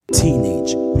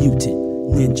Teenage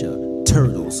Mutant Ninja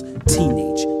Turtles.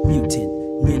 Teenage Mutant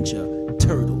Ninja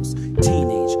Turtles.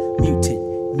 Teenage Mutant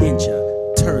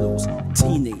Ninja Turtles.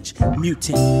 Teenage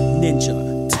Mutant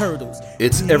Ninja Turtles.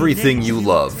 It's everything you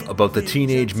love about the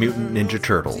Teenage Mutant Ninja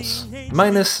Turtles,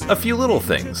 minus a few little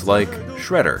things like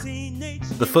Shredder,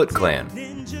 the Foot Clan,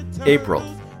 April,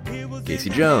 Casey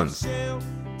Jones,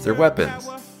 their weapons,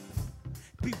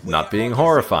 not being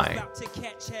horrifying.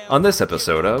 On this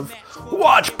episode of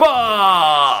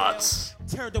WatchBots!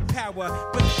 Turtle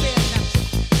power.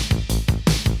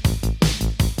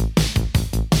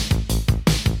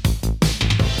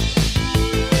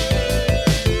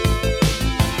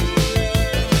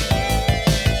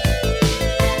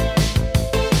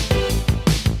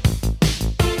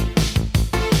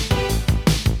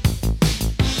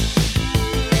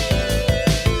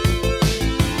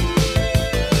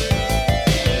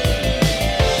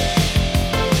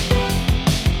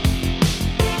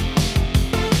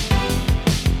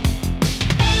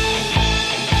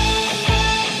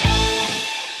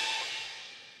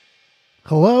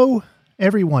 Hello,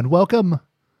 everyone. Welcome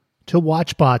to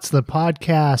WatchBots, the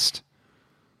podcast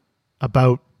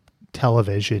about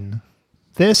television.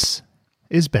 This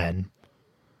is Ben.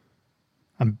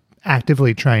 I'm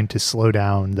actively trying to slow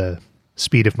down the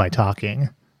speed of my talking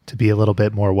to be a little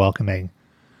bit more welcoming.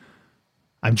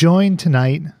 I'm joined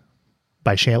tonight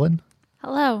by Shaylin.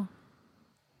 Hello.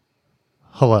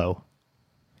 Hello.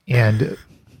 And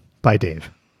by Dave.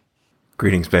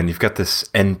 Greetings, Ben. You've got this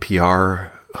NPR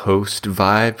host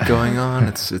vibe going on.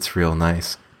 It's real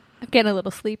nice. I'm getting a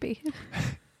little sleepy.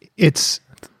 It's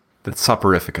That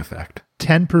soporific effect.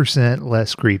 10%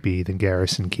 less creepy than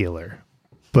Garrison Keillor,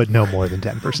 but no more than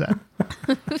 10%.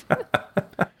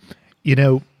 You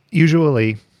know,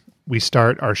 usually we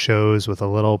start our shows with a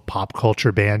little pop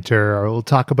culture banter, or we'll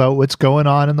talk about what's going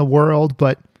on in the world,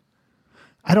 but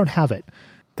I don't have it.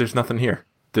 There's nothing here.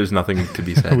 There's nothing to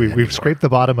be said. We've scraped the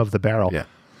bottom of the barrel. Yeah.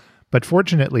 But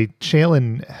fortunately,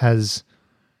 Shaylin has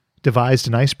devised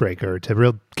an icebreaker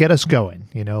to get us going,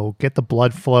 you know, get the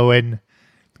blood flowing,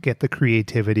 get the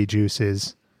creativity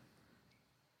juices.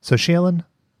 So Shaylin,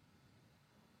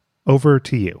 over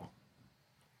to you.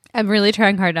 I'm really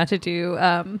trying hard not to do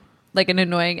like an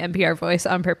annoying NPR voice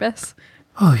on purpose.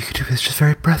 Oh, you could do this just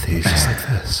very breathy, just like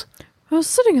this. I was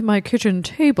sitting at my kitchen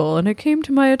table and it came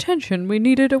to my attention we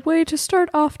needed a way to start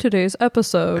off today's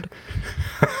episode.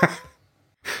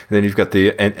 And then you've got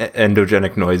the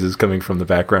endogenic noises coming from the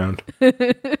background.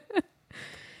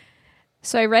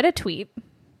 So I read a tweet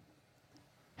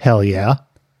Hell yeah.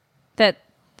 that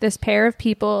this pair of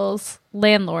people's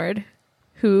landlord,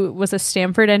 who was a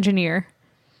Stanford engineer,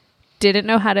 didn't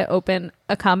know how to open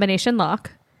a combination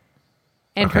lock,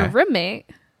 and her Okay. roommate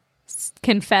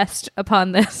confessed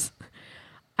upon this.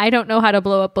 I don't know how to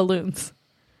blow up balloons.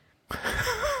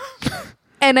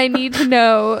 And I need to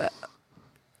know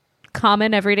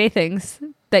common everyday things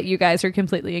that you guys are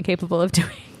completely incapable of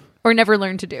doing or never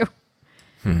learned to do.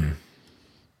 I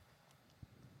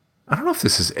don't know if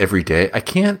this is every day. I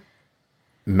can't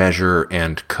measure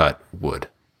and cut wood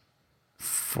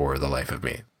for the life of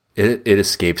me. It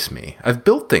escapes me. I've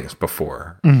built things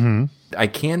before. Mm-hmm. I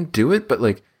can do it, but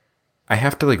like I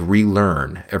have to like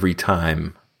relearn every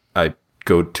time I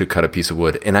go to cut a piece of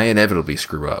wood, and I inevitably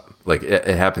screw up. Like it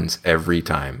happens every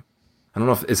time. I don't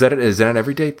know if is that an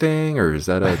everyday thing, or is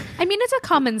that a... I mean, it's a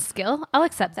common skill. I'll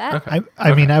accept that. Okay.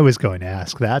 I mean, I was going to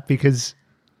ask that because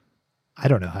I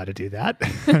don't know how to do that.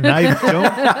 And I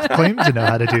don't claim to know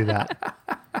how to do that.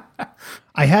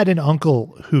 I had an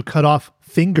uncle who cut off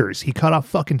fingers. He cut off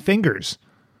fucking fingers.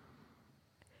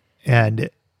 And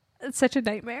It's such a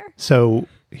nightmare. so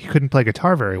he couldn't play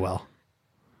guitar very well.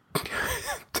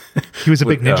 He was a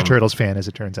big Ninja Turtles fan, as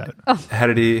it turns out. How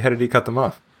did he cut them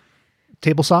off?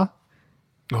 Table saw,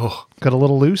 Oh, got a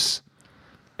little loose.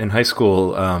 in high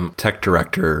school, tech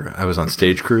director, I was on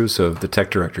stage crew, so the tech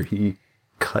director, he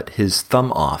cut his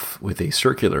thumb off with a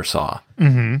circular saw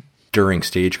during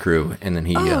stage crew, and then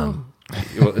he, well,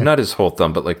 not his whole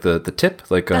thumb, but like the tip,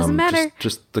 like Doesn't matter.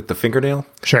 just like the fingernail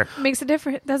Sure. Makes a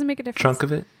difference. Doesn't make a difference. chunk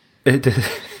of it.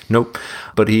 Nope.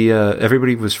 But he,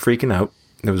 everybody was freaking out.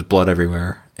 There was blood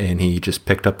everywhere, and he just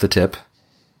picked up the tip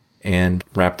and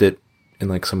wrapped it in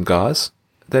like some gauze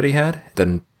that he had,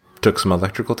 then took some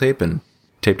electrical tape and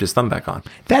taped his thumb back on.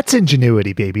 That's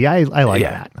ingenuity, baby. I like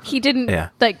Yeah. that. He didn't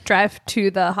like drive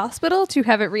to the hospital to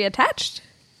have it reattached.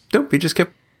 Nope, he just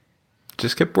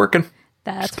kept working.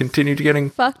 That's Just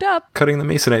continued fucked up. cutting the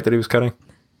masonite that he was cutting.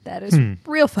 That is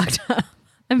real fucked up.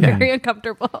 I'm very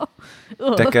uncomfortable.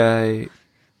 Ugh. That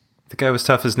guy was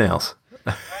tough as nails.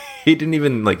 He didn't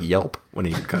even like yelp when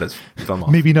he cut his thumb off.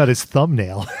 Maybe not his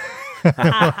thumbnail.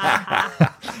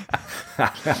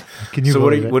 Can you So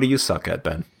believe it? what do you suck at,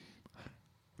 Ben?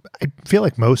 I feel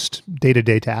like most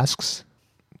day-to-day tasks,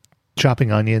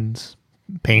 chopping onions,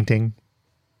 painting,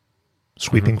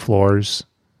 sweeping floors,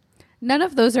 None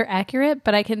of those are accurate,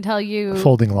 but I can tell you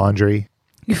folding laundry.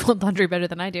 you fold laundry better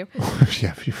than I do.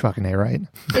 Yeah, you fucking A, right?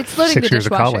 It's loading 6 the years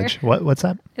of dishwasher. college. What's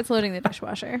that? It's loading the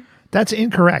dishwasher. That's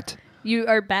incorrect. You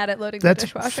are bad at loading That's the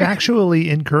dishwasher. factually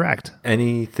incorrect.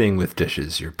 Anything with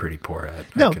dishes, you're pretty poor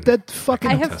at. No, I can- that fucking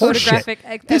I have horse photographic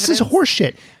shit. This is evidence. horse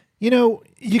shit. You know,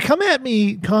 you come at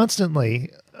me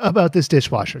constantly about this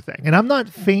dishwasher thing, and I'm not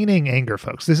feigning anger,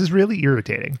 folks. This is really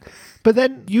irritating. But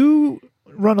then you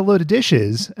run a load of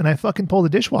dishes, and I fucking pull the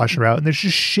dishwasher out, and there's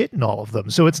just shit in all of them.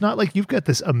 So it's not like you've got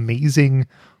this amazing,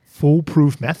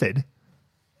 foolproof method.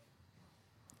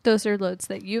 Those are loads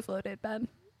that you've loaded, Ben.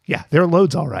 Yeah, there are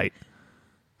loads, all right.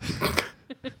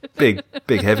 big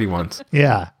heavy ones.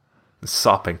 Yeah,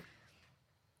 Sopping.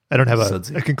 I don't have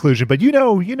Sudsy. a conclusion, but you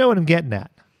know what I'm getting at.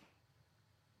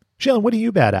 Shailen, what are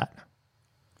you bad at?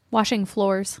 Washing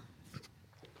floors.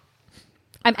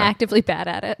 I'm actively bad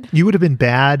at it. You would have been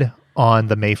bad on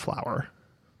the Mayflower.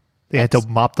 They had to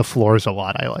mop the floors a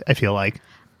lot, I feel like.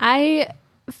 I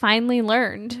finally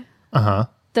learned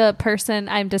the person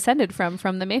I'm descended from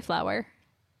the Mayflower.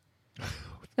 It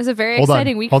was a very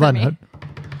exciting week for me.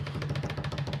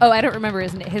 Oh, I don't remember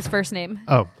his first name.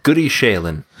 Oh, Goody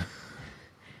Shailen.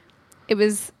 It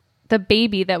was the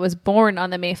baby that was born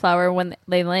on the Mayflower when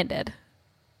they landed.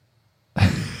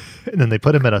 and then they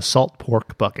put him in a salt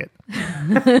pork bucket.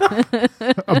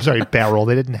 I'm sorry, barrel.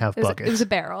 They didn't have It was buckets. a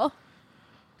barrel.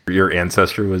 Your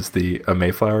ancestor was a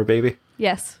Mayflower baby?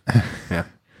 Yes, Yeah.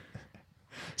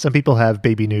 Some people have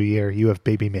baby New Year. You have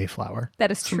baby Mayflower.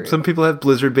 that is true. Some people have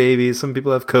blizzard babies. Some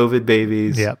people have COVID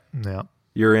babies. Yep.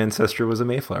 Your ancestor was a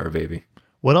Mayflower baby.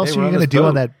 What else Hey, are we're you on going to this do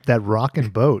on boat. that rockin'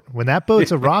 boat? When that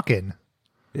boat's a rockin',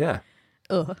 Yeah.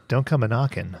 Ugh. don't come a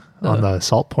knockin' on the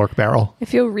salt pork barrel. I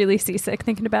feel really seasick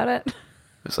thinking about it.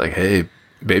 It's like, hey,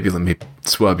 baby, let me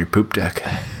swab your poop deck.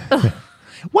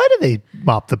 Why do they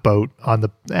mop the boat on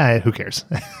the... who cares?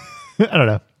 I don't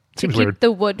know. To Seems keep weird.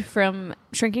 the wood from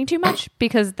shrinking too much,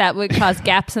 because that would cause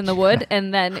gaps in the wood,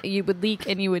 and then you would leak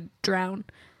and you would drown.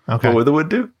 Okay. What would the wood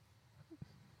do?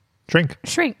 Drink,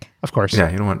 Shrink. of course. Yeah,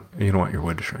 you don't want your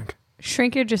wood to shrink.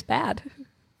 Shrink, you're just bad.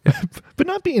 But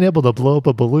not being able to blow up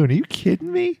a balloon. Are you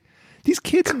kidding me? These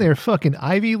kids in their fucking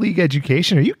Ivy League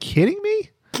education. Are you kidding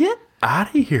me? Get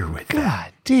out of here with that.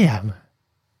 God damn.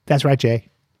 That's right, Jay.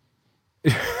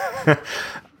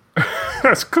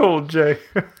 That's cold, Jay.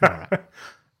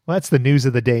 Well, that's the news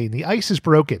of the day. The ice is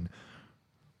broken.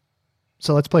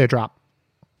 So let's play a drop.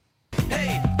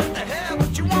 Hey, what the hell?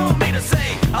 What you want me to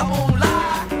say? I won't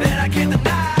lie, that I can't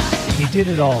deny. He did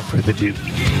it all for the Duke.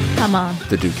 Come on.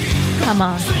 The dookie. Come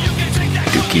on.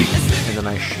 Dookie. And then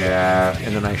I share,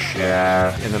 and then I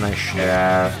share, and then I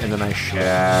share, and then I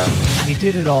share. He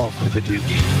did it all for the Duke.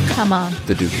 Come on.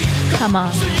 The dookie. Come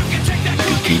on.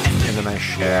 Dookie. And then I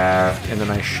share, and then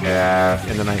I share,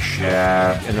 and then I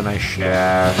share, and then I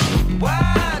share.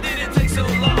 Why did it take so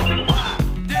long? Why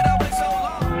did I wait so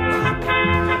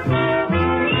long?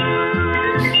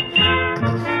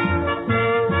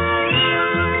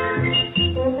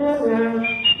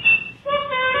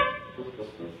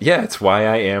 Yeah, it's why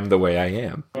I am the way I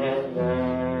am.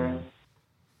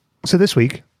 So this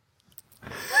week,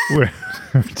 we're,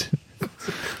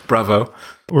 Bravo.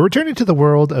 we're returning to the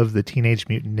world of the Teenage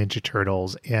Mutant Ninja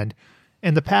Turtles. And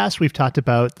in the past, we've talked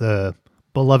about the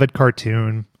beloved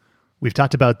cartoon. We've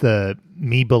talked about the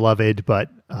me beloved, but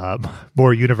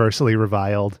more universally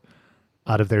reviled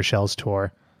Out of Their Shells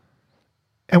tour.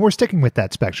 And we're sticking with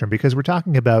that spectrum because we're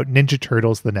talking about Ninja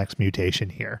Turtles, the next mutation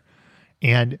here.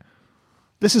 And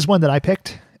this is one that I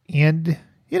picked. And,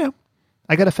 you know,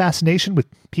 I got a fascination with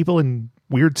people in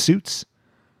weird suits.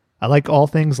 I like all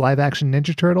things live action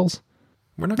Ninja Turtles.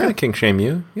 We're not going to kink shame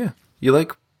you. Yeah. You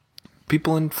like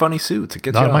people in funny suits. It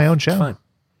gets Not you on my off. own It's show. fine.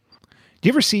 Do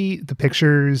you ever see the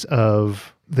pictures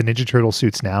of the Ninja Turtle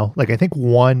suits now? Like, I think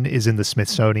one is in the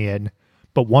Smithsonian,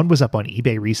 but one was up on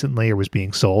eBay recently or was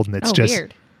being sold, and it's Oh, just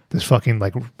weird. this fucking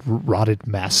like rotted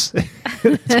mess.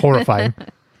 It's horrifying.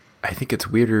 I think it's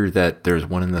weirder that there's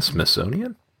one in the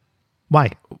Smithsonian.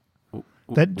 Why?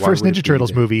 That Why first would it Ninja be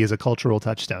Turtles there? movie is a cultural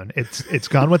touchdown. It's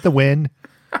Gone with the Wind.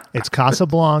 It's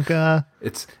Casablanca.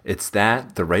 It's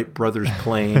that, the Wright brothers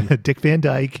plane, Dick Van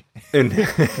Dyke. and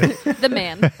The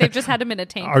man. They've just had him in a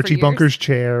tank. Archie for years. Bunker's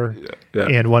chair. Yeah.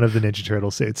 And one of the Ninja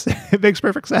Turtle suits. It makes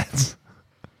perfect sense.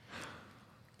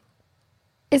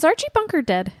 Is Archie Bunker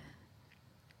dead?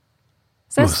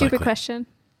 Is that a Most stupid likely. question?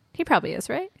 He probably is,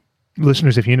 right?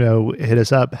 Listeners, if you know, hit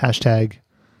us up. Hashtag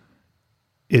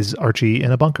is Archie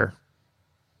in a bunker?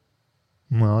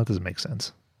 Well, that doesn't make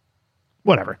sense.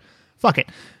 Whatever. Fuck it.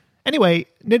 Anyway,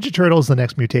 Ninja Turtles, the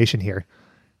next mutation here.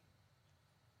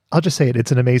 I'll just say it.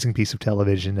 It's an amazing piece of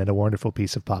television and a wonderful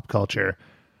piece of pop culture.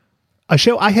 A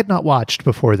show I had not watched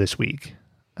before this week.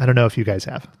 I don't know if you guys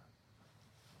have.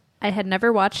 I had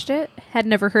never watched it, had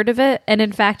never heard of it, and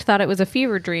in fact thought it was a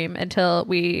fever dream until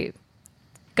we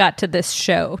got to this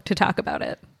show to talk about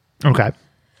it. Okay.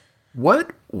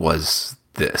 What was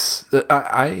this?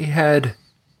 I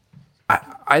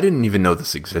didn't even know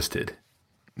this existed.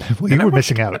 Well, you were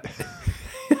missing out.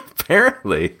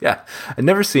 Apparently, yeah. I'd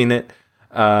never seen it.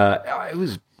 I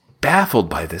was baffled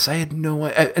by this. I had no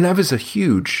idea. And I was a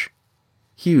huge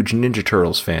Ninja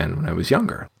Turtles fan when I was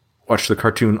younger. Watched the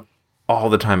cartoon all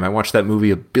the time. I watched that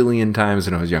movie 1 billion times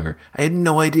when I was younger. I had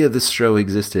no idea this show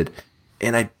existed,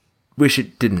 and I wish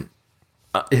it didn't.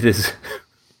 It is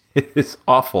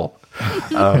awful.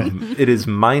 It is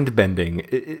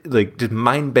mind-bending. Like, just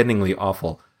mind-bendingly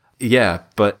awful. Yeah,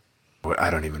 but I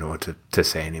don't even know what to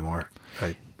say anymore.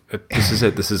 This is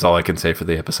it. This is all I can say for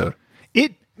the episode.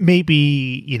 It may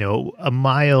be, a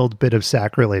mild bit of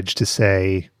sacrilege to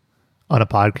say on a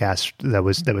podcast that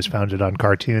was founded on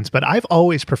cartoons, but I've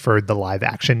always preferred the live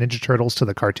action Ninja Turtles to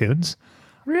the cartoons.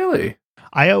 Really?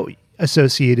 I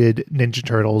associated Ninja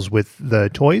Turtles with the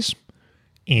toys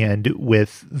and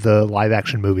with the live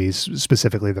action movies,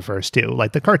 specifically the first two.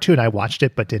 Like the cartoon, I watched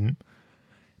it, but didn't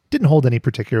hold any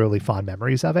particularly fond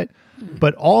memories of it.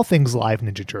 But all things live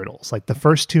Ninja Turtles, like the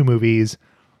first two movies,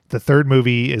 the third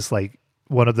movie is like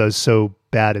one of those so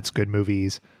bad it's good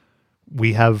movies.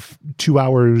 We have 2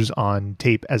 hours on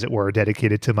tape, as it were,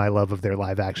 dedicated to my love of their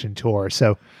live action tour.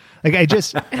 So like, I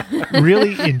just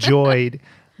really enjoyed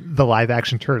the live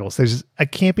action Turtles. There's a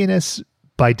campiness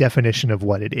by definition of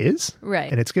what it is.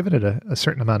 Right. And it's given it a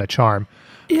certain amount of charm.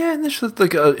 Yeah, and there's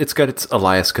like it's got its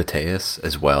Elias Koteas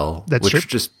as well. That's which true.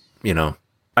 Just,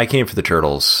 I came for the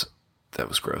Turtles. That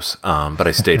was gross. But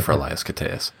I stayed for Elias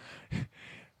Koteas.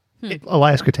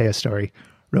 Elias Koteas story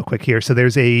real quick here. So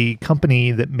there's a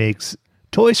company that makes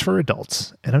toys for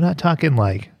adults. And I'm not talking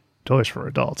like toys for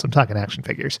adults. I'm talking action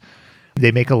figures.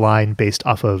 They make a line based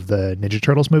off of the Ninja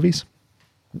Turtles movies.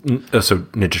 So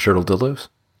Ninja Turtle dildos?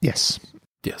 Yes.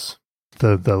 Yes.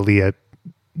 The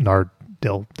Leonardo.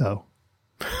 The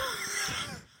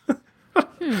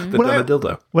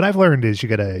dildo. What I've learned is you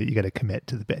gotta commit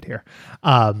to the bit here.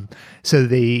 So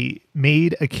they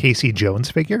made a Casey Jones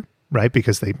figure, right?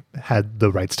 Because they had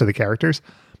the rights to the characters,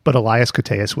 but Elias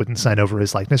Koteas wouldn't sign over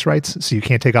his likeness rights, so you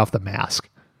can't take off the mask.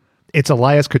 It's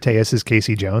Elias Koteas as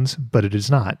Casey Jones, but it is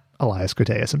not Elias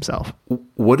Koteas himself.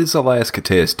 What is Elias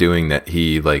Koteas doing that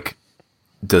he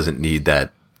doesn't need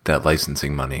that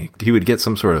licensing money? He would get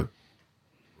some sort of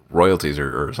royalties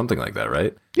or something like that,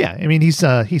 right? Yeah, I mean he's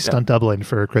stunt doubling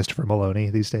for Christopher Maloney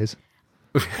these days.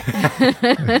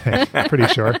 Pretty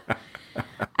sure.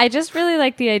 I just really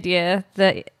like the idea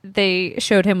that they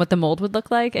showed him what the mold would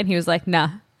look like, and he was like, "Nah,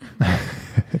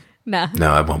 nah."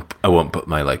 No, I won't put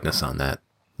my likeness on that.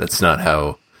 That's not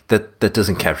how. That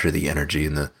doesn't capture the energy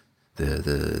and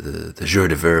the joie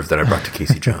de vivre that I brought to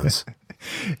Casey Jones.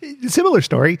 Similar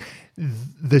story.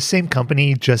 The same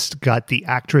company just got the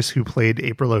actress who played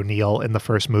April O'Neil in the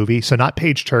first movie. So not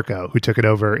Paige Turco, who took it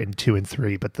over in 2 and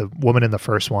 3, but the woman in the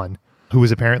first one, who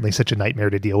was apparently such a nightmare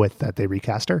to deal with that they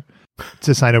recast her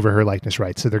to sign over her likeness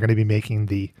rights. So they're going to be making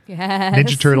the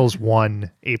Ninja Turtles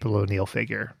 1 April O'Neil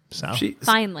figure. So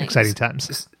finally, exciting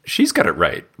times. She's got it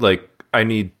right. Like, I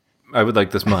would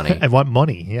like this money. I want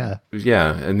money. Yeah.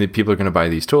 Yeah. And the people are going to buy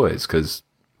these toys because,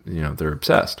 they're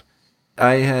obsessed.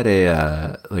 I had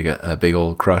a big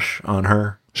old crush on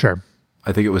her. Sure.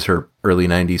 I think it was her early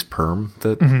 90s perm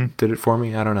that did it for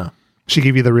me. I don't know. She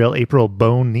gave you the real April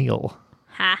Bone Neal.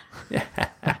 Ha.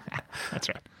 That's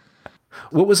right.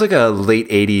 What was like a late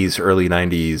 80s, early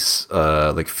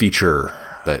 90s feature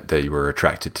that you were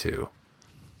attracted to?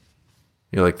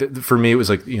 For me, it was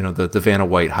like, the Vanna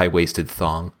White high-waisted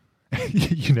thong.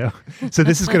 So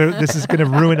this is gonna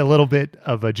ruin a little bit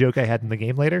of a joke I had in the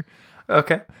game later.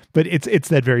 Okay. But it's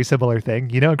that very similar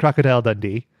thing. In Crocodile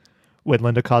Dundee, when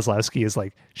Linda Kozlowski is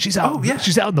like, she's out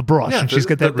in the brush, and she's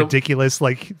got that ridiculous,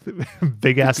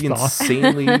 big ass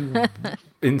thong.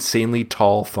 Insanely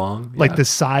tall thong. Like the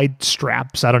side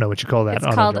straps. I don't know what you call that.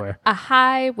 It's called a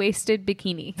high-waisted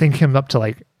bikini. Thing came up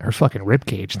to her fucking rib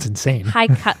cage. It's insane.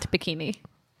 High-cut bikini.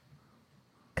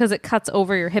 Because it cuts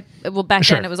over your hip. Well, back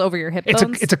then it was over your hip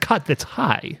bones. It's a cut that's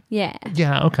high. Yeah.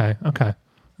 Yeah, okay.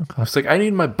 It's like, I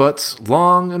need my butts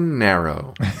long and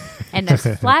narrow. And as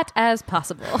flat as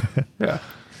possible. Yeah.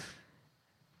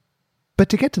 But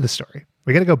to get to the story,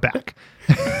 we got to go back.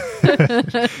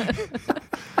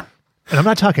 And I'm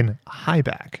not talking high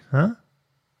back, huh?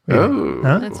 Oh.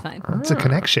 Huh? That's fine. It's a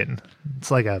connection.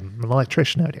 It's like an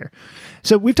electrician out here.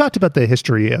 So we've talked about the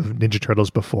history of Ninja Turtles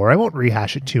before. I won't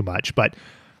rehash it too much, but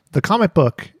the comic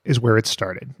book is where it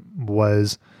started.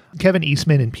 Was Kevin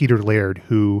Eastman and Peter Laird,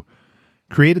 who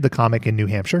created the comic in New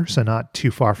Hampshire, so not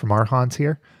too far from our haunts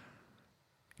here.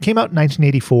 Came out in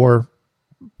 1984.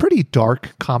 Pretty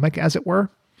dark comic, as it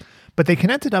were. But they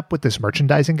connected up with this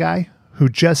merchandising guy who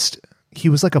he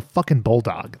was like a fucking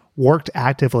bulldog, worked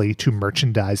actively to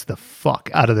merchandise the fuck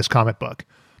out of this comic book.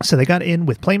 So they got in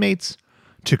with Playmates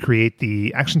to create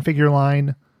the action figure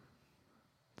line,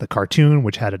 the cartoon,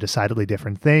 which had a decidedly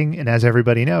different thing. And as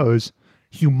everybody knows,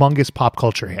 humongous pop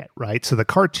culture hit, right? So the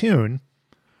cartoon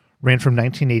ran from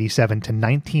 1987 to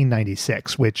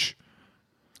 1996, which,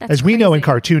 That's as we know in crazy.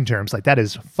 cartoon terms, like that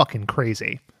is fucking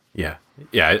crazy. Yeah.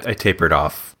 Yeah, I tapered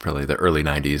off probably the early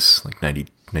 90s, like 90,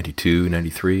 92,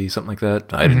 93, something like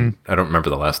that. I don't remember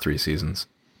the last 3 seasons.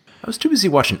 I was too busy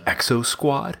watching Exo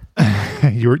Squad.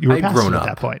 you were I had past grown it up at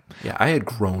that point. Yeah, I had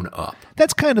grown up.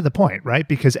 That's kind of the point, right?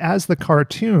 Because as the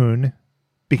cartoon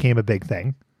became a big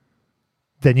thing,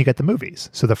 then you get the movies.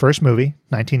 So the first movie,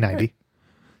 1990. Right.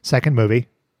 Second movie,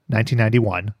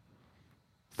 1991.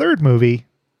 Third movie,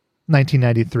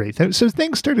 1993. So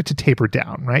things started to taper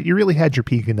down, right? You really had your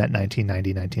peak in that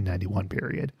 1990, 1991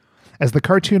 period. As the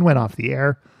cartoon went off the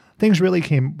air, things really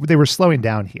they were slowing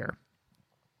down here.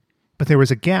 But there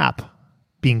was a gap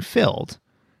being filled.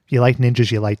 If you like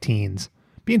ninjas, you like teens,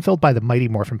 being filled by the Mighty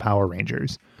Morphin Power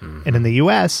Rangers. Mm-hmm. And in the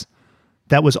US,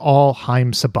 that was all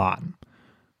Haim Saban.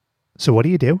 So what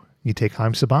do? You take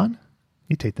Haim Saban,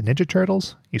 you take the Ninja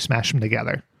Turtles, you smash them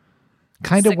together.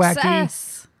 Kind of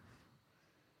wacky.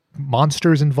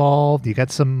 Monsters involved. You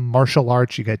got some martial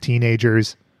arts. You got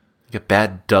teenagers. You got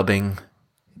bad dubbing.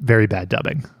 Very bad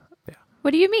dubbing. Yeah.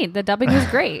 What do you mean? The dubbing was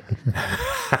great.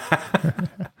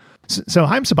 So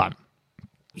Haim Saban,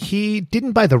 he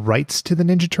didn't buy the rights to the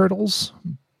Ninja Turtles,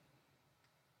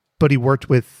 but he worked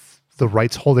with the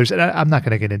rights holders. And I'm not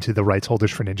going to get into the rights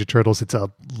holders for Ninja Turtles. It's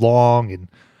a long and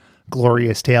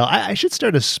glorious tale. I should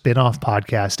start a spin-off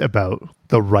podcast about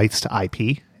the rights to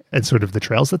IP and sort of the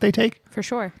trails that they take. For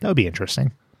sure. That would be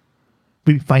interesting.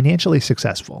 Be financially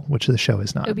successful, which the show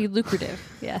is not. It would be lucrative,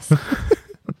 yes.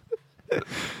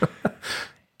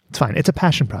 It's fine. It's a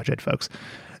passion project, folks.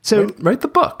 So write the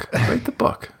book. Write the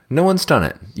book. No one's done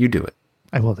it. You do it.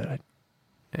 I will do it.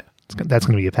 Yeah. That's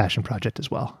going to be a passion project as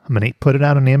well. I'm going to put it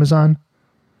out on Amazon.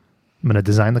 I'm going to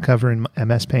design the cover in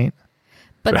MS Paint.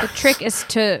 But the trick is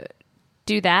to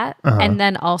do that and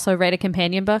then also write a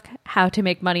companion book, how to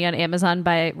make money on Amazon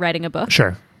by writing a book.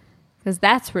 Sure. Because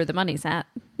that's where the money's at.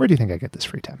 Where do you think I get this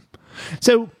free time?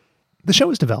 So the show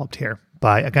was developed here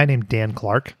by a guy named Dan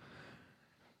Clark.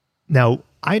 Now,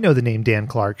 I know the name Dan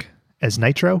Clark as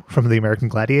Nitro from the American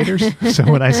Gladiators. So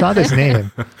when I saw this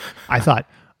name, I thought,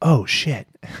 oh shit.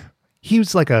 He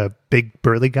was like a big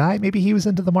burly guy. Maybe he was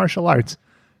into the martial arts.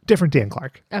 Different Dan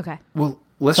Clark. Okay. Well,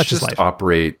 let's just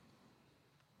operate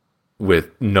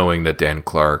with knowing that Dan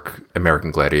Clark,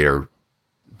 American Gladiator,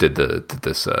 did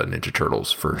this Ninja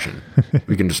Turtles version.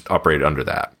 We can just operate under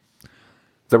that. Does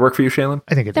that work for you, Shaylin?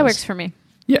 I think it does. That works for me.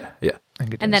 Yeah.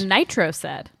 And then Nitro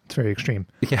said. It's very extreme.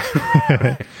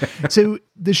 Yeah. So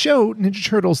the show, Ninja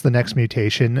Turtles The Next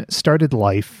Mutation, started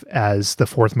life as the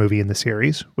 4th movie in the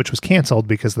series, which was canceled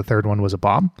because the 3rd one was a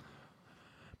bomb.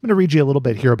 I'm going to read you a little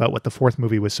bit here about what the 4th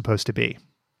movie was supposed to be.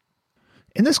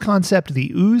 In this concept,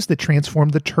 the ooze that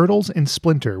transformed the Turtles and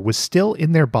Splinter was still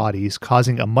in their bodies,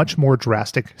 causing a much more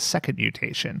drastic second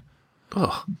mutation.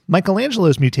 Ugh.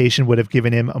 Michelangelo's mutation would have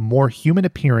given him a more human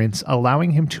appearance,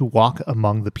 allowing him to walk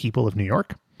among the people of New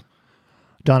York.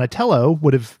 Donatello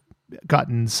would have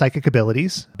gotten psychic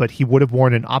abilities, but he would have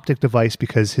worn an optic device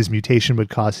because his mutation would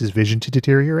cause his vision to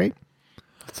deteriorate.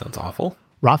 That sounds awful.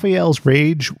 Raphael's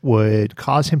rage would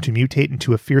cause him to mutate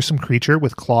into a fearsome creature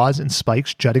with claws and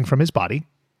spikes jutting from his body.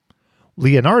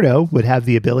 Leonardo would have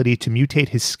the ability to mutate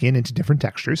his skin into different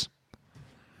textures.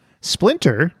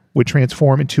 Splinter would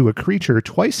transform into a creature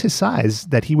twice his size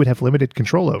that he would have limited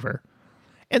control over.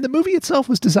 And the movie itself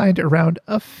was designed around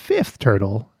a 5th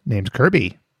turtle named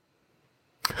Kirby.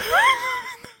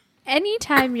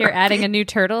 Anytime you're adding a new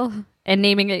turtle and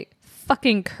naming it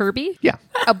fucking Kirby, Yeah.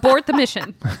 abort the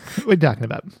mission. What are you talking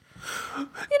about?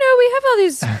 You know, we have all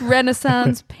these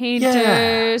Renaissance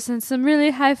painters and some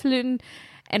really highfalutin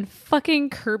and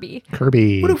fucking Kirby.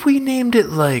 Kirby. What if we named it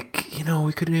like,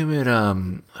 we could name it,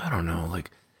 I don't know,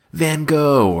 like Van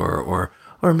Gogh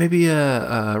or maybe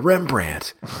a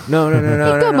Rembrandt. No.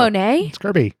 Go Monet. It's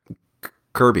Kirby.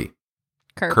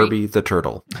 Kirby the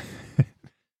turtle.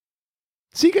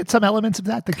 So you get some elements of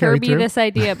that carry Kirby through. this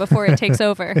idea before it takes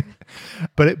over.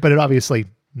 But it obviously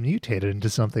mutated into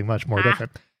something much more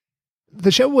different.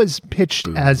 The show was pitched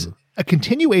as a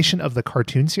continuation of the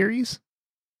cartoon series,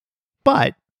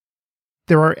 but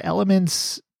there are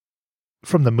elements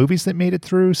from the movies that made it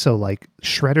through. So like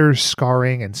Shredder's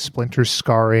scarring and Splinter's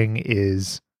scarring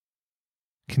is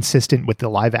consistent with the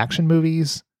live action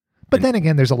movies. But then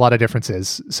again, there's a lot of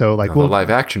differences. So like, the live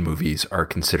action movies are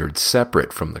considered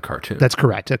separate from the cartoon. That's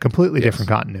correct. A completely different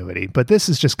continuity. But this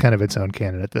is just kind of its own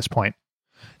canon at this point.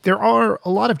 There are a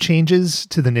lot of changes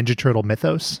to the Ninja Turtle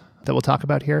mythos that we'll talk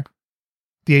about here.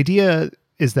 The idea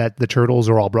is that the turtles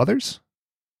are all brothers.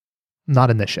 Not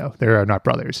in this show. They are not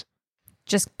brothers.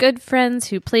 Just good friends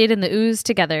who played in the ooze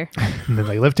together. And then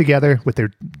they live together with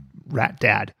their rat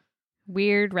dad.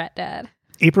 Weird rat dad.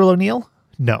 April O'Neil?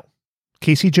 No.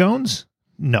 Casey Jones?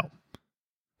 No.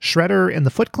 Shredder and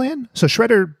the Foot Clan? So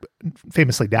Shredder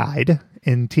famously died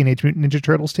in Teenage Mutant Ninja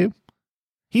Turtles 2.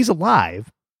 He's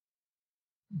alive,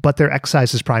 but they're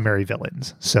X-Size's primary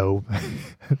villains. So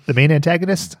the main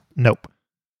antagonist? Nope.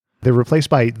 They're replaced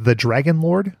by the Dragon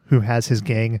Lord, who has his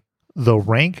gang, the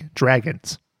Rank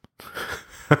Dragons.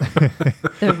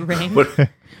 The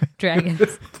Rank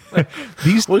Dragons.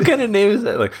 What kind of name is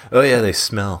that? Like, oh yeah, they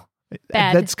smell.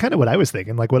 Bad. That's kind of what I was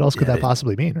thinking. Like, what else could that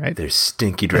possibly mean, right? They're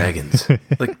stinky dragons.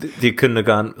 Like, they couldn't have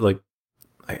gone, like,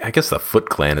 I guess the Foot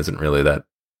Clan isn't really that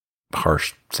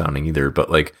harsh sounding either,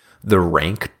 but like, the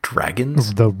Rank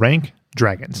Dragons? The Rank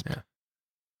Dragons.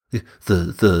 Yeah.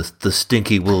 The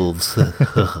stinky wolves.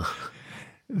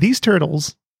 These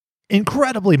turtles,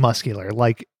 incredibly muscular,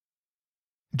 like,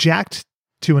 jacked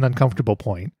to an uncomfortable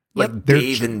point. Like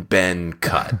Dave and Ben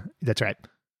cut. That's right.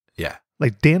 Yeah.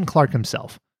 Like Dan Clark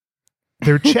himself.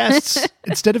 Their chests,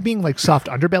 instead of being like soft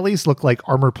underbellies, look like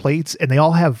armor plates, and they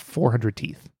all have 400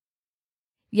 teeth.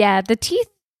 Yeah, the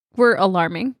teeth were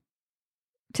alarming,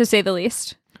 to say the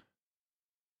least.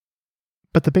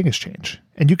 But the biggest change,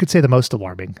 and you could say the most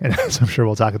alarming, and as I'm sure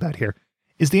we'll talk about here,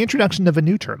 is the introduction of a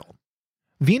new turtle.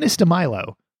 Venus de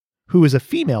Milo, who is a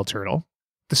female turtle.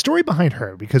 The story behind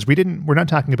her, because we're not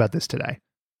talking about this today.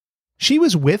 She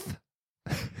was with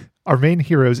our main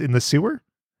heroes in the sewer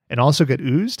and also got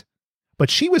oozed. But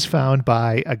she was found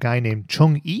by a guy named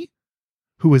Chung Yi,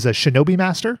 who was a shinobi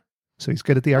master. So he's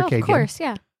good at the arcade game. Of course,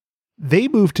 yeah. They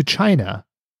moved to China,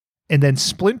 and then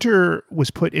Splinter was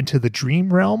put into the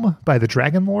Dream Realm by the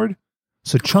Dragon Lord.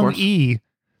 So Chung Yi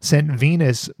sent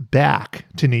Venus back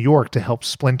to New York to help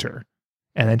Splinter.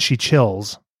 And then she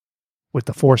chills with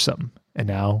the foursome. And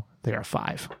now they are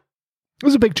 5. It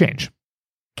was a big change.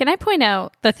 Can I point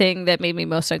out the thing that made me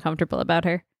most uncomfortable about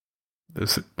her?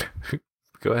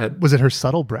 Go ahead. Was it her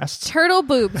subtle breasts? Turtle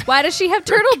boobs. Why does she have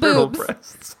turtle boobs?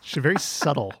 Breasts. She's very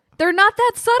subtle. They're not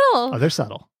that subtle. Oh, they're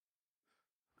subtle.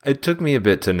 It took me a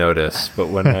bit to notice, but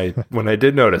when I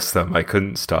did notice them, I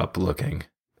couldn't stop looking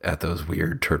at those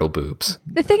weird turtle boobs.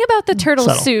 The thing about the turtle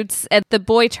Subtle. suits and the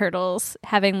boy turtles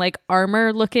having like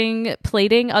armor-looking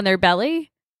plating on their belly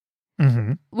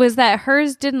was that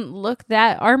hers didn't look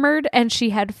that armored, and she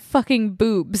had fucking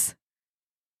boobs.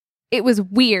 It was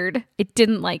weird. I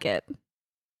didn't like it.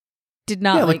 Did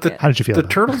not like it. How did you feel? The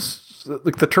turtles,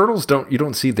 the turtles you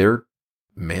don't see their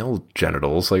male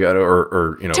genitals, like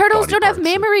or turtles body don't have parts.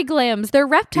 mammary glands. They're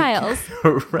reptiles.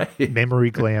 Right.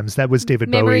 Mammary glands. That was David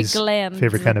Mammary Bowie's glands.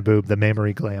 favorite kind of boob, the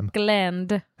mammary glam.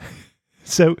 Gland.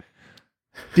 So,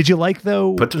 did you like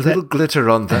though? Put a little glitter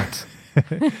on that.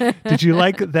 Did you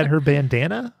like that her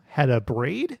bandana had a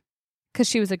braid? Because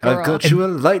she was a girl. I've got you a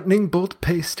lightning bolt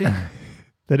pasty.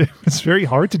 That it was very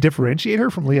hard to differentiate her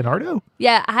from Leonardo?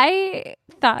 Yeah, I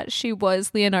thought she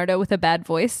was Leonardo with a bad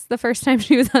voice the first time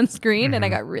she was on screen, and I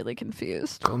got really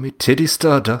confused. Call me Titty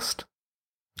Stardust.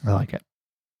 I like it.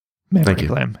 Memory Thank you.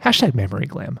 glam. Hashtag memory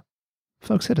glam.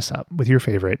 Folks, hit us up with your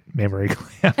favorite memory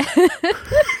glam.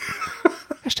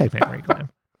 Hashtag memory glam.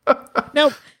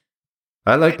 Now,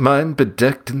 I like mine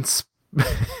bedecked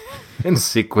in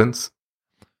sequins.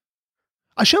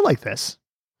 a show like this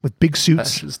with big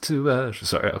suits. Ashes to ashes.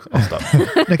 Sorry, I'll stop.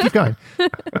 No, keep going.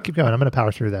 Keep going. I'm going to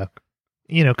power through though.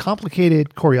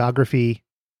 Complicated choreography,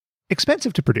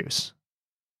 expensive to produce.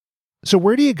 So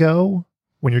where do you go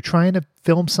when you're trying to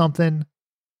film something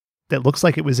that looks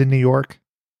like it was in New York,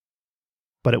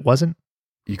 but it wasn't?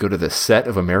 You go to the set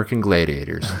of American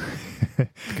Gladiators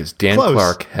because Dan Close.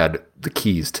 Clark had the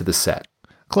keys to the set.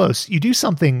 Close. You do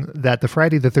something that the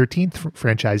Friday the 13th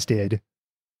franchise did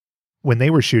when they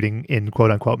were shooting in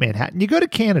quote unquote Manhattan. You go to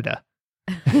Canada.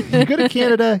 You go to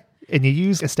Canada and you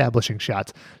use establishing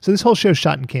shots. So this whole show's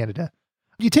shot in Canada.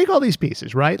 You take all these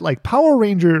pieces, right? Like Power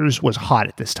Rangers was hot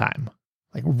at this time,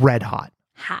 like red hot.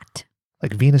 Hot.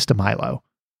 like Venus de Milo.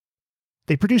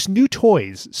 They produced new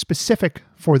toys specific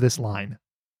for this line.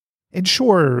 And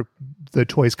sure, the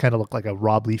toys kind of look like a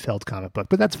Rob Liefeld comic book,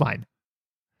 but that's fine.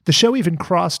 The show even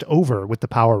crossed over with the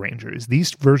Power Rangers.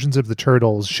 These versions of the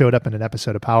Turtles showed up in an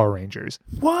episode of Power Rangers.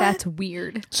 What? That's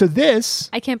weird. So this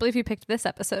I can't believe you picked this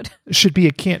episode. should be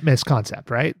a can't miss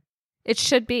concept, right? It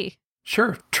should be.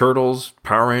 Sure. Turtles,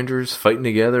 Power Rangers fighting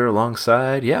together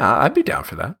alongside. Yeah, I'd be down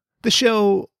for that. The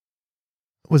show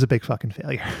was a big fucking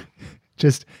failure.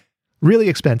 Just really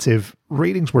expensive.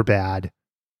 Ratings were bad.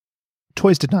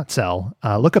 Toys did not sell.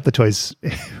 Look up the toys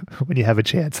when you have a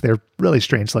chance. They're really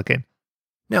strange looking.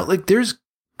 Now, like, there's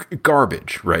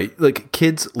garbage, right? Like,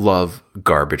 kids love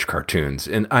garbage cartoons,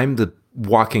 and I'm the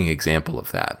walking example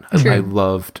of that. True. I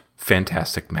loved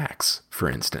Fantastic Max, for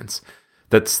instance.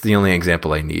 That's the only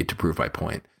example I need to prove my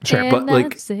point. Sure. And But,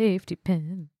 like, safety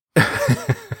pin.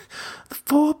 the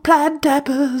 4 plaid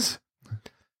diapers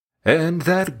and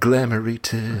that glamoury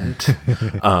tit.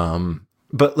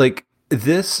 But like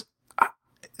this,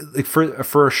 like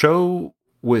for a show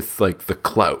with like the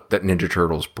clout that Ninja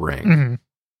Turtles bring,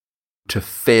 to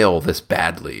fail this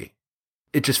badly,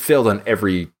 it just failed on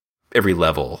every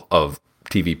level of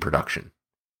TV production.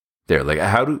 There, like,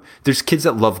 there's kids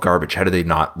that love garbage. How do they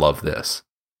not love this?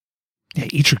 Yeah,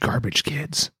 eat your garbage,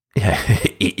 kids. Yeah,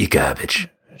 eat your garbage.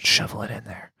 Shovel it in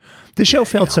there. The show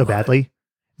failed so badly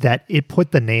that it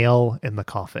put the nail in the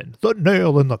coffin of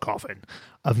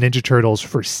Ninja Turtles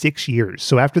for 6 years.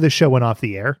 So after the show went off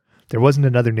the air, there wasn't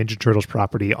another Ninja Turtles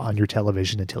property on your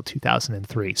television until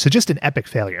 2003. So just an epic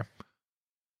failure.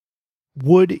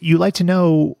 Would you like to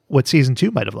know what season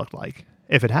 2 might have looked like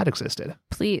if it had existed?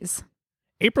 Please.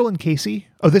 April and Casey.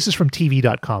 Oh, this is from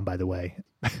TV.com, by the way.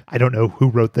 I don't know who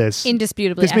wrote this.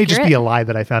 Indisputably This may accurate. just be a lie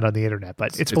that I found on the internet,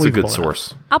 but it's believable a good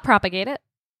source. I'll propagate it.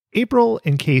 April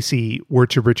and Casey were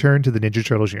to return to the Ninja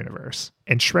Turtles universe,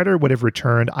 and Shredder would have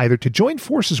returned either to join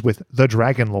forces with the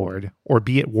Dragon Lord or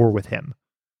be at war with him.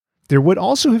 There would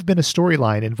also have been a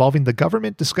storyline involving the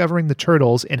government discovering the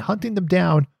Turtles and hunting them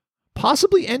down,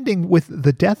 possibly ending with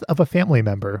the death of a family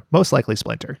member, most likely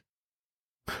Splinter.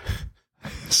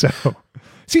 So,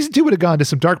 season 2 would have gone to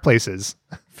some dark places.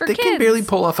 For They kids. can barely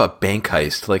pull off a bank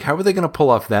heist. Like, how are they going to pull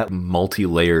off that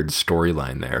multi-layered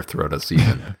storyline there throughout a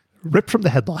season? Ripped from the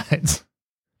headlines.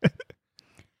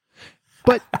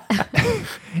 But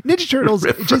Ninja Turtles,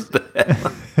 just,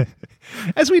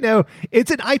 as we know, it's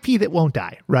an IP that won't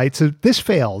die, right? So this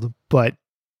failed, but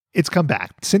it's come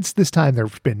back. Since this time, there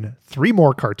have been 3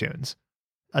 more cartoons,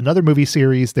 another movie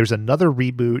series, there's another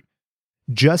reboot.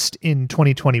 Just in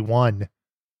 2021,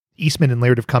 Eastman and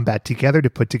Laird have come back together to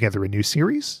put together a new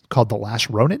series called The Last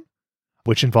Ronin,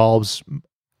 which involves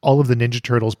all of the Ninja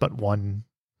Turtles but one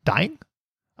dying.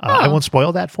 I won't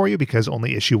spoil that for you because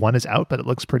only issue 1 is out, but it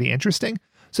looks pretty interesting.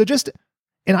 So just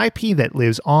an IP that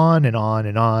lives on and on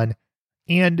and on.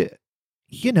 And,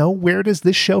 you know, where does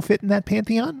this show fit in that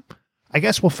pantheon? I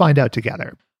guess we'll find out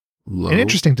together. Low. An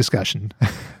interesting discussion.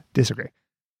 Disagree.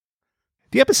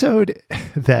 The episode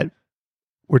that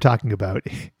we're talking about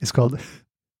is called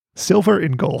Silver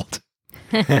and Gold.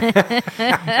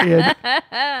 And,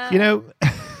 you know,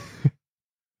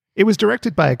 it was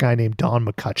directed by a guy named Don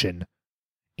McCutcheon.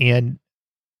 And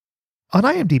on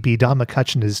IMDb, Don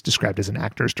McCutcheon is described as an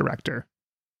actor's director.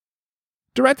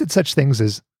 Directed such things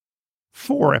as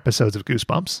 4 episodes of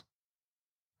Goosebumps,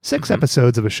 6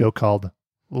 episodes of a show called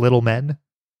Little Men,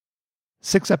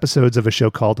 6 episodes of a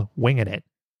show called Wingin' It,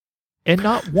 and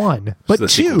not 1, but It's the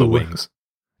sequel to 2. Wings.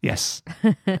 Yes.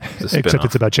 It's a Except spin-off.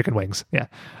 it's about chicken wings. Yeah.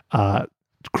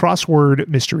 Crossword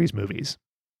mysteries movies.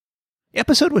 The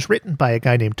episode was written by a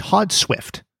guy named Todd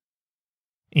Swift.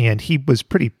 And he was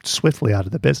pretty swiftly out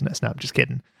of the business. No, I'm just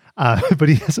kidding. But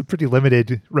he has a pretty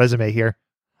limited resume here.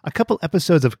 A couple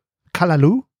episodes of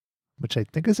Kalalu, which I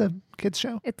think is a kid's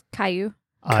show. It's Caillou.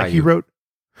 He Caillou. wrote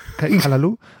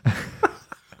Kalalu.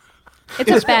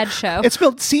 It's a bad show. It's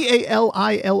spelled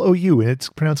Calilou, and it's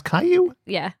pronounced Caillou.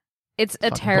 Yeah. It's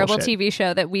a Fucking terrible bullshit. TV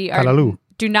show that we are. Kalalu.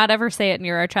 Do not ever say it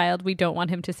near our child. We don't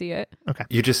want him to see it. Okay.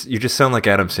 You just sound like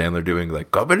Adam Sandler doing like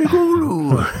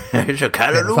Gobbledygooloo. It's a Man,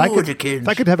 Callaloo with the kids. if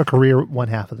I could have a career one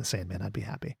half of the Sandman, I'd be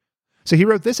happy. So he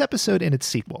wrote this episode and its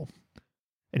sequel.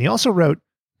 And he also wrote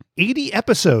 80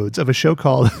 episodes of a show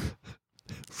called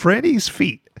Franny's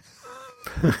Feet.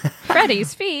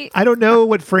 Freddy's feet. I don't know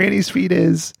what Franny's Feet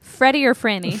is. Freddy or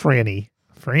Franny?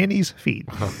 Franny's Feet.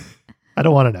 I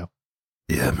don't want to know.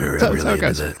 Yeah, Mary, So- I'm so really it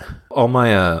goes. into that. All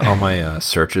my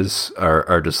searches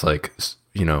are just like,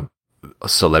 you know,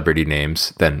 celebrity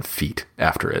names, then feet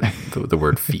after it. The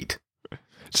word feet.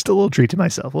 Just a little treat to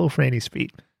myself. A little Franny's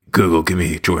Feet. Google, give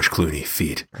me George Clooney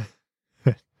feet.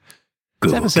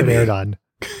 This episode aired on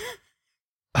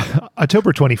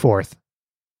October 24th,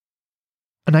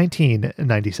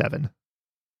 1997.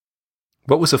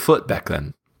 What was afoot back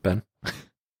then, Ben?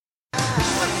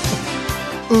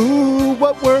 Ooh,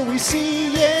 what were we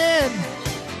seeing?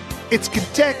 It's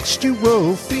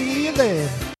contextual feeling.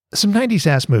 Some 90s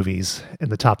ass movies in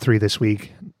the top 3 this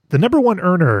week. The number 1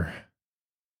 earner,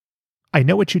 I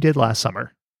Know What You Did Last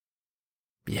Summer.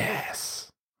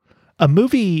 Yes. A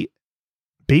movie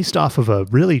based off of a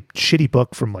really shitty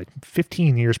book from like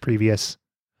 15 years previous.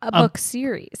 A book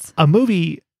series. A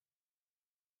movie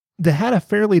that had a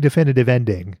fairly definitive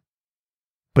ending,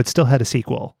 but still had a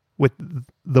sequel with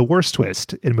the worst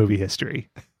twist in movie history.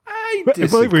 I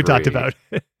believe we talked about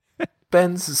it.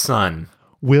 Ben's son.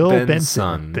 Will Ben's Benson.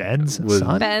 son Ben's was-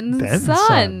 son? Ben's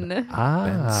son. Ah,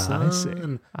 Ben's I see.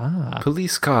 son. Ah.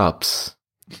 Police cops.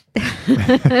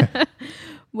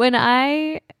 When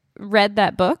I read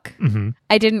that book, Mhm.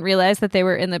 I didn't realize that they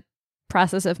were in the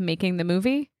process of making the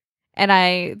movie. And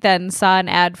I then saw an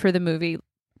ad for the movie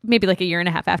maybe like a year and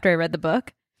a half after I read the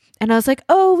book. And I was like,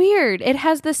 oh, weird. It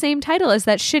has the same title as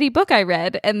that shitty book I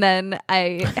read. And then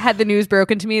I had the news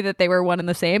broken to me that they were one and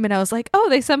the same. And I was like, oh,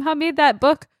 they somehow made that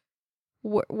book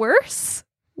worse?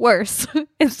 Worse.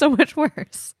 It's so much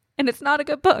worse. And it's not a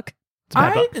good book. It's a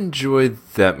bad I book. enjoyed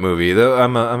that movie, though.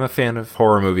 I'm a fan of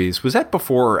horror movies. Was that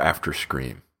before or after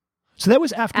Scream? So that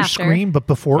was after Scream, but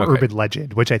before Okay. Urban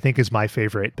Legend, which I think is my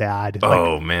favorite bad.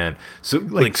 Oh man! So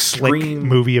like slick Scream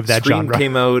movie of that Scream genre.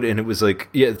 came out, and it was like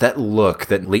that look,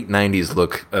 that late '90s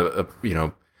look,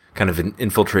 kind of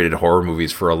infiltrated horror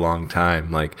movies for a long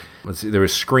time. Like there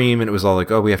was Scream, and it was all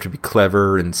like, oh, we have to be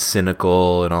clever and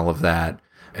cynical and all of that.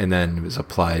 And then it was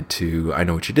applied to I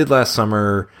Know What You Did Last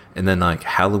Summer, and then like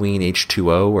Halloween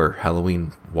H2O or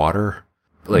Halloween Water,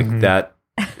 like that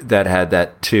had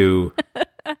that too.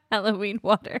 Halloween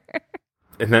water.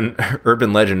 And then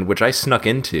Urban Legend, which I snuck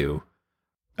into.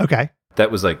 Okay.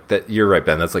 That was like that. You're right,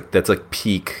 Ben. That's like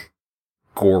peak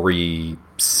gory,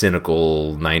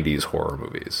 cynical '90s horror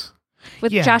movies.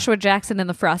 With Yeah. Joshua Jackson and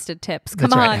the frosted tips. Come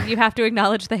That's on, right. you have to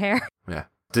acknowledge the hair. Yeah.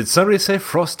 Did somebody say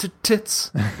frosted tits?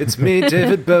 It's me,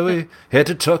 David Bowie, here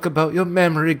to talk about your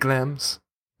memory glams.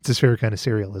 It's his favorite kind of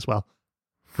cereal as well.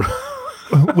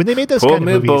 When they made those Pour kind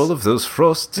me of a bowl movies, of those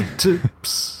frosted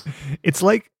tips. it's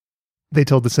like they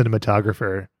told the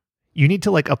cinematographer, you need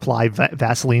to like apply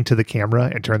Vaseline to the camera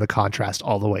and turn the contrast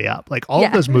all the way up. Like all of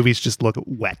Yeah. those movies just look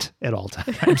wet at all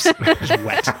times. Just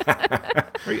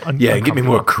wet. Very Yeah, give me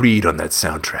more uncomfortable. Creed on that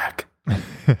soundtrack.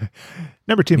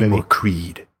 Number 2 Give me movie, more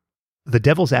Creed. The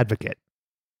Devil's Advocate.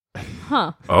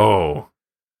 Huh. Oh.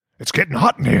 It's getting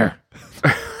hot in here.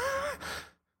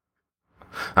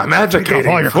 I'm Take off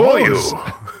all advocating your for you. clothes.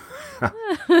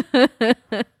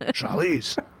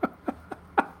 Charlize.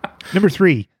 Number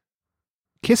 3,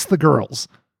 Kiss the Girls.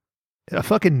 A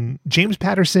fucking James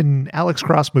Patterson, Alex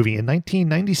Cross movie in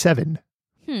 1997.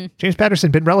 James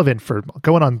Patterson been relevant for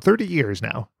going on 30 years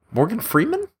now. Morgan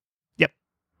Freeman? Yep.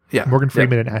 Yeah. Morgan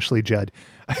Freeman and Ashley Judd.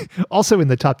 Also in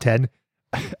the top 10,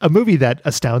 a movie that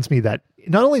astounds me that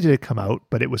not only did it come out,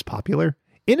 but it was popular.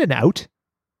 In and Out.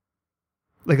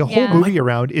 Like a whole Yeah. movie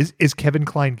around is Kevin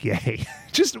Kline gay?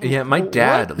 Just Yeah, my what?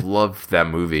 dad loved that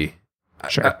movie.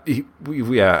 Sure.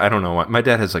 I don't know why. My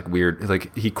dad has like weird,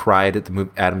 like he cried at the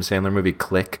Adam Sandler movie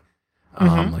Click.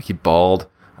 Like he bawled.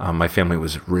 My family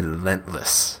was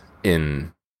relentless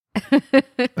in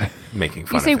making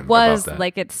fun You say of him was about that.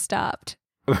 like it stopped.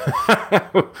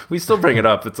 We still bring it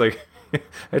up. It's like,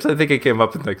 actually, I think it came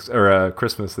up in like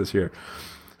Christmas this year.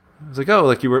 I was like, oh,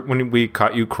 like you were when we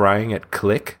caught you crying at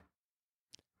Click.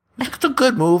 It's a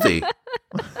good movie.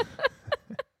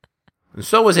 And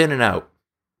so was In and Out.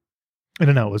 In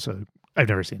and Out was I've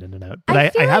never seen In and Out, but I I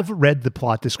feel have read the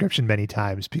plot description many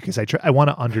times because I want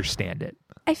to understand it.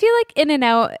 I feel like In and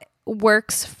Out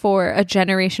works for a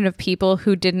generation of people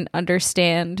who didn't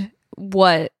understand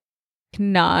what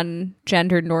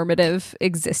non-gender normative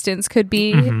existence could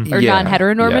be or Yeah,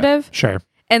 non-heteronormative. Sure.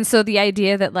 And so the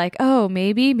idea that like, oh,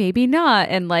 maybe not,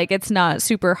 and like it's not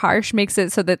super harsh makes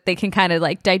it so that they can kind of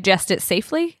like digest it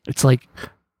safely. It's like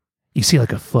you see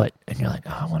like a foot and you're like,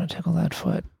 oh, I want to tickle that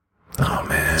foot. Oh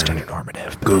man. It's gender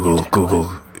normative. but then you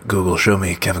tickle it. Google, show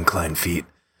me Kevin Kline feet.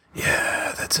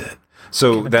 Yeah, that's it.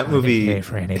 So that movie, Hey,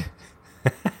 Franny.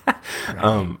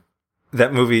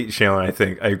 that movie, Shaylin, I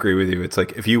think I agree with you. It's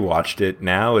like if you watched it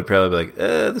now, it'd probably be like,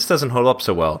 this doesn't hold up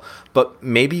so well. But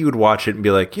maybe you would watch it and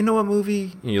be like, you know what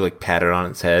movie? And you like pat it on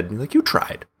its head and you're like, you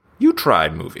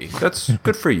tried movie. That's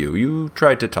good for you. You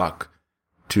tried to talk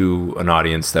to an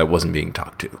audience that wasn't being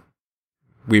talked to.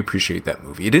 We appreciate that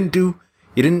movie. You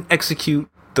didn't execute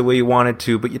the way you wanted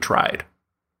to, but you tried.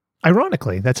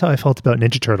 Ironically, that's how I felt about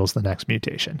Ninja Turtles: The Next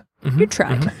Mutation. You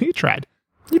tried. You tried.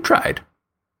 You tried.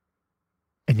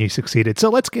 And you succeeded. So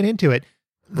let's get into it.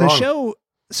 The show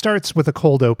starts with a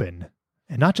cold open,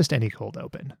 and not just any cold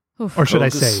open. Oof. Or should Cold I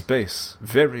as say space?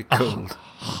 Very cold.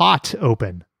 hot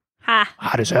open. Ha.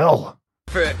 Hot as hell.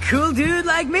 For a cool dude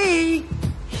like me,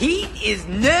 heat is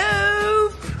no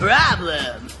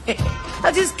problem.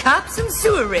 I'll just cop some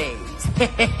sewer rays.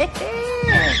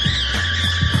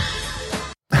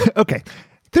 Okay.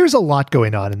 There's a lot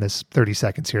going on in this 30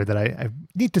 seconds here that I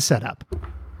need to set up.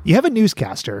 You have a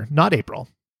newscaster, not April,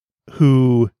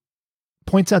 who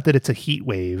points out that it's a heat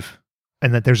wave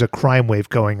and that there's a crime wave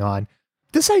going on.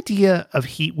 This idea of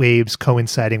heat waves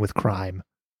coinciding with crime,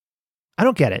 I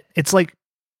don't get it. It's like,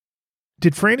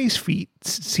 did Franny's feet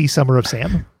see Summer of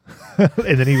Sam?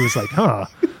 And then he was like, huh,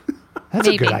 that's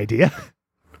Maybe. a good idea.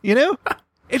 You know?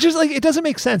 It's just like, it doesn't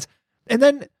make sense. And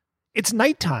then it's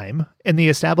nighttime in the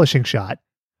establishing shot,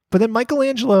 but then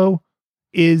Michelangelo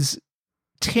is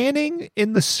tanning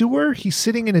in the sewer. He's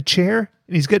sitting in a chair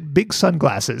and he's got big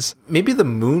sunglasses. Maybe the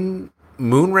moon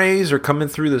rays are coming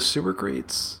through the sewer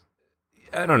grates.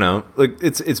 I don't know. Like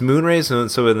it's moon rays,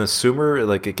 and so in the sewer,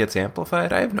 like it gets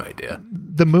amplified. I have no idea.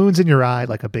 The moon's in your eye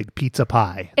like a big pizza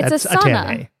pie. It's That's a sauna.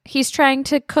 tanne. He's trying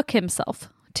to cook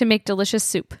himself to make delicious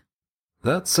soup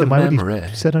That's Then a why would memory.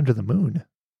 he sit under the moon?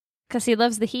 because he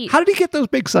loves the heat. How did he get those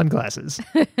big sunglasses?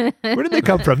 Where did they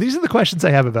come from? These are the questions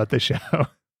I have about this show. Doesn't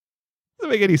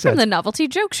make any From sense. the novelty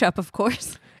joke shop, of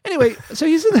course. Anyway, so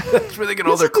he's in the, That's where they get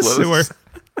all their he's in the clothes.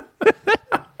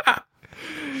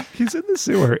 he's in the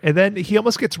sewer, and then he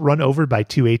almost gets run over by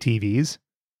two ATVs.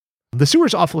 The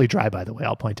sewer's awfully dry, by the way,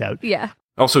 I'll point out. Yeah.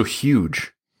 Also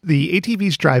huge. The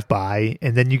ATVs drive by,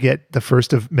 and then you get the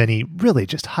first of many really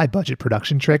just high-budget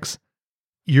production tricks.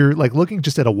 You're like looking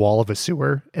just at a wall of a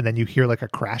sewer, and then you hear like a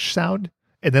crash sound,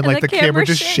 and then And like the the camera camera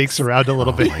just shakes. shakes around a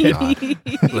little Oh bit. my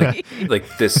God.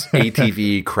 like this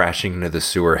ATV crashing into the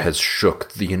sewer has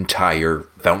shook the entire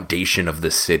foundation of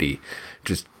the city,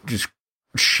 just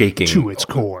shaking To its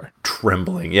core.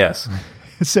 trembling. Yes.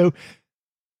 So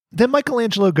then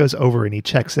Michelangelo goes over and he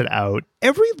checks it out.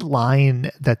 Every line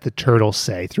that the turtles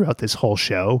say throughout this whole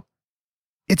show,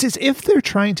 it's as if they're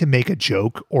trying to make a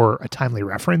joke or a timely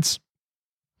reference,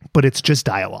 but it's just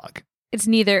dialogue. It's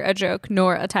neither a joke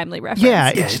nor a timely reference.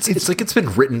 Yeah, Yeah, it's like it's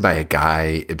been written by a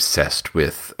guy obsessed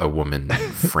with a woman,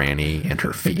 Franny, and her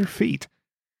at your feet. feet.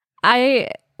 I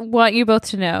want you both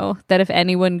to know that if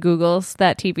anyone Googles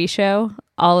that TV show,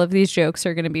 all of these jokes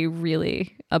are going to be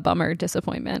really a bummer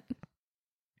disappointment.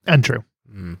 Untrue.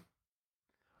 Mm.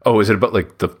 Oh, is it about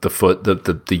like the foot,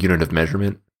 the unit of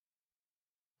measurement?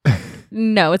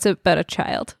 No, it's about a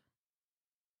child.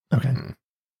 Okay.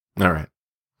 All right.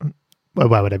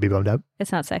 Why would I be bummed out?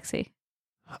 It's not sexy.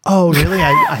 Oh, really?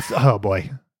 Oh, boy.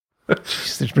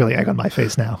 Jeez, there's really egg on my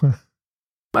face now.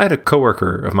 I had a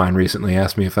coworker of mine recently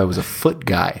ask me if I was a foot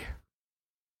guy.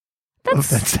 That's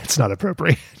That's not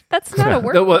appropriate. that's not a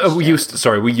word. No, well, we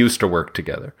used to work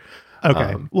together. Okay.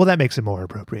 Um, Well, that makes it more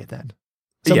appropriate then.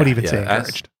 Some would even say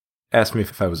encouraged. Asked me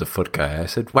if I was a foot guy. I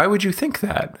said, "Why would you think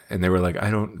that?" And they were like,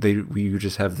 you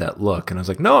just have that look." And I was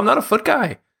like, "No, I'm not a foot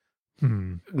guy.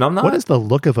 No, I'm not." What is the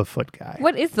look of a foot guy?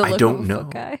 What is the I look don't of a know. foot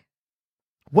guy?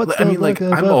 What's I the mean, like,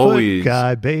 look of I'm a always- foot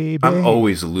guy, baby? I'm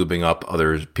always lubing up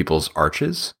other people's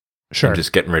arches sure. and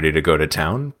just getting ready to go to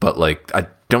town. But like, I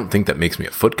don't think that makes me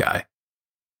a foot guy.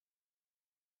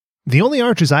 The only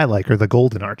arches I like are the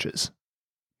golden arches.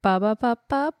 Ba ba ba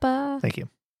ba ba. Thank you.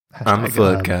 I'm a Hashtag,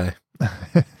 foot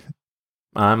guy.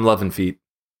 I'm loving feet.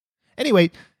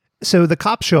 Anyway, so the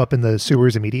cops show up in the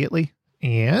sewers immediately,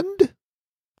 and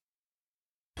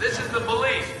This is the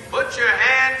police. Put your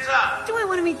hands up. Do I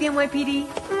want to meet the NYPD?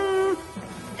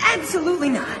 Absolutely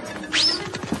not.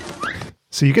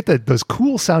 so you get those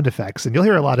cool sound effects, and you'll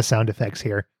hear a lot of sound effects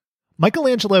here.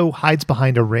 Michelangelo hides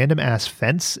behind a random-ass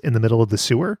fence in the middle of the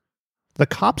sewer. The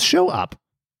cops show up.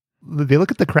 They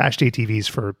look at the crashed ATVs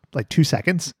for like 2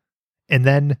 seconds, and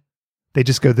then they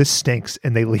just go, "This stinks,"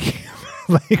 and they leave.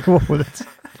 Like, well,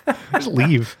 just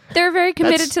leave. They're very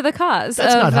committed That's- to the cause.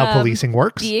 That's of, not how policing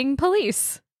works. Being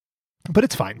police. But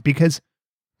it's fine because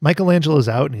Michelangelo's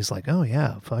out and he's like, "Oh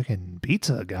yeah, fucking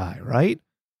pizza guy, right?"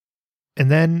 And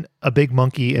then a big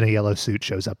monkey in a yellow suit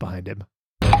shows up behind him.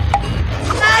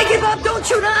 I give up. Don't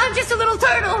shoot. I'm just a little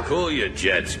turtle. Cool your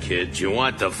jets, kid. You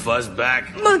want the fuzz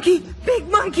back? Monkey.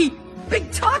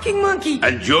 Big talking monkey.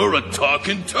 And you're a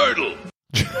talking turtle.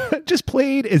 Just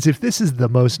played as if this is the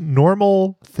most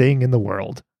normal thing in the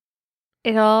world.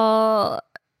 It all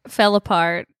fell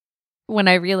apart when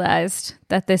I realized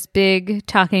that this big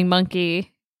talking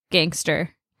monkey gangster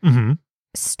Mm-hmm.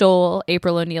 stole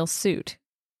April O'Neil's suit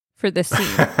for this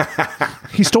scene.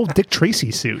 He stole Dick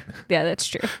Tracy's suit. Yeah, that's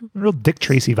true. Real Dick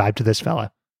Tracy vibe to this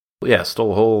fella. Yeah,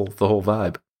 stole the whole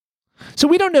vibe. So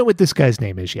we don't know what this guy's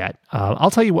name is yet.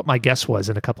 I'll tell you what my guess was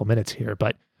in a couple minutes here,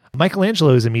 but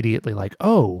Michelangelo is immediately like,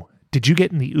 oh, did you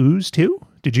get in the ooze too?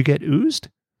 Did you get oozed?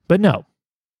 But no,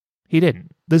 he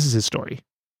didn't. This is his story.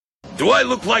 Do I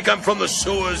look like I'm from the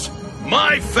sewers?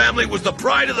 My family was the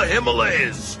pride of the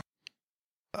Himalayas.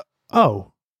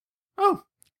 Oh,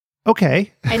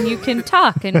 okay. And you can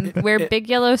talk and wear big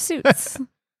yellow suits.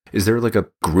 Is there like a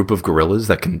group of gorillas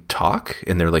that can talk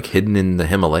and they're like hidden in the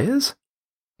Himalayas?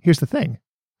 Here's the thing.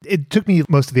 It took me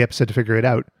most of the episode to figure it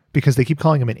out because they keep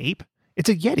calling him an ape. It's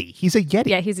a Yeti. He's a Yeti.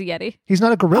 Yeah, he's a Yeti. He's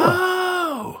not a gorilla.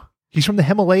 Oh! He's from the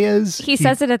Himalayas. He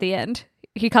says it at the end.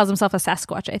 He calls himself a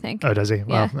Sasquatch, I think. Oh, does he?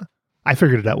 Yeah. Well, I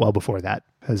figured it out well before that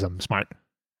because I'm smart.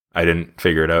 I didn't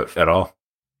figure it out at all.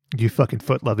 You fucking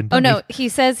foot-loving Oh, dummy. no. He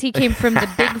says he came from the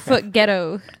Bigfoot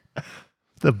ghetto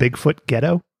The Bigfoot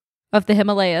ghetto? of the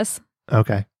Himalayas.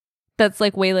 Okay. That's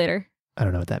like way later. I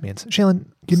don't know what that means. Shaylin,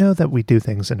 you know that we do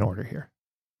things in order here.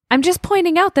 I'm just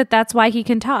pointing out that that's why he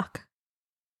can talk,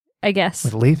 I guess,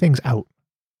 We lay things out.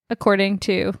 according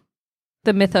to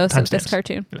the mythos of this Timestamps.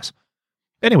 cartoon. Yes.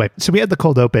 Anyway, so we had the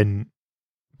cold open,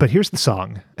 but here's the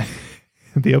song.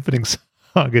 The opening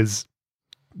song is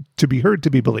To Be Heard, To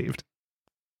Be Believed.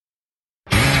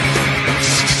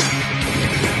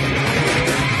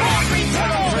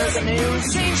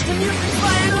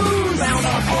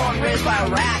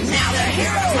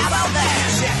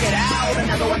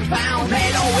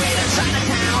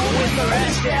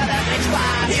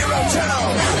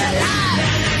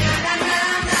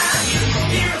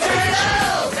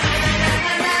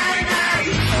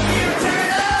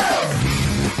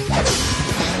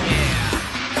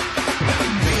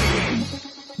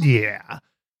 Yeah.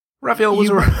 Raphael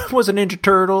was a Ninja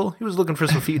Turtle. He was looking for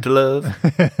some feet to love.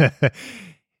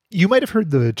 You might have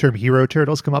heard the term Hero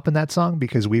Turtles come up in that song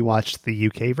because we watched the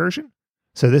UK version.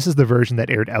 So this is the version that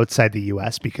aired outside the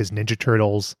US because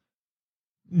Ninja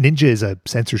is a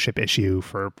censorship issue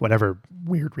for whatever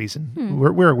weird reason.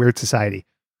 We're a weird society.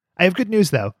 I have good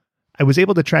news though. I was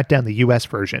able to track down the US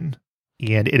version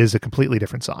and it is a completely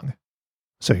different song.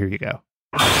 So here you go.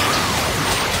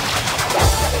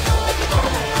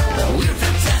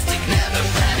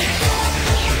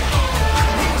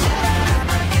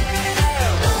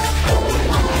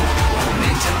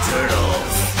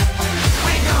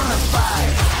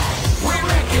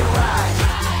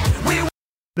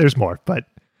 There's more, but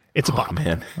it's a bop.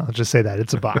 Man. I'll just say that.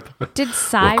 It's a bop. Did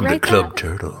Psy Welcome to write Club that?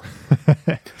 Turtle.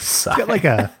 It's got like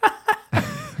an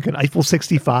Eiffel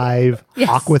 65 Yes.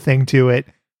 Aqua thing to it.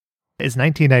 As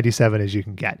 1997 as you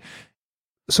can get.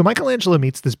 So Michelangelo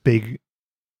meets this big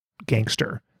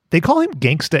gangster. They call him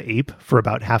Gangsta Ape for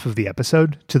about half of the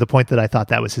episode, to the point that I thought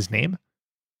that was his name.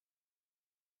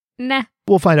 Nah.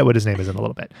 We'll find out what his name is in a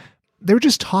little bit. They were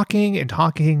just talking and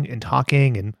talking and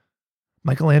talking, and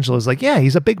Michelangelo's like, yeah,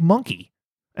 he's a big monkey.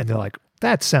 And they're like,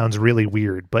 that sounds really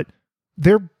weird, but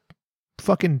they're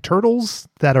fucking turtles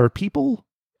that are people,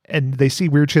 and they see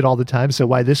weird shit all the time, so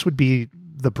why this would be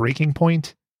the breaking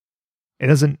point, it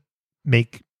doesn't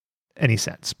make any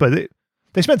sense. But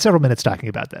they spent several minutes talking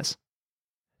about this.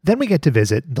 Then we get to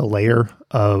visit the lair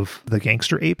of the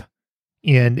gangster ape,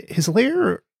 and his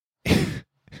lair,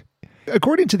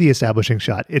 according to the establishing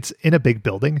shot, it's in a big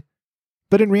building.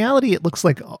 But in reality, it looks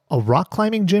like a rock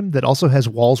climbing gym that also has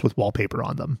walls with wallpaper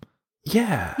on them.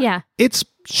 Yeah. Yeah. It's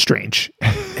strange.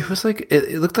 It was like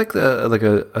it looked like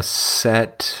a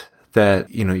set that,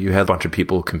 you know, you had a bunch of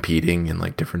people competing in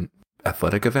like different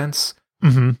athletic events.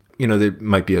 Mm-hmm. You know, there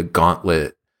might be a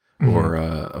gauntlet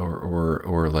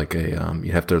or like a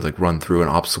you have to like run through an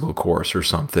obstacle course or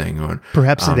something. Or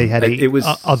Perhaps they had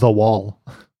the wall.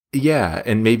 Yeah,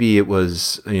 and maybe it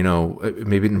was, you know,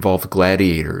 maybe it involved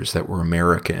gladiators that were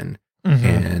American,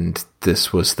 and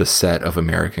this was the set of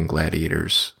American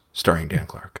gladiators starring Dan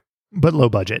Clark. But low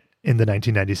budget in the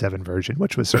 1997 version,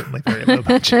 which was certainly very low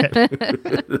budget.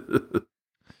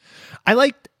 I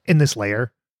liked in this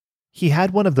layer, he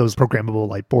had one of those programmable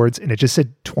light boards and it just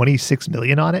said 26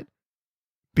 million on it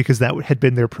because that had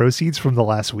been their proceeds from the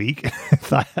last week. I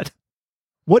thought,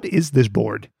 what is this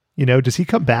board? You know, does he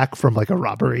come back from like a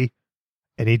robbery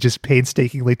and he just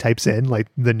painstakingly types in like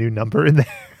the new number in there?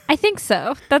 I think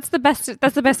so. That's the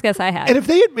best guess I had. And if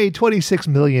they had made 26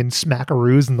 million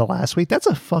smackaroos in the last week, that's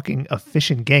a fucking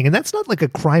efficient gang. And that's not like a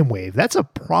crime wave. That's a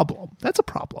problem. That's a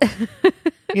problem.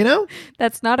 You know?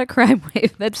 That's not a crime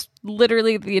wave. That's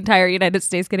literally the entire United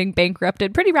States getting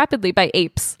bankrupted pretty rapidly by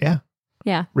apes. Yeah.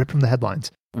 Yeah. Ripped from the headlines.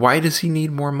 Why does he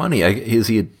need more money?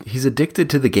 He's addicted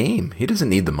to the game. He doesn't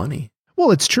need the money.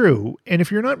 Well, it's true. And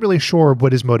if you're not really sure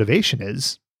what his motivation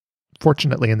is,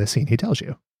 fortunately in this scene, he tells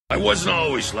you. I wasn't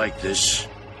always like this.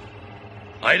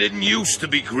 I didn't used to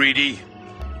be greedy.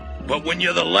 But when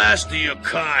you're the last of your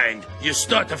kind, you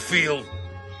start to feel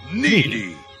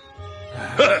needy.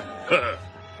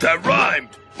 That rhymed.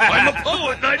 I'm a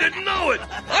poet and I didn't know it.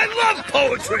 I love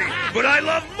poetry, but I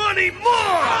love money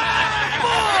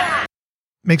more.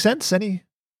 Makes sense? Any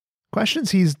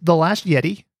questions? He's the last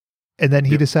Yeti, and then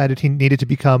he decided he needed to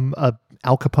become a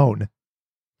Al Capone.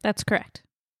 That's correct.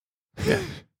 Yeah.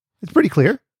 It's pretty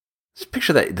clear. Just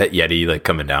picture that Yeti like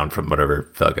coming down from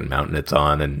whatever fucking mountain it's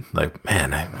on, and like,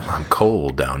 man, I'm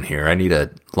cold down here. I need a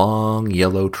long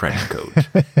yellow trench coat.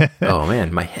 Oh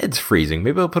man, my head's freezing.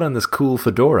 Maybe I'll put on this cool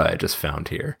fedora I just found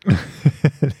here.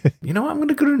 You know what? I'm going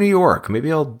to go to New York. Maybe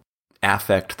I'll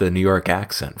affect the New York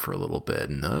accent for a little bit.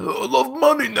 And I love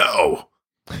money now.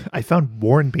 I found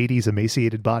Warren Beatty's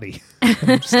emaciated body.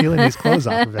 I'm stealing these clothes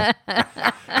off of it.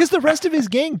 Because the rest of his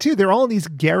gang too, they're all in these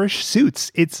garish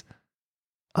suits. It's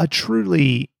a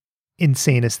truly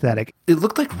insane aesthetic. It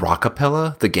looked like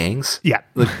Rockapella, the gangs. Yeah.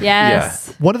 Like, Yes.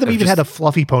 Yeah. One of them even had a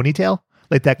fluffy ponytail,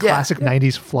 like that classic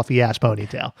 90s fluffy ass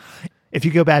ponytail. If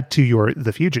you go back to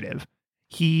The Fugitive,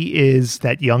 he is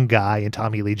that young guy in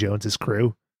Tommy Lee Jones's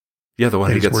crew. Yeah, the one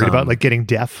who he's gets worried about like getting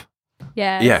deaf.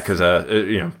 Yes. Yeah, because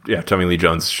Tommy Lee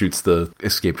Jones shoots the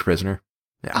escaped prisoner.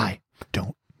 Yeah. I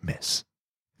don't miss.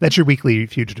 That's your weekly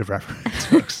Fugitive reference,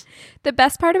 folks. The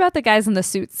best part about the guys in the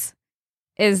suits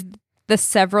is the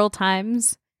several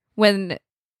times when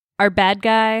our bad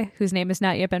guy, whose name has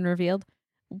not yet been revealed,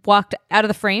 walked out of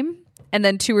the frame, and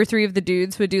then 2 or 3 of the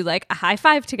dudes would do like a high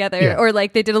five together, or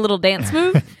like they did a little dance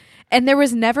move. And there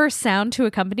was never sound to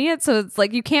accompany it. So it's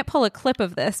like, you can't pull a clip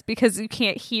of this because you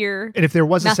can't hear. And if there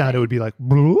was a sound, it would be like,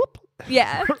 bloop.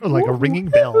 Yeah. Or like a ringing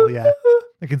bell. Yeah.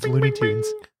 Like it's Looney Tunes.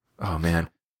 Oh, man.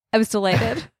 I was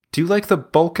delighted. Do you like the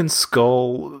Bulk and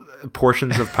Skull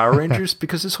portions of Power Rangers?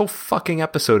 Because this whole fucking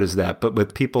episode is that, but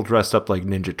with people dressed up like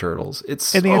Ninja Turtles.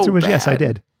 It's And the answer was yes, I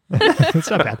did. It's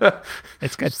not bad.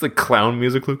 It's good. It's the clown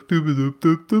music. Like,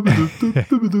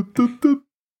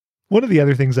 one of the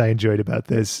other things I enjoyed about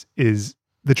this is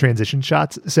the transition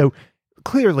shots. So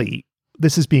clearly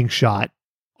this is being shot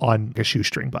on a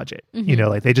shoestring budget. Mm-hmm. You know,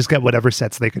 like they just got whatever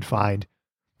sets they could find,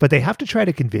 but they have to try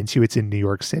to convince you it's in New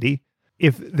York City.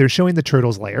 If they're showing the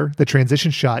Turtles' lair, the transition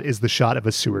shot is the shot of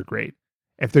a sewer grate.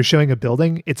 If they're showing a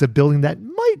building, it's a building that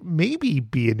might maybe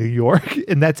be in New York.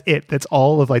 And that's it. That's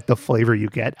all of like the flavor you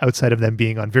get outside of them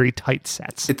being on very tight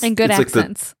sets. And good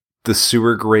accents. Like the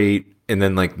sewer grate, and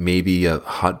then like maybe a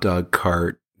hot dog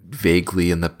cart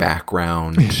vaguely in the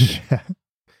background. Yeah.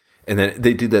 And then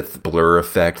they do that blur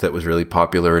effect that was really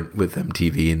popular with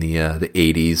MTV in the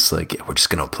 80s. Like, yeah, we're just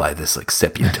going to apply this like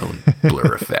sepia tone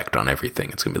blur effect on everything.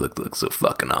 It's going to look so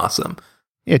fucking awesome.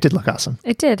 Yeah, it did look awesome.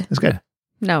 It did. It's good.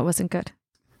 No, it wasn't good.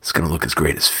 It's going to look as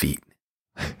great as feet.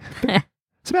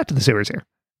 So back to the sewers here.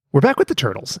 We're back with the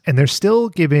Turtles, and they're still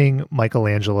giving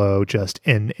Michelangelo just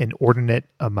an inordinate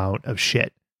amount of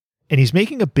shit. And he's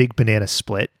making a big banana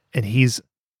split, and he's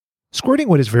squirting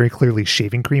what is very clearly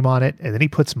shaving cream on it, and then he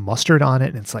puts mustard on it,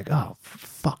 and it's like, oh,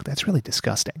 fuck, that's really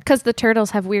disgusting. Because the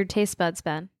turtles have weird taste buds,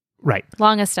 Ben. Right.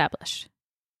 Long established.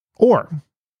 Or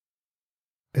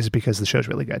is it because the show's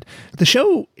really good? The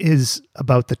show is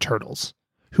about the Turtles,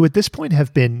 who at this point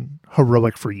have been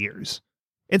heroic for years.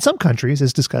 In some countries,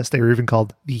 as discussed, they were even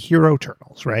called the Hero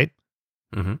Turtles, right?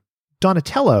 Mm-hmm.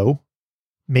 Donatello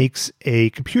makes a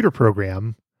computer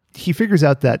program. He figures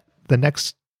out that the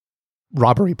next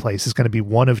robbery place is going to be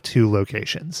one of 2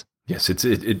 locations. Yes, it's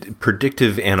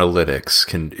predictive analytics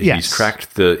can. Yes.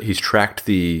 He's tracked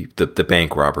the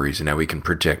bank robberies, and now we can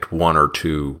predict 1 or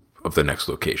 2 of the next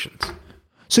locations.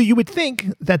 So you would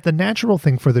think that the natural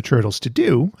thing for the Turtles to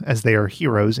do, as they are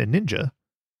heroes and ninja,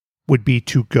 would be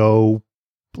to go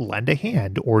lend a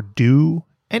hand or do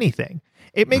anything.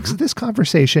 It makes this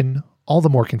conversation all the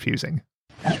more confusing.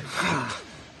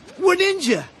 We're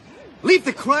ninja. Leave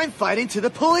the crime fighting to the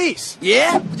police.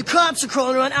 Yeah? The cops are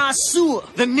crawling around our sewer.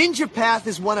 The ninja path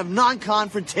is one of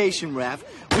non-confrontation, Raph.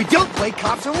 We don't play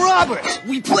cops and robbers.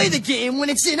 We play the game when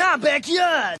it's in our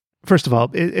backyard. First of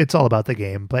all, it's all about the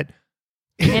game, but...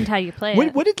 And how you play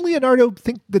it. What did Leonardo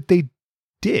think that they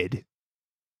did,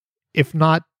 if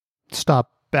not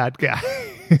stop bad guy?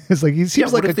 It's like, he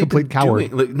seems like a complete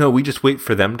coward. Like, no, we just wait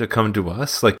for them to come to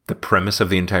us. Like, the premise of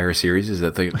the entire series is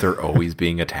that they're always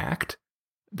being attacked.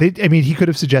 He could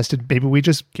have suggested maybe we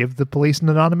just give the police an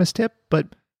anonymous tip, but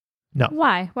no.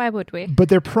 Why? Why would we? But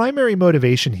their primary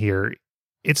motivation here,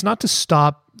 it's not to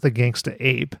stop the gangsta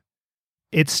ape.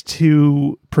 It's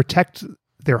to protect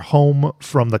their home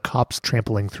from the cops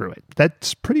trampling through it.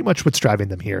 That's pretty much what's driving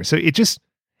them here. So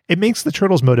it makes the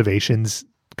turtles' motivations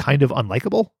kind of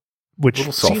unlikable, which A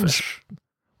little seems selfish.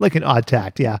 like an odd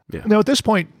tact. Yeah. Yeah. Now, at this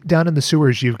point, down in the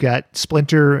sewers, you've got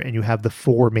Splinter and you have the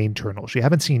 4 main turtles. You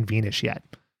haven't seen Venus yet.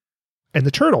 And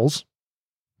the turtles,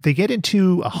 they get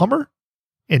into a Hummer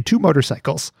and 2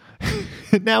 motorcycles.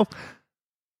 Now,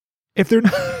 if they're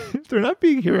not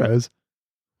being heroes,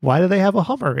 why do they have a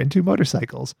Hummer and 2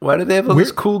 motorcycles? Why do they have all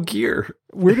this cool gear?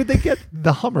 Where did they get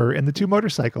the Hummer and the 2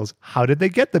 motorcycles? How did they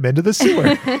get them into the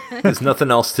sewer? There's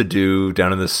nothing else to do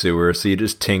down in the sewer, so you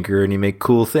just tinker and you make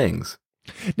cool things.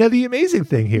 Now, the amazing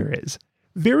thing here is,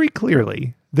 very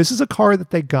clearly, this is a car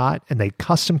that they got and they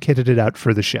custom kitted it out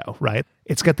for the show, right?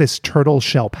 It's got this turtle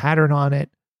shell pattern on it,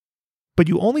 but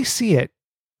you only see it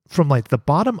from like the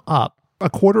bottom up, a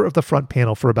quarter of the front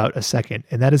panel for about a second,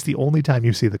 and that is the only time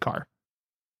you see the car.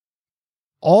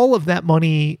 All of that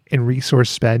money and resource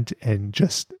spent, and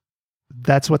just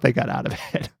that's what they got out of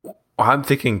it. I'm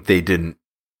thinking they didn't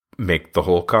make the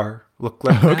whole car look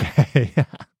like that. Okay. Yeah.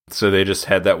 So they just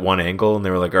had that one angle, and they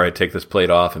were like, "All right, take this plate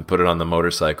off and put it on the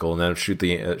motorcycle, and then shoot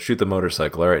the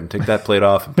motorcycle. All right, and take that plate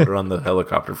off and put it on the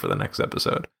helicopter for the next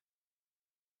episode."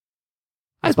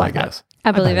 That's my guess.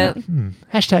 I believe it.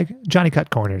 Hashtag Johnny cut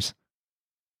corners.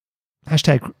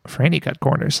 Hashtag Franny cut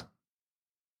corners.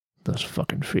 Those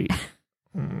fucking feet.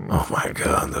 Oh my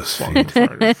god, those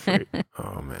feet.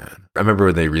 Oh man, I remember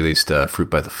when they released Fruit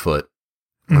by the Foot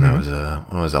when I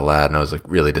was a lad, and I was like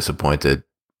really disappointed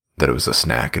that it was a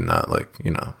snack and not like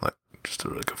just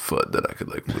like a foot that I could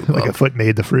like move like up. A foot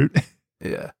made the fruit.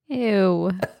 Yeah.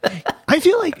 Ew. I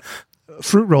feel like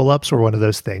fruit roll-ups were one of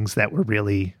those things that were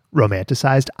really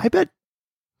romanticized. I bet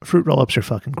fruit roll-ups are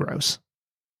fucking gross.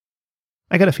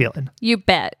 I got a feeling. You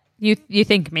bet. You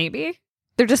think maybe?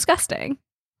 They're disgusting.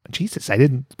 Jesus, I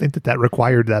didn't think that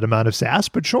required that amount of sass,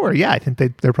 but sure, yeah, I think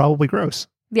they're probably gross.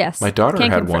 Yes. My daughter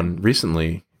Can't had confirm. one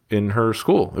recently in her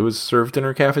school. It was served in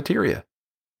her cafeteria.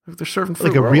 They're serving fruit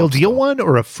Like a real roll-ups deal still. one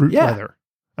or a fruit Yeah. leather?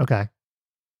 Okay.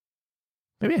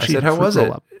 Maybe I I should said, eat "How fruit was it?"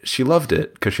 roll-up. She loved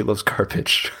it because she loves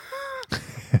garbage.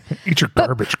 Eat your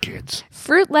garbage, kids.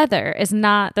 Fruit leather is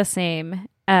not the same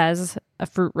as a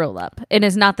fruit roll up. It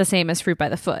is not the same as fruit by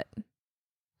the foot.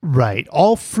 Right.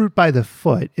 All fruit by the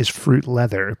foot is fruit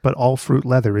leather, but all fruit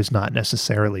leather is not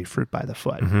necessarily fruit by the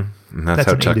foot. Mm-hmm. And that's That's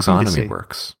how an A to B to C. taxonomy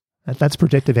works. That's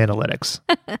predictive analytics.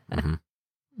 Mm-hmm.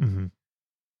 Mm-hmm.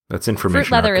 That's information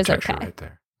Fruit leather is architecture okay. right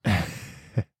there.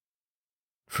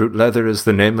 Fruit Leather is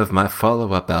the name of my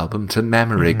follow-up album to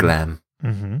Mammary Mhm. Glam.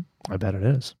 Mm-hmm. I bet it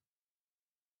is.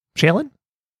 Shaylin?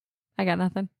 I got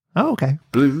nothing. Oh, okay.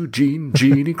 Blue jean,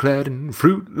 genie clad in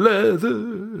fruit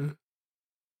leather.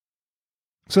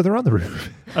 So they're on the roof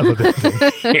of a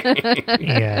building.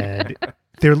 And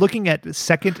they're looking at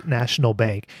Second National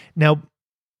Bank. Now,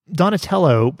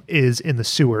 Donatello is in the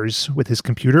sewers with his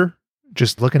computer,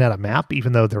 just looking at a map,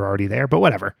 even though they're already there, but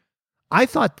whatever. I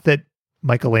thought that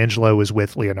Michelangelo was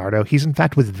with Leonardo. He's in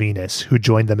fact with Venus, who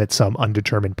joined them at some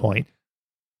undetermined point.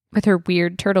 With her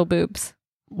weird turtle boobs.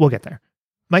 We'll get there.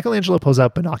 Michelangelo pulls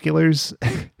out binoculars,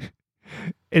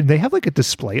 and they have like a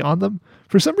display on them.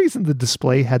 For some reason, the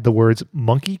display had the words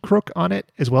monkey crook on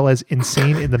it, as well as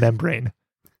insane in the membrane.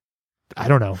 I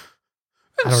don't know.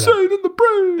 Insane in the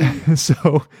brain.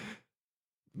 So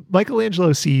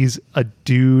Michelangelo sees a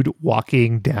dude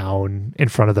walking down in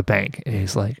front of the bank, and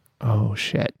he's like, oh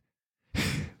shit.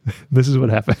 This is what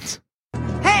happens.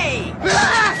 Hey!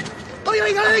 Ah! Oh,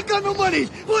 I ain't got no money!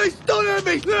 Please, don't hurt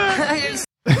me!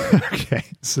 Okay,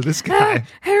 so this guy,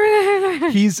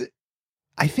 he's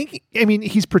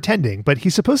pretending, but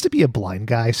he's supposed to be a blind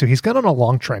guy, so he's got on a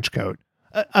long trench coat,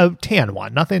 a tan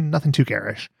one, nothing too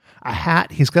garish, a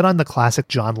hat. He's got on the classic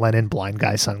John Lennon blind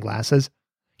guy sunglasses.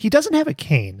 He doesn't have a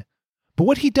cane, but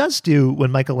what he does do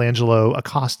when Michelangelo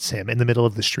accosts him in the middle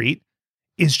of the street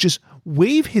is just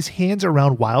wave his hands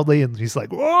around wildly, and he's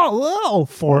like, whoa, whoa,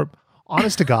 for,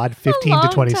 honest to God, 15 to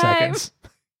 20 time. seconds.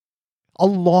 A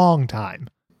long time.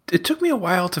 It took me a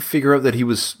while to figure out that he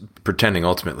was pretending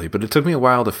ultimately, but it took me a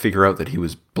while to figure out that he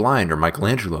was blind, or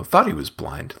Michelangelo thought he was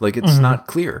blind. Like, it's not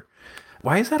clear.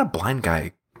 Why is that a blind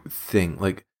guy thing?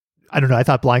 Like, I don't know. I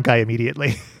thought blind guy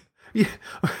immediately. yeah,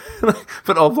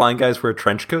 but all blind guys wear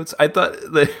trench coats. I thought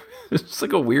that it's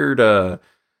like a weird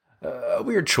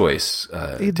choice.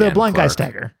 The Dan blind guy Clark.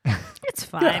 stagger. It's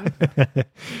fine.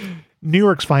 New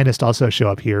York's finest also show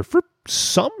up here for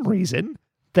some reason.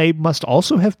 They must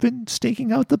also have been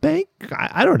staking out the bank.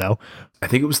 I don't know. I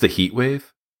think it was the heat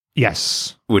wave,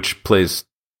 Yes, which plays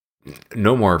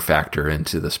no more factor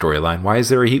into the storyline. Why is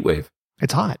there a heat wave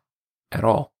it's hot. at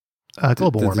all?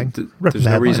 Global warming. Ripping There's the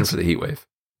no reason headlines. for the heat wave.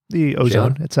 the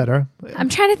ozone, etc. I'm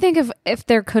trying to think of if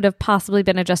there could have possibly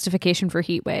been a justification for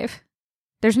heat wave.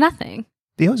 There's nothing.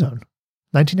 The ozone.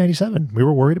 1997. We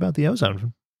were worried about the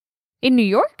ozone. In New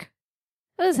York?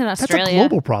 That was in Australia. That's a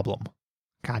global problem.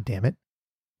 God damn it.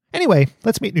 Anyway,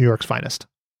 let's meet New York's finest.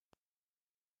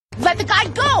 Let the guy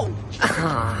go!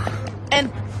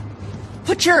 And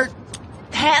put your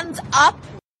hands up.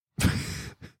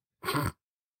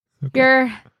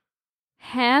 Your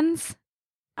hands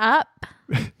up?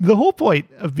 The whole point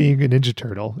of being a Ninja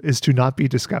Turtle is to not be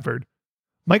discovered.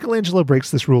 Michelangelo breaks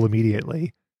this rule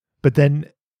immediately, but then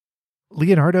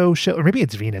Leonardo or maybe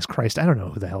it's Venus. Christ, I don't know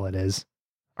who the hell it is.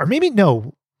 Or maybe,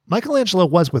 no, Michelangelo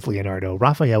was with Leonardo.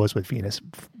 Raphael was with Venus.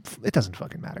 It doesn't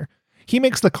fucking matter. He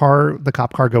makes the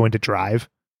cop car go into drive,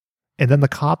 and then the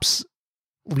cops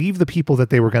leave the people that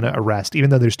they were going to arrest, even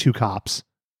though there's two cops.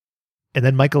 And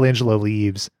then Michelangelo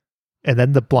leaves, and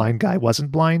then the blind guy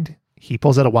wasn't blind. He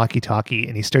pulls out a walkie-talkie,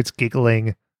 and he starts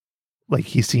giggling like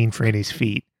he's seen Franny's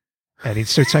feet. And he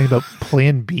starts talking about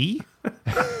Plan B.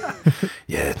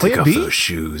 Yeah, take off those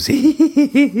shoes.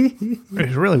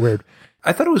 It's really weird.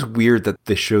 I thought it was weird that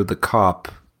they showed the cop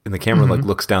and the camera like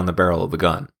looks down the barrel of the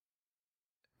gun.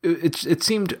 It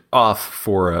seemed off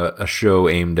for a show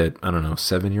aimed at, I don't know,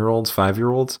 7-year-olds,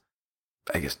 5-year-olds.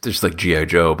 I guess just like G.I.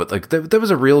 Joe, but like there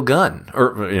was a real gun,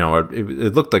 or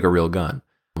it looked like a real gun.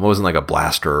 It wasn't like a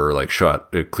blaster or like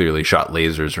it clearly shot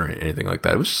lasers or anything like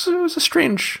that. It was a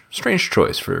strange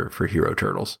choice for Hero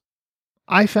Turtles.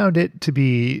 I found it to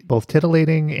be both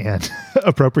titillating and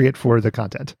appropriate for the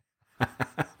content.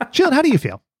 Sheila, how do you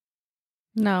feel?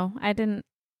 No, I didn't.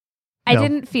 I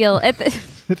didn't feel it.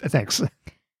 Thanks.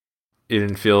 You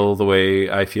didn't feel the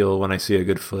way I feel when I see a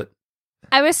good foot?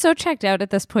 I was so checked out at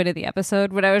this point of the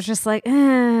episode when I was just like,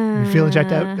 You feeling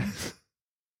checked out?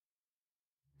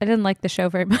 I didn't like the show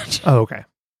very much. Oh, okay.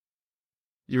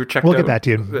 You were checked We'll out get back to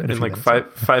you in like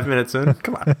five minutes in?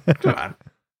 Come on.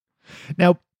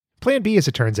 Now, Plan B, as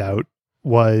it turns out,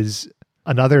 was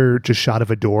another just shot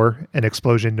of a door, an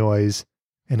explosion noise,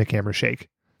 and a camera shake.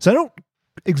 So I don't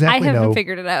exactly know. I haven't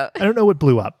figured it out. I don't know what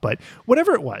blew up, but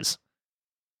whatever it was,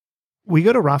 we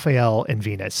go to Raphael and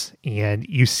Venus, and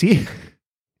you see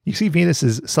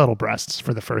Venus's subtle breasts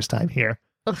for the first time here.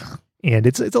 Ugh. And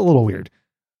it's a little weird.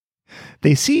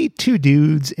 They see two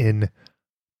dudes in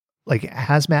like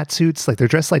hazmat suits, like they're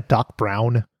dressed like Doc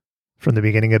Brown from the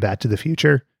beginning of Back to the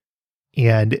Future.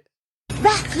 And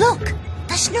Raph, look,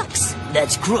 the Snooks.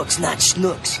 That's crooks, not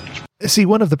snooks. See,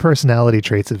 one of the personality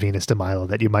traits of Venus de Milo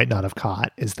that you might not have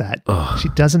caught is that she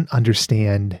doesn't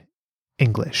understand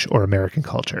English or American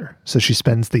culture. So she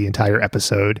spends the entire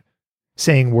episode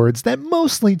saying words that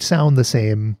mostly sound the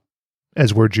same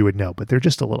as words you would know, but they're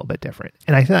just a little bit different.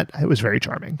 And I thought it was very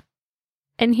charming.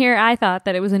 And here I thought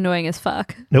that it was annoying as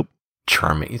fuck. Nope.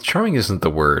 Charming. Charming isn't the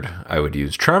word I would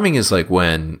use. Charming is like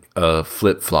when a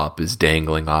flip-flop is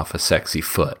dangling off a sexy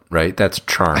foot, right? That's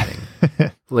charming.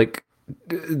 Like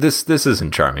this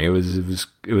isn't charming. It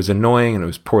was annoying and it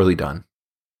was poorly done.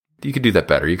 You could do that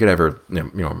better. You could have her,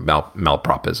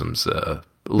 malpropisms a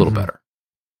little better.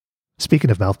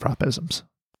 Speaking of malpropisms.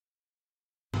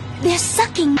 They're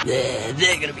sucking. Yeah,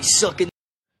 they're gonna be sucking.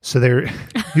 So they're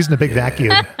using a big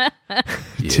vacuum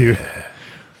to...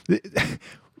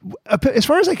 As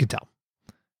far as I could tell,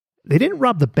 they didn't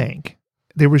rob the bank.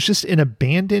 There was just an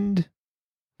abandoned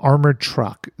armored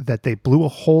truck that they blew a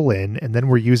hole in and then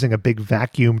were using a big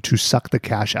vacuum to suck the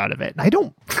cash out of it. And I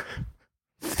don't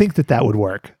think that would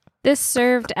work. This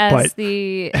served as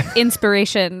the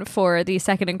inspiration for the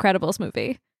second Incredibles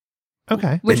movie.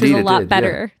 Okay. Which was a lot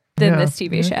better than this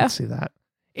TV show. I can see that.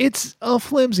 It's a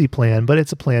flimsy plan, but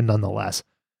it's a plan nonetheless.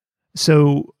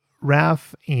 So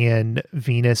Raph and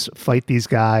Venus fight these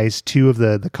guys. Two of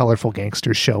the colorful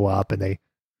gangsters show up and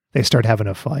they start having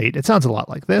a fight. It sounds a lot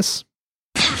like this.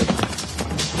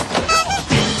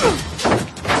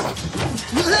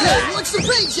 What's the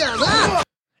big jam, huh?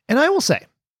 And I will say,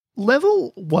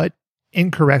 level what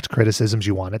incorrect criticisms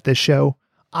you want at this show.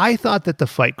 I thought that the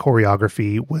fight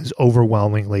choreography was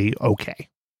overwhelmingly okay.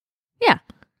 Yeah,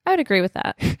 I would agree with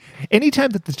that. Anytime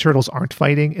that the turtles aren't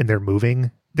fighting and they're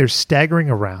moving, they're staggering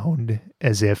around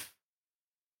as if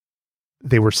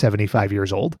they were 75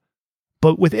 years old.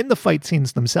 But within the fight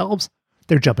scenes themselves,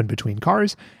 they're jumping between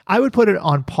cars. I would put it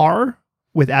on par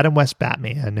with Adam West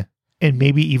Batman and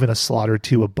maybe even a slot or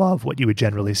two above what you would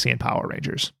generally see in Power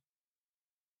Rangers.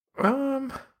 I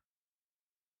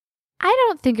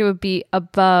don't think it would be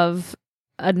above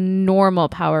a normal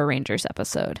Power Rangers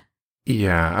episode.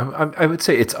 Yeah, I would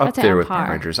say it's up there with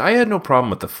Power Rangers. I had no problem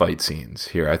with the fight scenes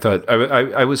here. I thought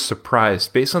I was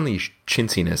surprised based on the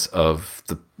chintziness of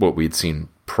what we'd seen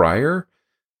prior.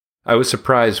 I was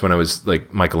surprised when I was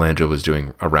like Michelangelo was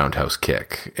doing a roundhouse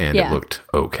kick and it looked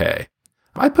okay.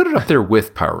 I put it up there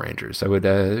with Power Rangers. I would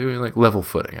like level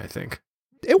footing, I think.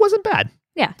 It wasn't bad.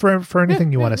 Yeah. For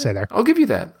anything you want to say there. I'll give you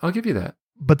that.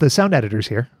 But the sound editors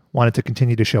here wanted to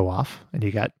continue to show off, and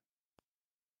you got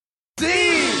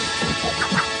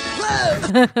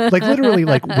like literally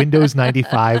like Windows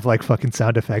 95 like fucking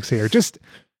sound effects here. Just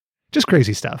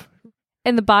crazy stuff.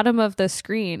 In the bottom of the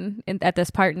screen at this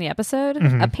part in the episode,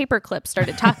 a paperclip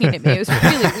started talking to me. It was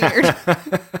really weird.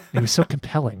 It was so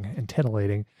compelling and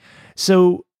titillating.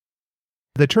 So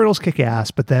the turtles kick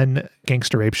ass, but then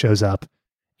Gangster Ape shows up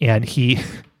and he,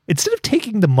 instead of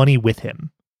taking the money with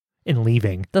him and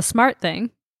leaving, the smart thing,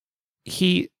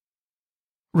 he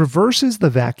reverses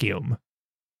the vacuum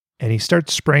and he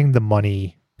starts spraying the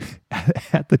money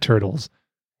at the turtles.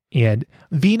 And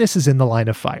Venus is in the line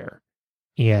of fire.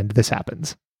 And this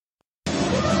happens. Now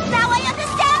I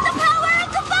understand the power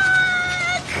of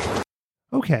the buck!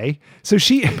 Okay, so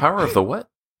she... The power of the what?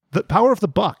 The power of the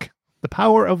buck. The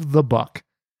power of the buck.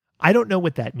 I don't know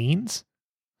what that means.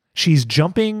 She's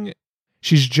jumping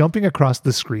across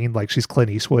the screen like she's Clint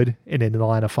Eastwood and into the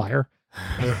line of fire.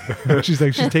 She's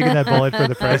taking that bullet for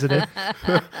the president.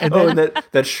 And then, and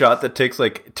that shot that takes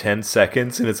like 10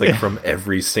 seconds and it's like from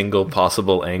every single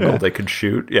possible angle they could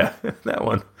shoot. Yeah, that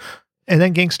one. And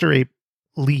then Gangster Ape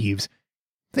leaves.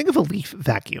 Think of a leaf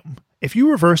vacuum. If you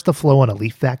reverse the flow on a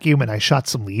leaf vacuum and I shot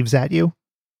some leaves at you,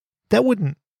 that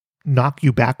wouldn't knock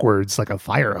you backwards like a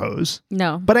fire hose.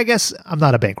 No. But I guess I'm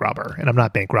not a bank robber, and I'm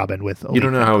not bank robbing with a You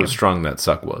don't know vacuum. how strong that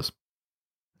suck was.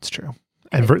 It's true.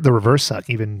 And the reverse suck,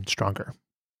 even stronger.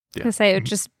 Yeah. I say it would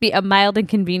just be a mild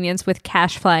inconvenience with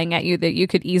cash flying at you that you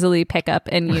could easily pick up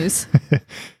and use.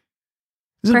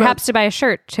 Perhaps to buy a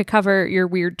shirt to cover your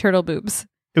weird turtle boobs.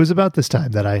 It was about this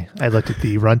time that I looked at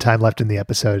the runtime left in the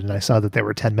episode and I saw that there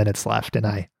were 10 minutes left, and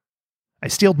I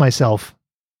steeled myself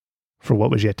for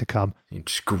what was yet to come. You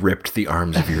just gripped the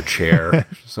arms of your chair.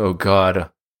 So, God,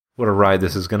 what a ride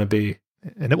this is going to be.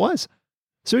 And it was.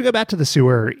 So we go back to the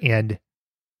sewer, and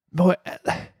boy,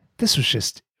 this was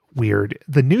just weird.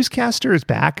 The newscaster is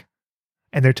back,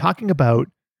 and they're talking about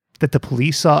that the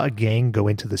police saw a gang go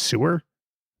into the sewer,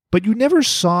 but you never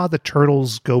saw the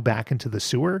turtles go back into the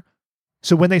sewer.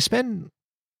 So when they spend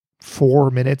 4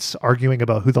 minutes arguing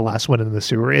about who the last one in the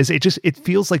sewer is, it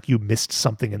feels like you missed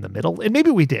something in the middle. And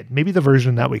maybe we did. Maybe the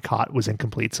version that we caught was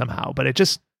incomplete somehow, but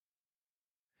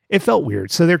it felt weird.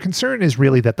 So their concern is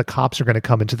really that the cops are going to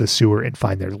come into the sewer and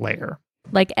find their lair.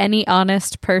 Like any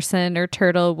honest person or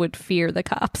turtle would fear the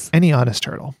cops. Any honest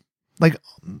turtle. Like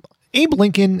Abe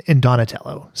Lincoln and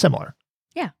Donatello. Similar.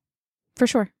 Yeah, for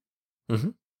sure. Mm-hmm.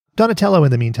 Donatello,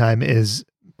 in the meantime, is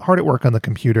hard at work on the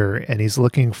computer, and he's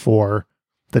looking for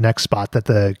the next spot that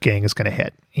the gang is going to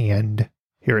hit. And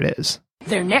here it is.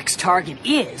 Their next target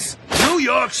is New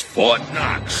York's Fort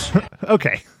Knox.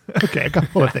 Okay, a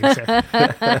couple of things here.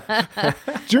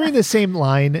 During the same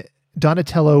line,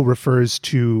 Donatello refers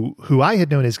to who I had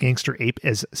known as Gangster Ape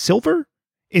as Silver.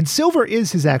 And Silver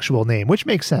is his actual name, which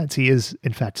makes sense. He is,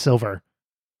 in fact, Silver.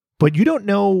 But you don't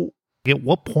know at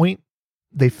what point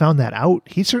they found that out.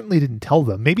 He certainly didn't tell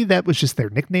them. Maybe that was just their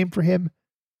nickname for him.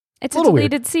 It's a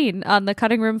deleted scene on the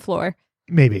cutting room floor.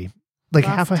 Maybe. Like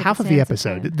half of the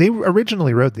episode. They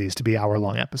originally wrote these to be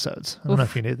hour-long episodes. I don't know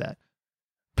if you knew that.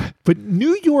 But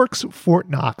New York's Fort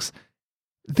Knox,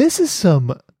 this is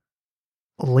some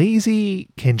lazy,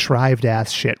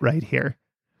 contrived-ass shit right here.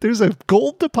 There's a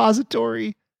gold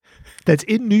depository that's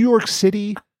in New York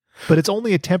City, but it's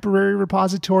only a temporary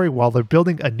repository while they're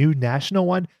building a new national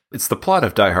one. It's the plot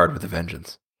of Die Hard with a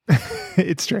Vengeance.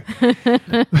 It's true.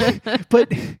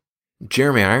 But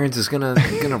Jeremy Irons is gonna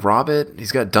rob it.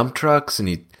 He's got dump trucks,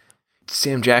 and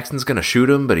Sam Jackson's gonna shoot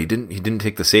him, but he didn't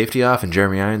take the safety off, and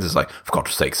Jeremy Irons is like, "I've got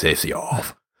to take safety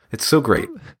off." It's so great.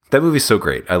 That movie's so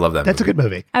great. I love that. That's a good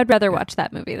movie. I would rather watch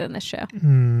that movie than this show.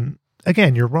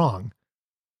 Again, you're wrong.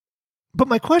 But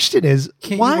my question is,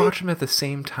 can't why you watch them at the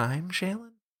same time, Shaylin?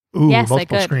 Ooh, yes,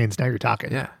 multiple screens. Now you're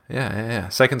talking. Yeah.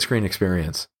 Second screen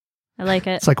experience. I like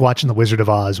it. It's like watching The Wizard of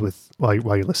Oz while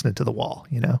you're listening to The Wall,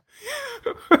 you know?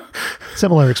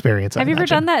 Similar experience. Have you ever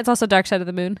done that? It's also Dark Side of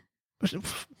the Moon.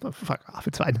 Fuck off.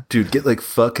 It's fine. Dude, get like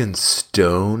fucking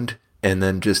stoned and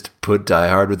then just put Die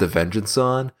Hard with a Vengeance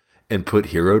on and put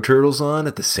Hero Turtles on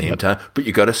at the same time. But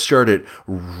you got to start it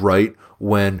right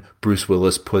when Bruce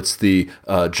Willis puts the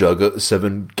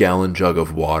 7-gallon jug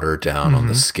of water down on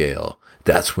the scale.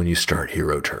 That's when you start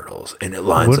Hero Turtles. And it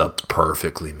lines up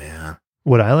perfectly, man.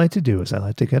 What I like to do is I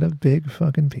like to get a big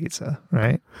fucking pizza,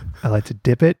 right? I like to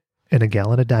dip it in a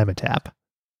gallon of Dimetap.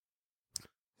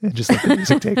 and just let the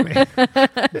music take me.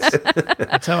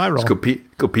 That's how I roll. Let's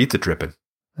go pizza tripping.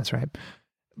 That's right.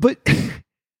 But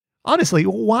honestly,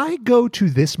 why go to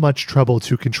this much trouble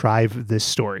to contrive this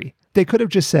story? They could have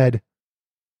just said,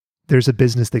 there's a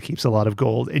business that keeps a lot of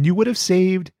gold, and you would have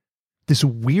saved this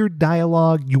weird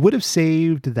dialogue. You would have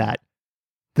saved that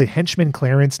the henchman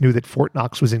Clarence knew that Fort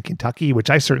Knox was in Kentucky, which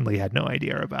I certainly had no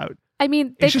idea about. I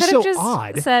mean, they could have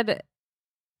just said,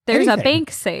 there's a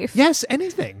bank safe. Yes,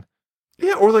 anything.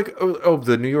 Yeah, or like,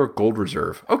 the New York Gold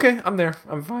Reserve. Okay, I'm there.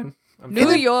 I'm fine. New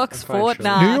York's Fort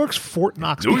Knox. New York's Fort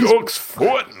Knox. New York's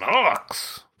Fort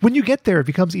Knox. When you get there, it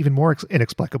becomes even more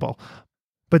inexplicable.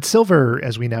 But Silver,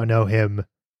 as we now know him,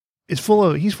 he's full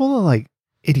of like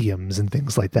idioms and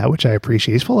things like that, which I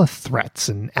appreciate. He's full of threats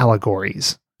and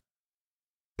allegories.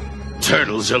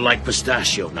 Turtles are like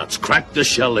pistachio nuts. Crack the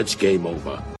shell, it's game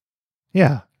over.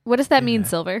 Yeah. What does that mean,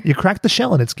 Silver? You crack the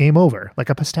shell and it's game over, like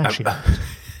a pistachio.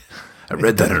 I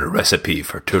read that in a recipe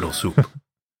for turtle soup.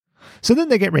 So then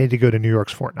they get ready to go to New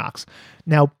York's Fort Knox.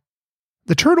 Now,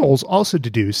 the Turtles also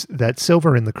deduce that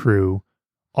Silver and the crew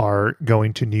are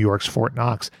going to New York's Fort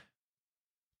Knox.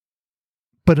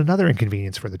 But another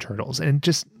inconvenience for the Turtles, and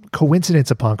just coincidence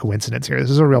upon coincidence here.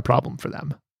 This is a real problem for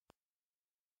them.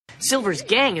 Silver's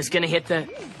gang is going to hit the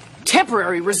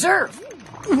temporary reserve,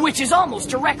 which is almost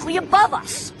directly above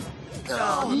us.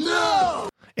 Oh, no!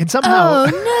 And somehow,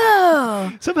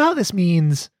 somehow this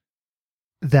means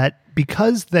that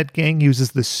because that gang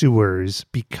uses the sewers,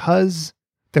 because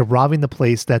they're robbing the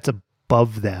place that's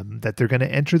above them, that they're going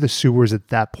to enter the sewers at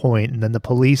that point, and then the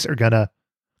police are going to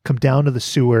come down to the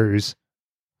sewers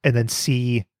and then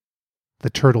see the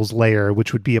Turtles' lair,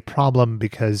 which would be a problem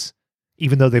because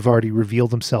even though they've already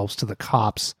revealed themselves to the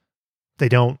cops, they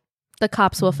don't the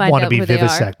cops will find want to out be who they are.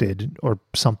 vivisected or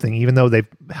something, even though they've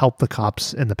helped the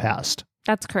cops in the past.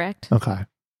 That's correct. Okay.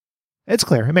 It's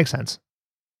clear. It makes sense.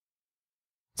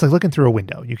 It's like looking through a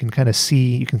window. You can kind of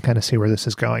see where this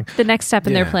is going. The next step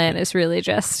in their plan is really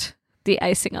just the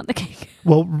icing on the cake.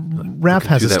 Well, Raph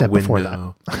has a step before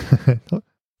that.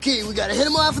 Okay, we gotta hit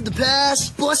him off with the pass,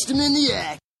 bust him in the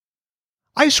act.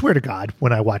 I swear to God,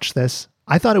 when I watched this,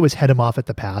 I thought it was head him off at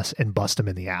the pass and bust him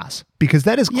in the ass. Because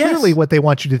that is clearly what they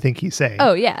want you to think he's saying.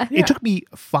 Oh, yeah. It took me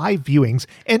 5 viewings.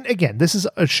 And again, this is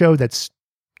a show that's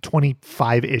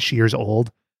 25-ish years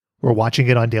old. We're watching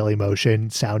it on Daily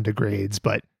Motion, sound degrades,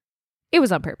 but it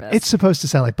was on purpose. It's supposed to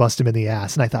sound like bust him in the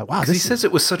ass. And I thought, wow, he says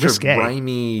it with such risque. a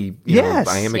rhymey,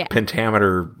 iambic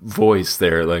pentameter voice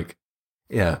there. Like,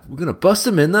 yeah, we're going to bust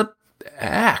him in the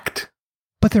act.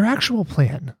 But their actual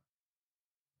plan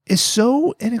is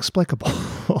so inexplicable.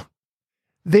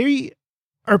 They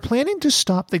are planning to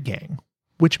stop the gang,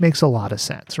 which makes a lot of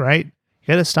sense, right? You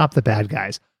got to stop the bad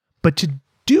guys. But to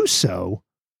do so,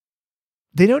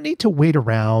 they don't need to wait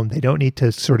around. They don't need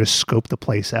to sort of scope the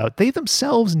place out. They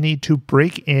themselves need to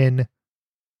break in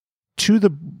to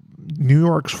the New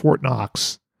York's Fort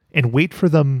Knox and wait for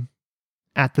them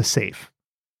at the safe.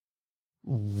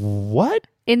 What?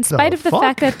 In spite of the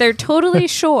fact that they're totally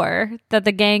sure that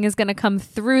the gang is going to come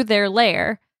through their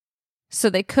lair, so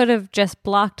they could have just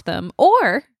blocked them,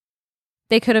 or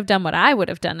they could have done what I would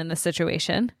have done in this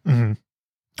situation. Mm-hmm.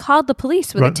 Called the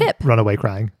police with a tip. Run away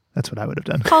crying. That's what I would have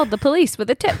done. Called the police with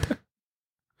a tip.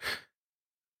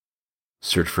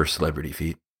 Search for celebrity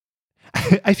feet.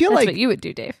 I feel That's like what you would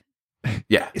do, Dave.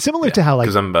 Yeah. Similar to how, like,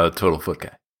 because I'm a total foot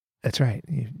guy. That's right.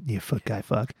 You foot guy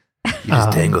fuck. You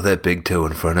just dangle that big toe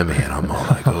in front of me and I'm all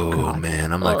like, oh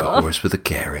man, I'm like a horse with a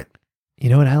carrot. You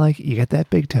know what I like? You got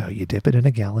that big toe. You dip it in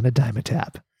a gallon of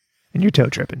Dimetapp. And you're toe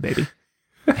tripping, baby.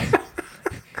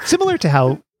 Similar to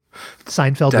how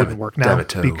Seinfeld wouldn't work now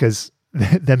because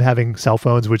them having cell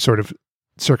phones would sort of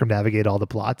circumnavigate all the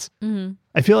plots. Mm-hmm.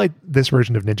 I feel like this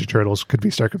version of Ninja Turtles could be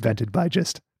circumvented by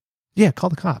just, call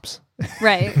the cops.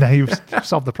 Right. Now you've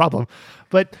solved the problem.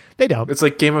 But they don't. It's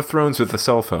like Game of Thrones with the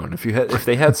cell phone. If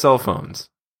they had cell phones,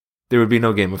 there would be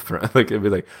no Game of Thrones. Like it'd be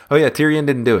like, oh yeah, Tyrion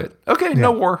didn't do it. Okay,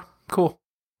 no war. Cool.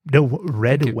 No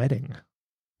red wedding.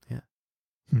 Yeah.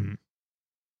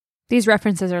 These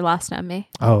references are lost on me.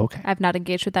 Oh, okay. I've not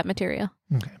engaged with that material.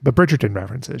 Okay. But Bridgerton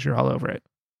references, you're all over it.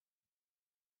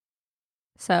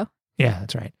 So? Yeah,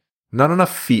 that's right. Not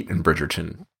enough feet in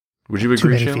Bridgerton. Would you agree, Too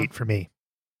many Sheila? feet for me.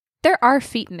 There are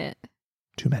feet in it.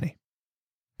 Too many.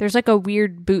 There's like a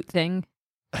weird boot thing.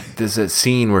 There's that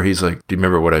scene where he's like, do you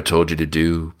remember what I told you to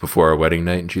do before our wedding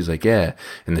night? And she's like, yeah.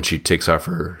 And then she takes off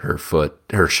her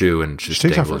shoe and she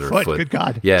takes off dangles her foot. Good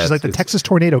God. Yeah, she's like the Texas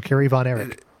tornado, Carrie Von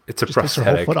Erich. It's a just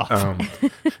prosthetic. Takes her whole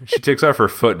foot off. She takes off her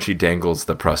foot and she dangles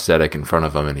the prosthetic in front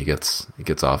of him and he gets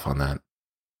off on that.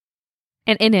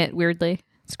 And in it, weirdly.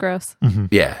 It's gross. Mm-hmm.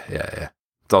 Yeah.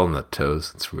 It's all in the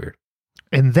toes. It's weird.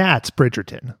 And that's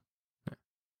Bridgerton.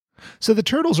 So the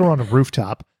turtles are on a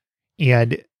rooftop,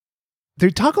 and they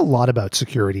talk a lot about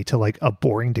security to like a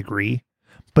boring degree.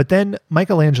 But then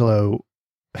Michelangelo,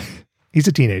 he's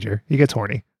a teenager. He gets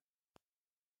horny.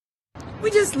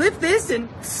 We just lift this and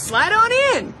slide on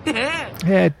in.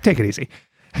 Yeah, take it easy.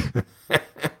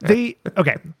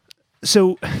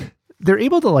 So they're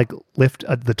able to like lift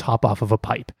the top off of a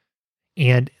pipe.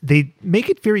 And they make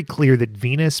it very clear that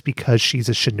Venus, because she's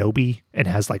a shinobi and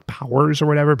has like powers or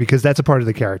whatever, because that's a part of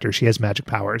the character, she has magic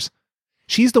powers.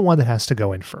 She's the one that has to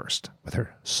go in first with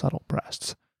her subtle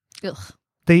breasts. Ugh.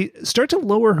 They start to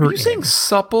lower her. Are you saying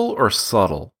supple or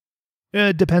subtle?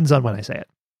 Depends on when I say it.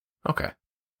 Okay.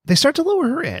 They start to lower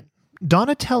her in.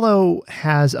 Donatello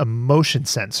has a motion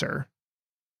sensor,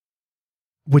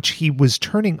 which he was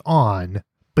turning on,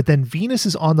 but then Venus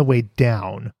is on the way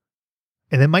down.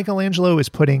 And then Michelangelo is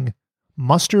putting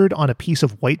mustard on a piece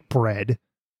of white bread.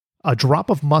 A drop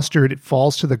of mustard, it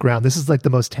falls to the ground. This is like the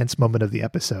most tense moment of the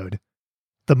episode.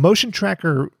 The motion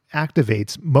tracker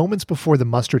activates moments before the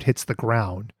mustard hits the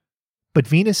ground, but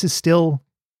Venus is still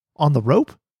on the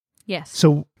rope. Yes.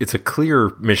 So it's a clear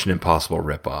Mission Impossible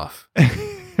ripoff.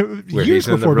 years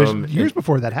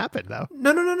before that happened, though.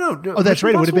 No. Oh, that's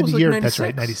right. It would have been the year. 96. That's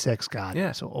right, 96. God,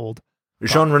 yeah, so old.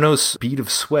 Jean Reno's bead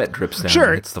of sweat drips down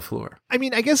and hits the floor. I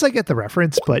mean, I guess I get the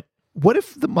reference, but what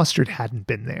if the mustard hadn't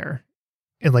been there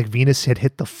and like Venus had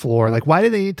hit the floor? Like, why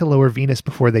did they need to lower Venus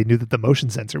before they knew that the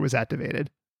motion sensor was activated?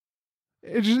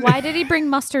 Why did he bring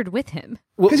mustard with him?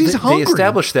 Because he's hungry. They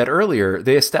established that earlier.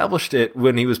 They established it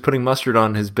when he was putting mustard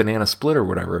on his banana split or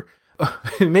whatever.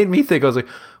 It made me think, I was like,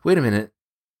 wait a minute.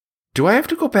 Do I have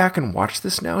to go back and watch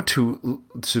this now to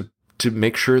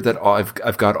make sure that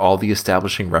I've got all the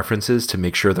establishing references to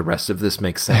make sure the rest of this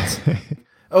makes sense?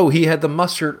 Oh, he had the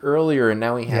mustard earlier and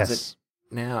now he has it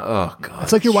now. Oh, God.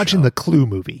 It's like you're watching the Clue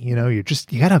movie. You know, you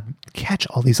got to catch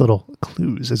all these little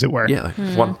clues, as it were. Yeah,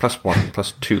 like 1 + 1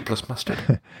 + 2 +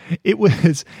 mustard. It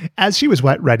was, as she was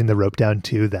riding the rope down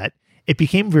too, that it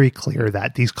became very clear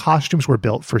that these costumes were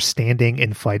built for standing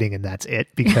and fighting, and that's it.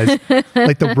 Because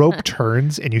like the rope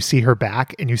turns and you see her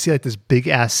back and you see like this big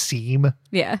ass seam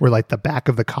where like the back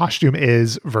of the costume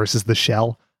is versus the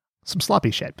shell. Some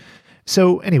sloppy shit.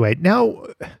 So anyway, now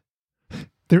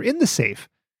they're in the safe,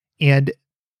 and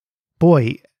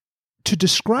boy, to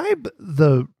describe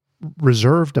the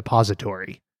reserve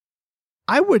depository,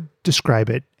 I would describe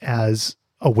it as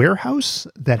a warehouse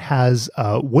that has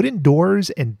wooden doors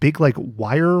and big like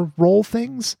wire roll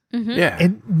things. Mm-hmm. Yeah.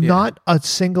 And not a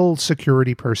single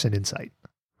security person in sight.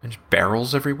 There's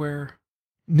barrels everywhere.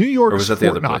 New York's or was that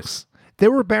the other place? There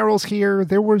were barrels here.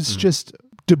 There was just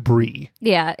debris.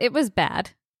 Yeah, it was bad.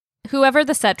 Whoever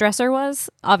the set dresser was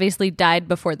obviously died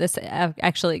before this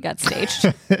actually got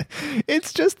staged.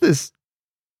 It's just this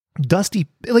dusty,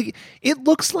 like it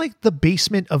looks like the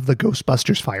basement of the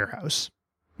Ghostbusters firehouse.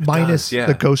 Minus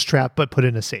the ghost trap, but put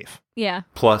in a safe. Yeah.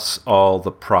 Plus all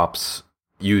the props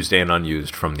used and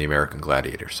unused from the American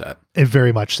Gladiator set. And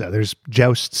very much so. There's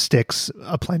joust sticks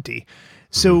aplenty.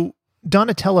 So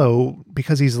Donatello,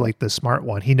 because he's like the smart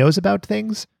one, he knows about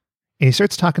things, and he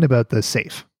starts talking about the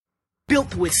safe. Built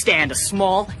to withstand a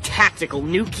small tactical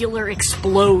nuclear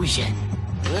explosion.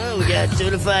 Well, we got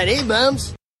certified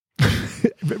A-bombs.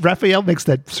 Raphael makes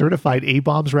that certified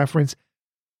A-bombs reference.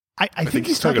 I think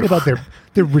he's talking about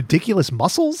their ridiculous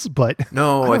muscles, but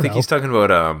no, I think he's talking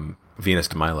about Venus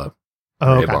de Milo.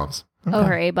 Oh, okay. A-bombs. Okay. Oh,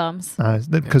 her A-bombs.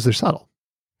 Because they're subtle.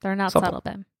 They're not subtle,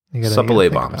 Ben. Supple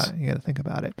A-bombs. You got to think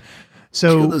about it.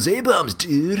 So those A-bombs,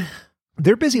 dude.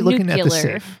 They're busy looking at the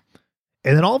safe,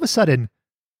 and then all of a sudden,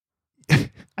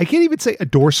 I can't even say a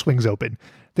door swings open.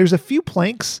 There's a few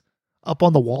planks up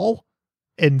on the wall,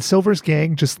 and Silver's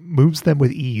gang just moves them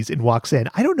with ease and walks in.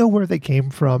 I don't know where they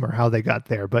came from or how they got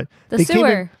there, but they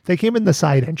came in the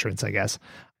side entrance, I guess.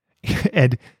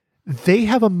 And they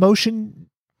have a motion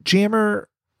jammer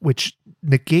which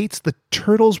negates the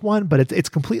turtles one, but it's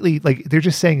completely like they're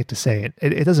just saying it to say it.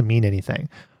 It doesn't mean anything.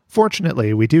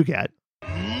 Fortunately, we do get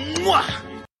a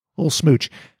little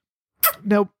smooch.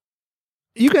 Now,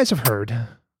 you guys have heard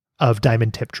of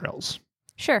diamond tip drills.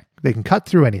 Sure. They can cut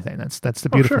through anything. That's the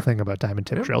beautiful thing about diamond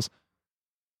tip drills.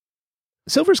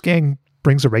 Silver's gang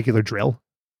brings a regular drill.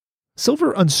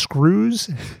 Silver unscrews.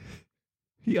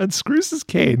 He unscrews his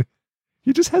cane.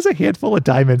 He just has a handful of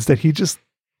diamonds that he just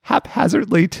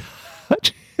haphazardly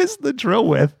touches the drill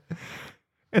with.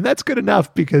 And that's good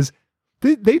enough because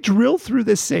they drill through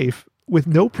this safe with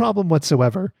no problem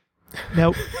whatsoever.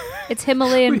 Now, it's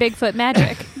Himalayan Bigfoot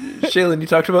magic. Shaylin, you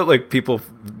talked about like people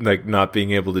like not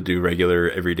being able to do regular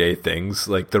everyday things.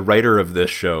 Like the writer of this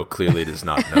show clearly does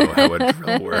not know how a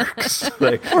drill works.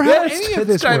 Like, or how any of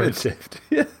this works.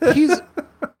 Yeah.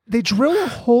 They drill a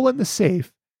hole in the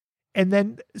safe, and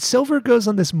then Silver goes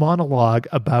on this monologue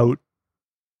about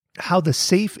how the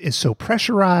safe is so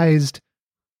pressurized,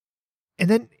 and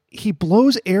then he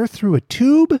blows air through a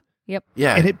tube. Yep.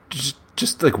 Yeah, and it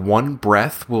just like one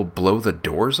breath will blow the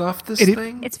doors off this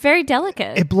thing. It's very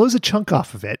delicate. It blows a chunk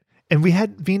off of it. And we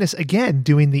had Venus again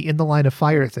doing the in the line of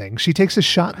fire thing. She takes a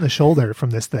shot in the shoulder from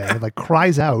this thing and like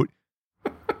cries out.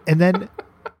 And then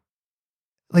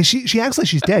like she acts like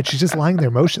she's dead. She's just lying there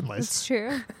motionless. It's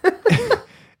true.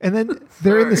 And then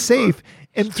they're in the safe.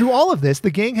 And through all of this,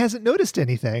 the gang hasn't noticed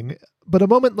anything. But a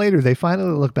moment later, they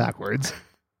finally look backwards.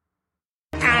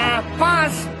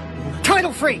 Boss!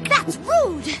 Turtle freak! That's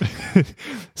rude!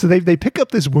 So they pick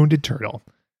up this wounded turtle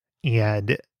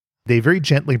and they very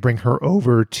gently bring her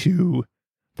over to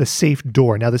the safe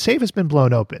door. Now the safe has been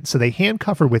blown open, so they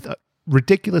handcuff her with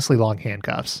ridiculously long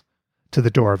handcuffs to the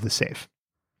door of the safe.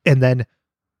 And then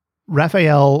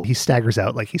Raphael, he staggers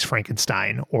out like he's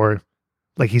Frankenstein or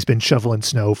like he's been shoveling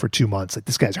snow for 2 months. Like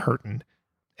this guy's hurting.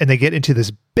 And they get into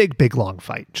this big, long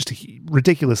fight, just a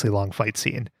ridiculously long fight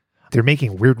scene. They're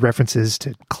making weird references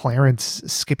to Clarence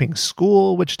skipping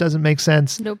school, which doesn't make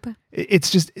sense. Nope. It's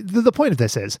just, the point of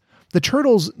this is, the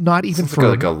turtle's not even for...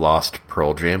 like a lost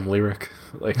Pearl Jam lyric.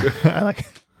 Like, I like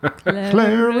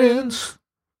Clarence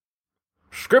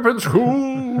skipping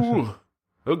school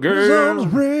again.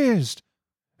 Raised.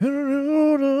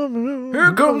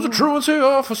 Here comes the truancy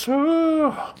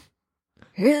officer.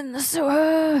 In the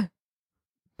sewer.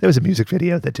 There was a music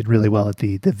video that did really well at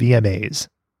the VMAs,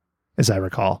 as I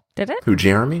recall. Did it? Who,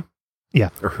 Jeremy? Yeah.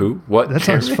 Or who? What? That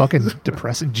sounds fucking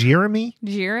depressing. Jeremy?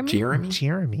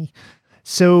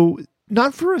 So,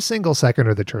 not for a single second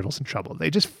are the turtles in trouble. They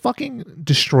just fucking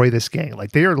destroy this gang.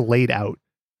 Like, they are laid out.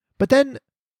 But then,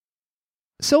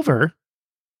 Silver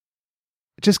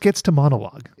just gets to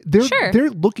monologue. They're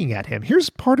looking at him. Here's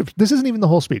part of... This isn't even the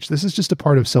whole speech. This is just a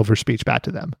part of Silver's speech back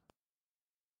to them.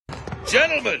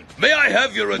 Gentlemen, may I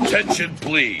have your attention,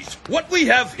 please? What we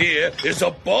have here is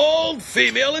a bald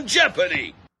female in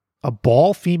jeopardy. A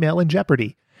bald female in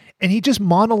jeopardy. And he just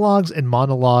monologues and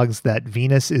monologues that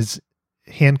Venus is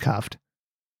handcuffed.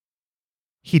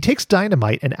 He takes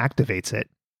dynamite and activates it.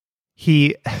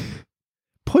 He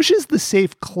pushes the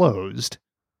safe closed,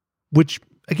 which,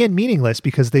 again, meaningless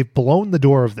because they've blown the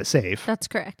door of the safe. That's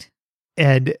correct.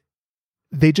 And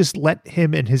they just let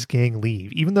him and his gang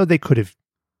leave, even though they could have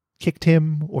kicked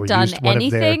him or done used one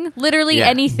anything, of their literally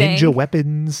anything, ninja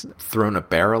weapons, thrown a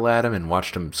barrel at him and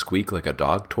watched him squeak like a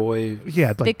dog toy. Yeah,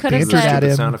 like they could have said at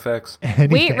him, sound effects.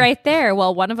 Anything. Wait right there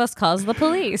while one of us calls the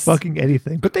police. Fucking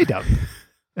anything, but they don't.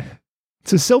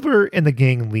 So Silver and the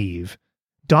gang leave.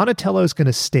 Donatello's going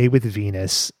to stay with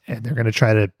Venus, and they're going to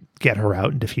try to get her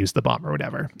out and defuse the bomb or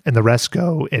whatever. And the rest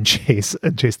go and chase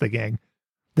the gang.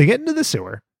 They get into the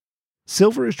sewer.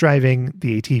 Silver is driving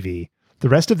the ATV. The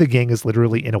rest of the gang is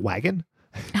literally in a wagon.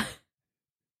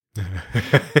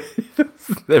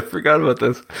 I forgot about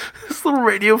this. This little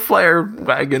radio flyer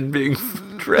wagon being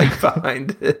dragged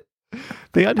behind it.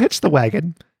 They unhitch the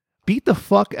wagon, beat the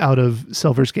fuck out of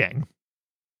Silver's gang.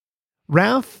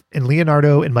 Ralph and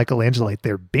Leonardo and Michelangelo,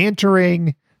 they're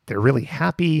bantering. They're really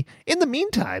happy. In the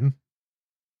meantime,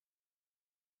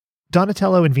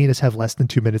 Donatello and Venus have less than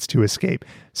 2 minutes to escape.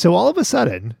 So all of a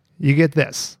sudden, you get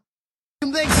this.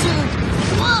 Come back soon.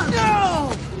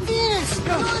 No! Venus!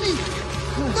 Honey!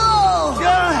 No!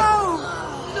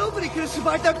 No! Nobody could have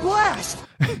survived that blast!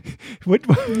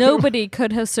 Nobody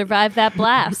could have survived that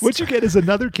blast. What you get is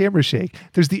another camera shake.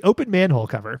 There's the open manhole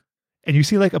cover, and you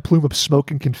see like a plume of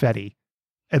smoke and confetti.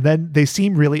 And then they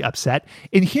seem really upset.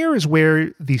 And here is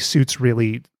where the suits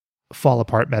really fall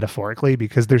apart metaphorically,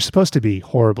 because they're supposed to be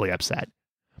horribly upset.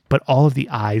 But all of the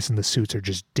eyes in the suits are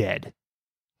just dead.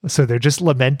 So they're just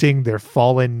lamenting their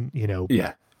fallen,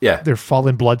 their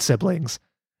fallen blood siblings,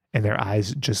 and their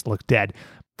eyes just look dead.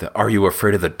 The Are You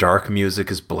Afraid of the Dark music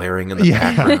is blaring in the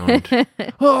background.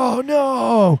 Oh,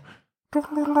 no!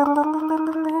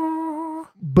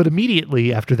 But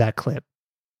immediately after that clip,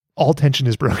 all tension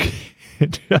is broken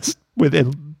just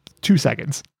within 2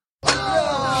 seconds.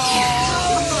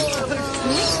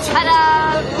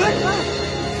 Ta-da!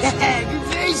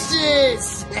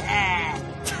 Gracious!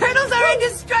 Turtles are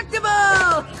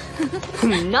indestructible!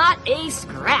 Not a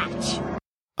scratch.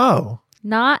 Oh.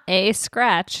 Not a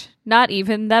scratch. Not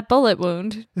even that bullet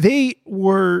wound. They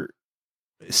were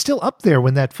still up there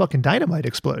when that fucking dynamite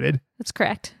exploded. That's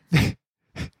correct.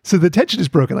 So the tension is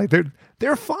broken. Like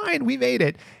they're fine. We made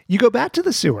it. You go back to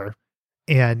the sewer,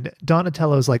 And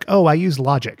Donatello's like, oh, I used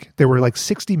logic. There were like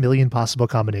 60 million possible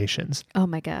combinations. Oh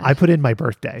my God. I put in my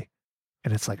birthday.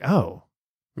 And it's like, oh.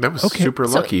 That was super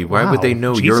lucky. Why would they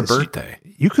know your birthday?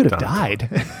 You could have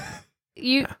died.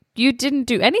 You didn't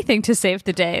do anything to save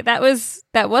the day. That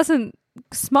wasn't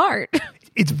smart.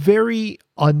 It's very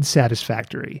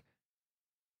unsatisfactory,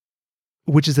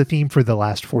 which is a theme for the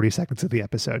last 40 seconds of the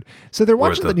episode. So they're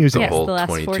watching the news. The whole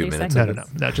 22 minutes.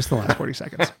 No, just the last 40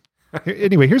 seconds.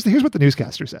 Anyway, here's what the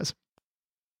newscaster says.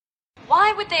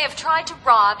 Why would they have tried to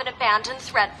rob an abandoned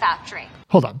thread factory?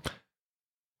 Hold on.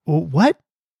 Well, what?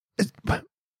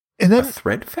 And then a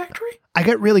thread factory? I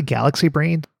got really galaxy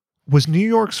brained. Was New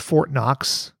York's Fort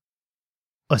Knox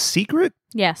a secret?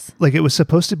 Yes. Like it was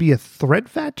supposed to be a thread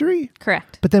factory?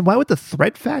 Correct. But then why would the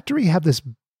thread factory have this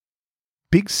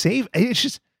big save? It's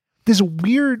just this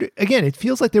weird, again, it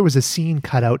feels like there was a scene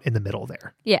cut out in the middle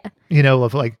there. Yeah. You know,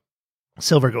 of like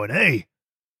Silver going, hey,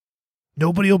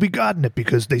 nobody will be guarding it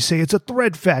because they say it's a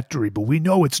thread factory, but we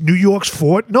know it's New York's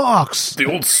Fort Knox. The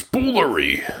old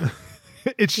spoolery.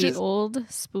 It's the just old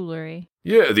spoolery.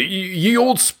 Yeah, the ye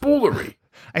old spoolery.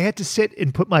 I had to sit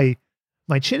and put my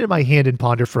chin in my hand and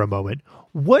ponder for a moment.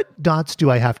 What dots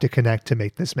do I have to connect to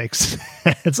make this make sense?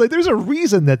 It's like there's a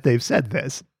reason that they've said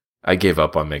this. I gave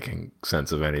up on making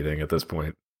sense of anything at this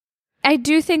point. I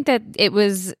do think that it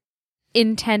was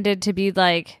intended to be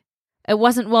like, it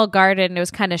wasn't well guarded and it was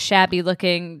kind of shabby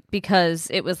looking because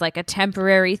it was like a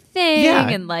temporary thing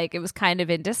and like it was kind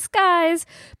of in disguise.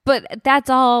 But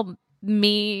that's all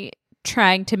me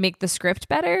trying to make the script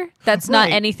better. That's not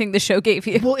anything the show gave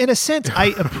you. Well, in a sense,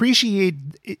 I appreciate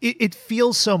it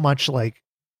feels so much like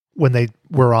when they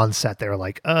were on set, they were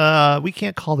like, we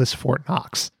can't call this Fort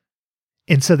Knox.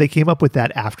 And so they came up with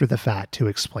that after the fact to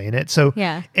explain it. So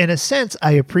in a sense,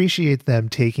 I appreciate them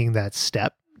taking that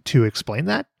step to explain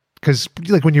that. Because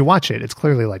like when you watch it, it's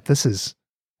clearly like this is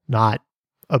not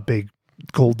a big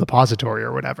gold depository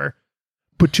or whatever.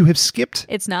 But to have skipped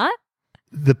it's not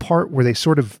the part where they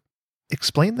sort of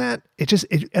explain that,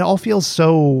 it all feels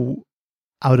so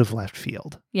out of left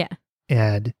field. Yeah.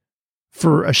 And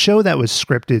for a show that was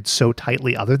scripted so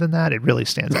tightly other than that, it really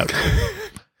stands out.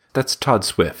 That's Todd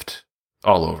Swift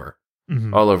all over.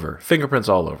 Mm-hmm. All over. Fingerprints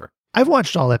all over. I've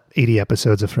watched all 80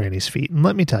 episodes of Franny's Feet, and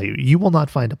let me tell you, you will not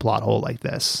find a plot hole like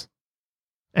this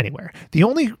anywhere. The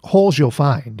only holes you'll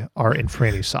find are in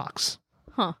Franny's socks.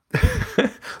 Huh.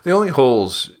 The only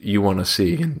holes you want to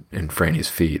see in Franny's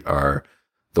feet are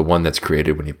the one that's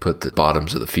created when you put the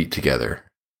bottoms of the feet together.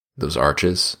 Those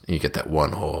arches, and you get that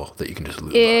one hole that you can just lube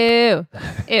up.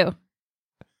 Ew.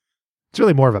 It's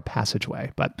really more of a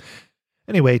passageway. But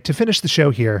anyway, to finish the show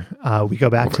here, we go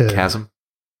back to... chasm?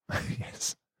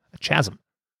 Yes. A chasm.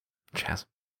 Chasm.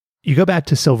 You go back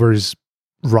to Silver's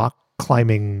rock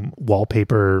climbing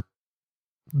wallpaper,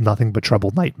 nothing but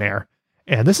troubled nightmare.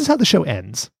 And this is how the show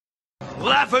ends.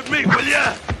 Laugh at me, will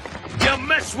ya? You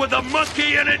mess with a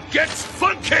monkey and it gets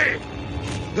funky!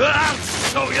 I'll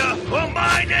show ya! Well,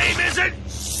 my name isn't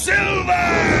Silver!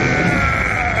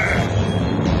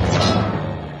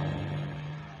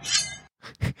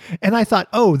 And I thought,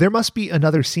 oh, there must be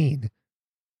another scene.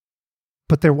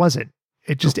 But there wasn't.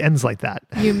 It just ends like that.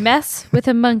 You mess with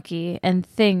a monkey and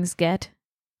things get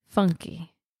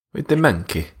funky. With the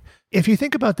monkey. If you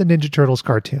think about the Ninja Turtles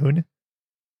cartoon,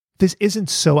 this isn't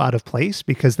so out of place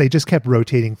because they just kept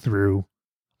rotating through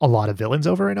a lot of villains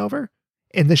over and over.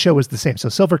 And the show was the same. So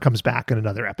Silver comes back in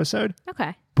another episode.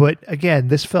 Okay. But again,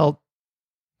 this felt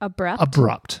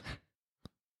abrupt.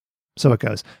 So it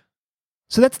goes.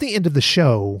 So that's the end of the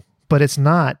show, but it's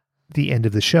not the end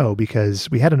of the show because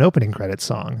we had an opening credits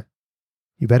song.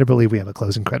 You better believe we have a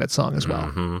closing credits song as well.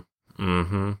 Mm-hmm.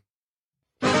 Mm-hmm.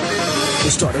 It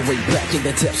started way back in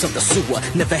the depths of the sewer.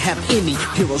 Never have any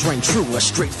heroes reign truer.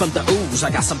 Straight from the ooze,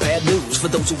 I got some bad news. For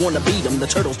those who wanna beat them, the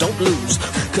turtles don't lose.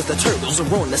 Cause the turtles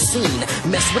are on the scene.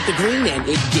 Mess with the green and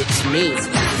it gets mean.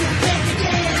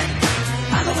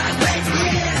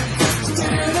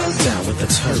 Down with the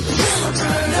turtles.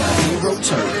 The hero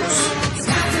turtles.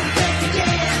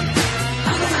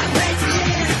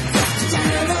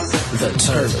 The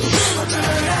turtles.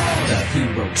 The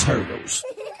hero turtles.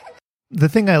 The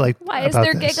thing I like Why is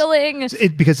there giggling?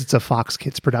 Because it's a Fox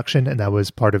Kids production, and that was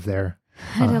part of their.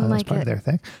 I don't like it. Of their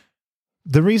thing.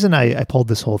 The reason I pulled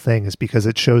this whole thing is because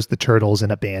it shows the Turtles in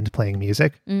a band playing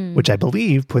music, which I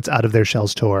believe puts Out of Their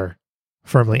Shells tour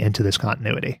firmly into this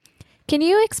continuity. Can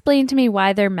you explain to me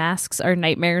why their masks are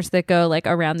nightmares that go like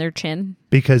around their chin?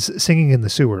 Because singing in the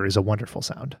sewer is a wonderful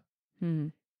sound.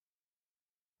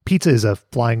 Pizza is a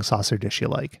flying saucer dish you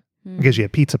like. Because you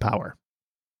have pizza power.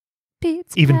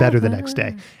 Pete's even better the clever. next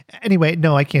day. Anyway,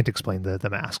 no, I can't explain the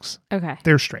masks. Okay.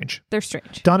 They're strange. They're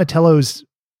strange. Donatello's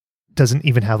doesn't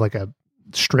even have like a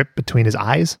strip between his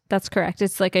eyes. That's correct.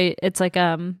 It's like a It's like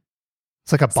a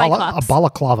Cyclops.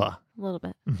 balaclava. A little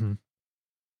bit. Mm-hmm.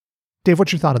 Dave,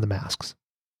 what's your thought on the masks?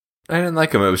 I didn't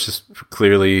like them. It was just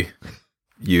clearly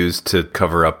used to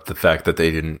cover up the fact that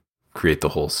they didn't create the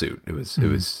whole suit. It was cheap.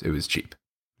 It was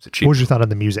a cheap. What was your thought on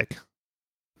the music?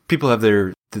 People have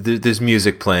there's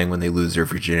music playing when they lose their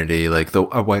virginity, like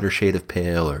A Whiter Shade of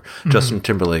Pale or Justin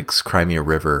Timberlake's Cry Me a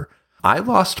River. I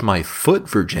lost my foot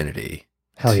virginity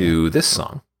to this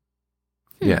song.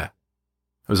 Yeah.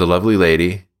 It was a lovely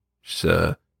lady. She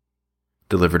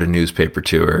delivered a newspaper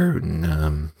to her,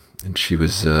 and she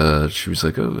was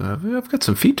like, "Oh, I've got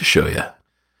some feet to show you.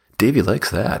 Davey likes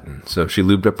that." And so she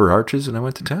lubed up her arches, and I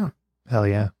went to town. Hell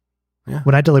yeah. Yeah.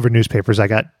 When I delivered newspapers, I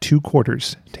got 2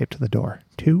 quarters taped to the door.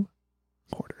 2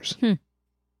 quarters.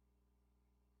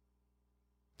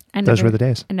 Those were the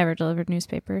days. I never delivered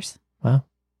newspapers. Wow.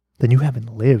 Then you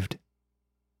haven't lived.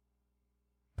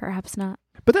 Perhaps not.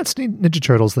 But that's Ninja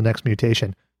Turtles, The Next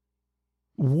Mutation.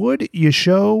 Would you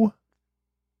show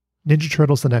Ninja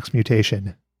Turtles, The Next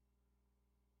Mutation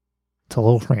to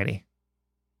little Franny?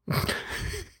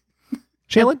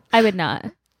 Shaylin? I would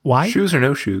not. Why? Shoes or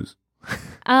no shoes?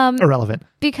 Irrelevant.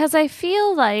 Because I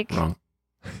feel like Wrong.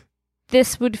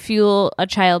 this would fuel a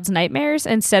child's nightmares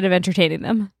instead of entertaining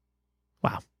them.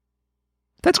 Wow.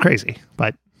 That's crazy,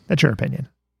 but that's your opinion.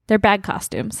 They're bad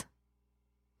costumes.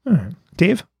 All right.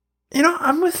 Dave? You know,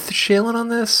 I'm with Shaylin on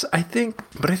this, I think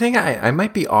I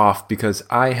might be off because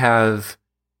I have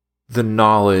the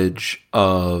knowledge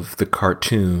of the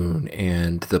cartoon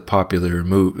and the popular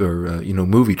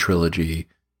movie trilogy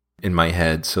in my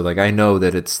head. So like I know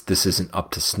that this isn't up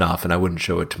to snuff, and I wouldn't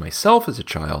show it to myself as a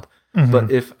child. Mm-hmm.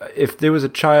 But if there was a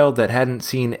child that hadn't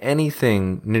seen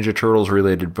anything Ninja Turtles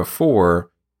related before,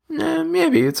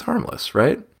 maybe it's harmless,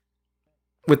 right?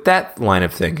 With that line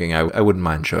of thinking, I wouldn't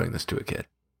mind showing this to a kid.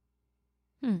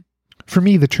 For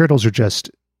me, the Turtles are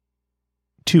just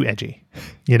too edgy,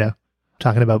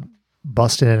 talking about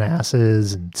busting in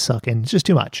asses and sucking. It's just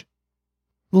too much.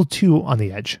 A little too on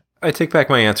the edge. I take back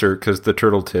my answer because the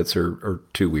turtle tits are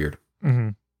too weird. Mm-hmm.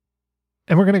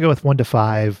 And we're going to go with 1 to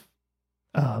 5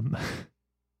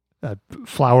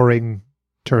 flowering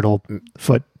turtle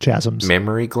foot chasms.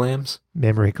 Memory glams?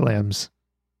 Memory glams.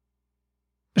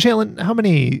 Shaylin, how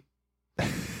many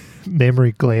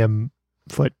memory glam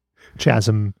foot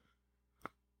chasm?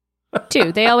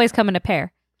 2. They always come in a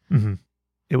pair. Mm-hmm.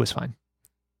 It was fine.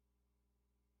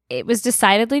 It was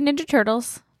decidedly Ninja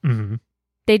Turtles. Mm-hmm.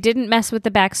 They didn't mess with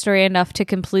the backstory enough to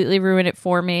completely ruin it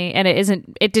for me, and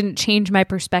it didn't change my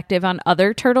perspective on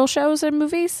other turtle shows and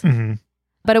movies. Mm-hmm.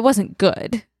 But it wasn't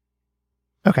good.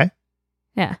 Okay.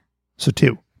 Yeah. So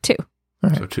 2. 2. All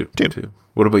right. So 2.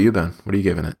 What about you, Ben? What are you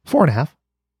giving it? 4.5.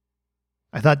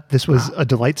 I thought this was a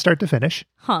delight start to finish.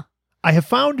 Huh. I've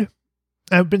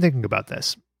been thinking about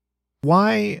this.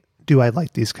 Why do I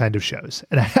like these kind of shows?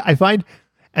 And I find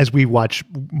as we watch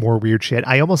more weird shit,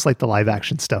 I almost like the live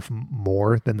action stuff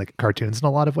more than the cartoons in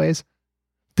a lot of ways.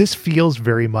 This feels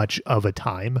very much of a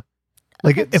time.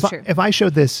 Like if I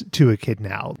showed this to a kid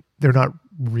now, they're not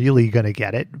really going to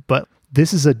get it, but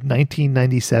this is a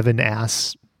 1997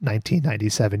 ass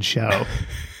 1997 show.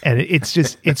 And it's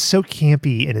so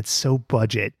campy and it's so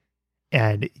budget.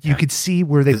 And you could see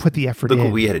where they put the effort in. Look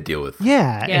what we had to deal with.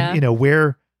 Yeah. And,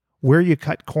 where you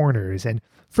cut corners. And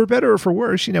for better or for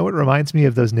worse, it reminds me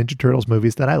of those Ninja Turtles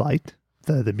movies that I liked.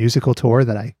 The musical tour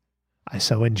that I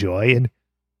so enjoy. And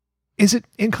is it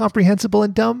incomprehensible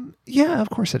and dumb? Yeah, of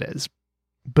course it is.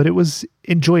 But it was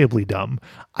enjoyably dumb.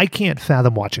 I can't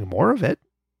fathom watching more of it.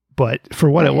 But for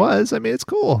what it was, it's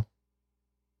cool.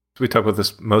 We talk about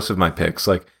this, most of my picks,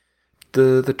 like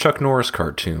the Chuck Norris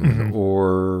cartoon,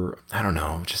 or I don't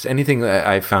know, just anything that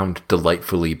I found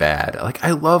delightfully bad. Like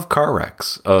I love car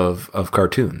wrecks of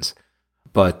cartoons,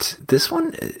 but this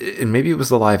one, and maybe it was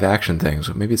the live action thing,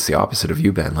 so maybe it's the opposite of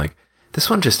you, Ben. Like this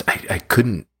one, just I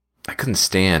couldn't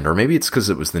stand, or maybe it's because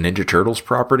it was the Ninja Turtles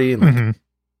property, and like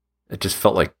it just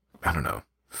felt like, I don't know,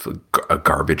 a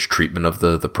garbage treatment of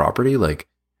the property. Like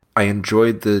I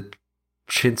enjoyed the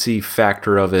chintzy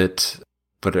factor of it,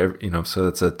 but so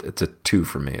it's a 2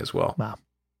 for me as well. Wow.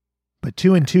 But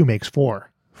 2 and 2 makes 4.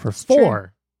 For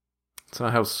 4. It's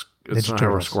not how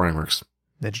our scoring works.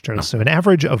 Ninja Turtles. No. So an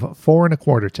average of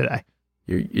 4.25 today.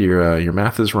 Your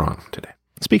math is wrong today.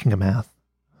 Speaking of math,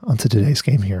 onto today's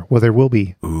game here. Well, there will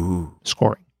be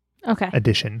scoring. Okay.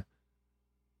 Addition.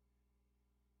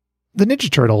 The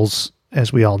Ninja Turtles,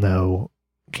 as we all know,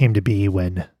 came to be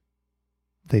when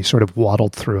they sort of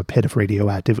waddled through a pit of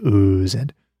radioactive ooze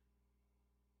and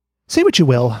Say what you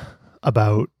will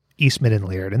about Eastman and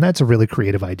Laird, and that's a really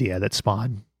creative idea that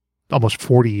spawned almost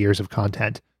 40 years of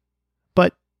content.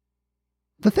 But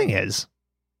the thing is,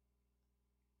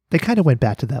 they kind of went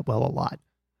back to that well a lot.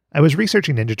 I was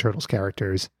researching Ninja Turtles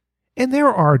characters, and there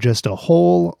are just a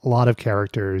whole lot of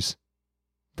characters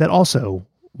that also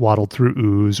waddled through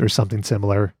ooze or something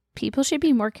similar. People should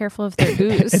be more careful of their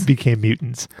ooze. And became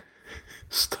mutants.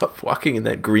 Stop walking in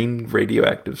that green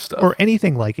radioactive stuff. Or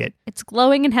anything like it. It's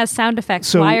glowing and has sound effects.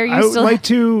 So why are you I would still... like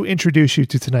to introduce you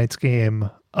to tonight's game,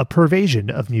 A Pervasion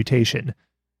of Mutation.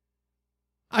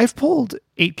 I've pulled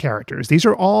 8 characters. These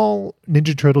are all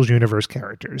Ninja Turtles universe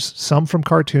characters. Some from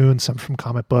cartoons, some from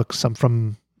comic books, some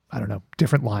from, I don't know,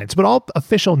 different lines, but all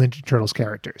official Ninja Turtles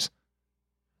characters.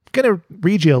 I'm going to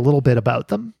read you a little bit about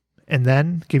them and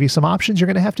then give you some options. You're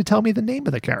going to have to tell me the name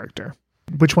of the character.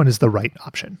 Which one is the right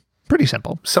option? Pretty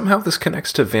simple. Somehow this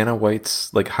connects to Vanna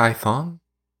White's like high thong.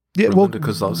 Yeah, we'll get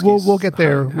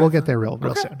there. We'll get there real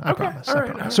soon. I promise. All I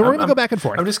right. promise. So we're going to go back and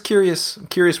forth. I'm just curious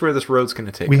where this road's going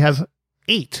to take. We have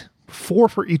 8, 4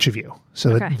 for each of you.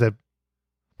 So the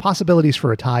possibilities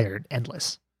for a tie are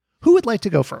endless. Who would like to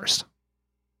go first?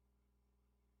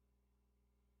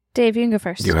 Dave, you can go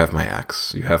first. You have my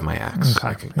axe.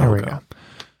 Okay, here we go.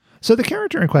 So the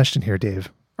character in question here,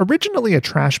 Dave, originally a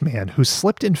trash man who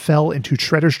slipped and fell into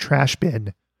Shredder's trash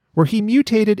bin, where he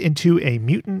mutated into a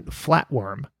mutant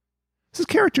flatworm. This is a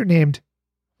character named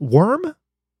Worm,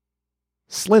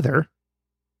 Slither,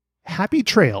 Happy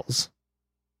Trails,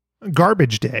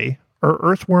 Garbage Day, or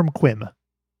Earthworm Quim.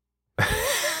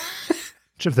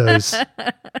 Which of those?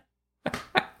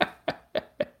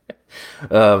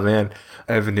 Oh, man.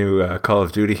 I have a new Call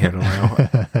of Duty handle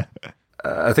now.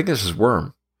 I think this is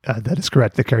Worm. That is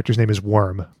correct. The character's name is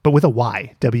Worm, but with a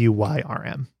Y.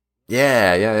 W-Y-R-M.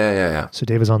 Yeah. So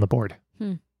Dave is on the board.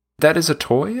 That is a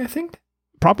toy, I think?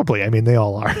 Probably. I mean, they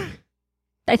all are.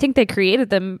 I think they created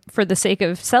them for the sake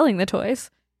of selling the toys.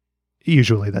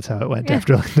 Usually that's how it went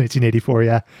after 1984,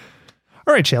 yeah.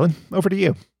 All right, Shaylin, over to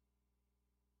you.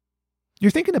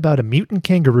 You're thinking about a mutant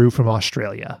kangaroo from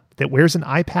Australia that wears an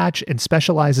eye patch and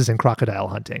specializes in crocodile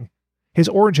hunting. His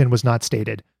origin was not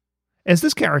stated. As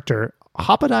this character,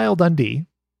 Hoppodile Dundee,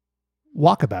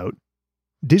 Walkabout,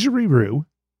 Didgeridoo,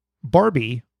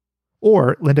 Barbie,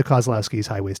 or Linda Kozlowski's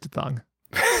high-waisted thong.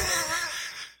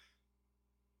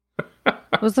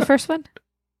 What was the first one?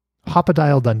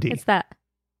 Hoppodile Dundee. It's that.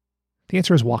 The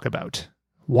answer is Walkabout.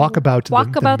 Walkabout,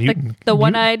 the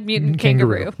one-eyed mutant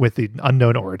kangaroo with the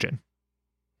unknown origin.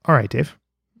 All right, Dave,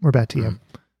 we're back to you.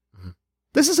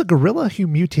 This is a gorilla who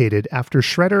mutated after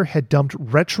Shredder had dumped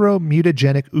retro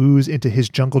mutagenic ooze into his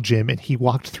jungle gym and he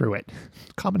walked through it.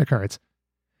 Common occurrence.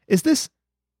 Is this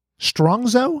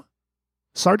Strongzo,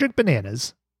 Sergeant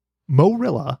Bananas,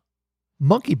 Mo-Rilla,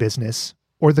 Monkey Business,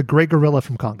 or the Grey Gorilla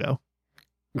from Congo?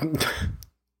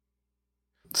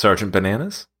 Sergeant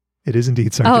Bananas? It is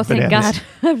indeed Sergeant Bananas.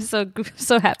 Oh, thank God. I'm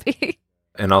so happy.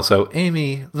 And also,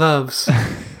 Amy loves...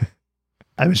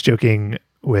 I was joking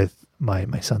with my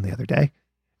son the other day,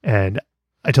 and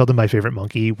I told him my favorite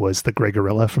monkey was the Grey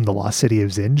Gorilla from the Lost City of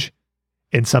Zinj.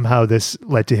 And somehow this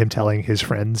led to him telling his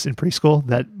friends in preschool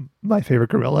that my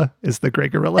favorite gorilla is the Grey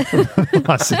Gorilla from the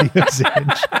Lost City of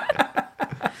Zinj.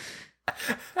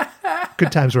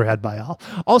 Good times were had by all.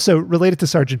 Also, related to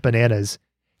Sergeant Bananas,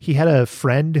 he had a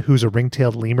friend who's a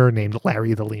ring-tailed lemur named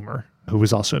Larry the Lemur, who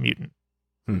was also a mutant.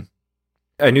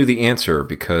 I knew the answer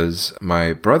because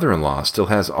my brother-in-law still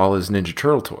has all his Ninja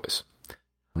Turtle toys.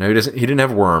 No, he doesn't. He didn't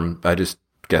have Worm. I just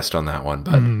guessed on that one.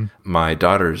 But my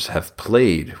daughters have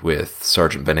played with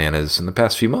Sergeant Bananas in the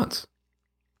past few months.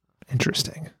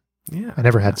 Interesting. Yeah. I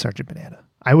never had Sergeant Banana.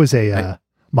 I was a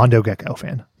Mondo Gecko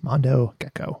fan. Mondo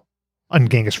Gecko.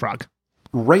 And Genghis Frog.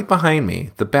 Right behind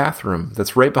me, the bathroom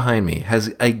that's right behind me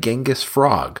has a Genghis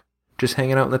Frog just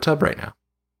hanging out in the tub right now.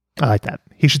 I like that.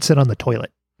 He should sit on the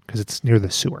toilet because it's near the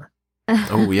sewer.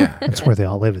 Oh, yeah. That's where they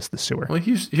all live, is the sewer. Well,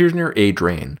 here's near a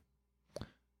drain.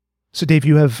 So, Dave,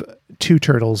 you have 2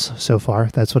 turtles so far.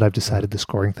 That's what I've decided the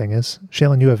scoring thing is.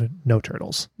 Shaylin, you have no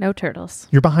turtles. No turtles.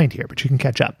 You're behind here, but you can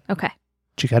catch up. Okay.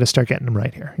 But you got to start getting them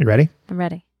right here. You ready? I'm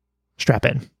ready. Strap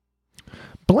in.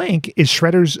 Blank is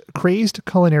Shredder's crazed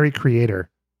culinary creator.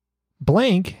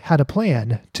 Blank had a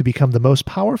plan to become the most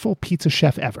powerful pizza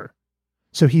chef ever.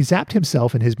 So he zapped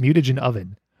himself in his mutagen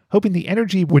oven, hoping the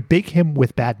energy would bake him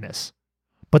with badness.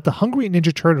 But the hungry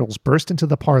Ninja Turtles burst into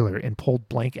the parlor and pulled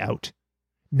Blank out.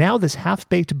 Now this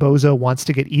half-baked bozo wants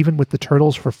to get even with the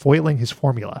Turtles for foiling his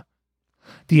formula.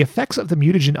 The effects of the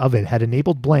mutagen oven had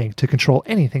enabled Blank to control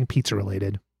anything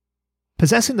pizza-related.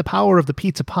 Possessing the power of the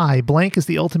pizza pie, Blank is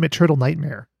the ultimate turtle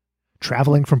nightmare.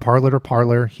 Traveling from parlor to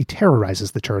parlor, he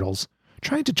terrorizes the Turtles,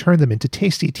 trying to turn them into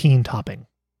tasty teen topping.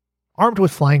 Armed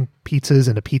with flying pizzas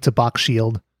and a pizza box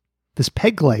shield, this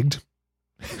peg-legged,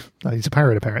 he's a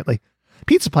pirate apparently,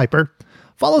 pizza piper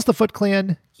follows the Foot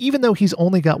Clan even though he's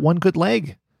only got one good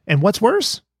leg. And what's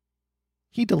worse?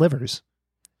 He delivers.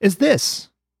 Is this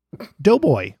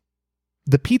Doughboy,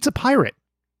 the pizza pirate,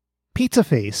 pizza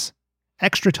face,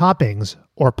 extra toppings,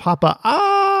 or Papa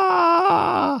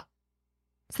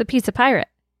It's the pizza pirate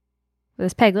with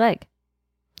his peg leg.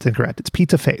 It's incorrect. It's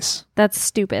pizza face. That's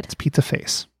stupid. It's pizza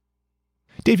face.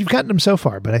 Dave, you've gotten them so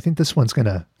far, but I think this one's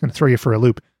gonna throw you for a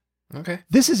loop. Okay.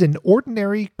 This is an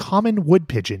ordinary common wood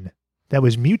pigeon that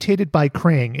was mutated by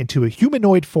Krang into a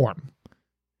humanoid form.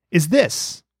 Is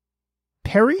this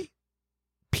Perry,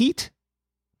 Pete,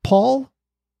 Paul,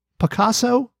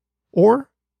 Picasso, or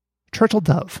Turtle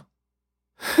Dove?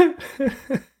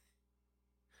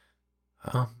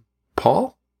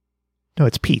 Paul? No,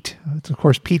 it's Pete. It's, of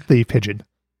course, Pete the pigeon.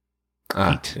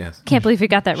 Pete. Yes. Can't believe you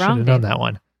got that wrong. Should have known that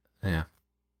one. Yeah.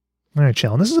 All right,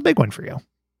 Shellen, this is a big one for you.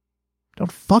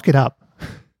 Don't fuck it up.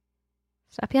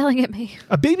 Stop yelling at me.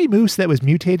 A baby moose that was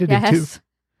mutated into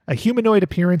a humanoid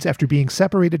appearance after being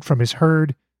separated from his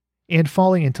herd and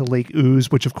falling into Lake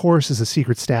Ooze, which of course is a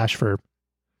secret stash for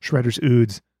Shredder's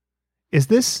Ooze. Is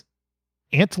this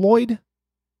Antloid,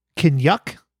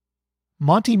 Kinyuk,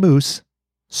 Monty Moose,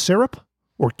 Syrup,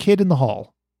 or Kid in the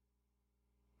Hall?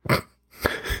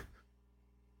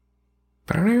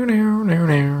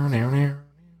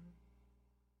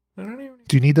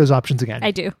 Do you need those options again?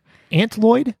 I do.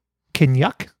 Antloid,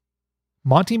 Kinyuk,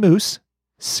 Monty Moose,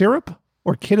 Syrup,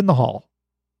 or Kid in the Hall?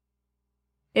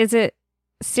 Is it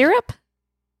Syrup?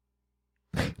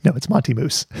 No, it's Monty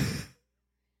Moose.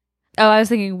 Oh, I was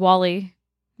thinking Wally.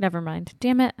 Never mind.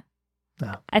 Damn it.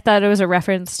 No. I thought it was a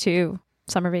reference to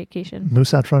Summer Vacation.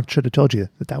 Moose out front should have told you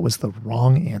that was the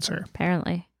wrong answer.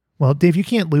 Apparently. Well, Dave, you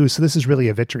can't lose, so this is really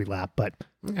a victory lap, but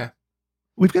Okay.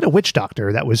 we've got a witch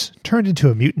doctor that was turned into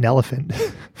a mutant elephant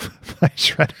by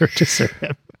Shredder to serve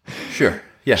him. Sure.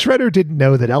 Yeah. Shredder didn't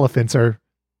know that elephants are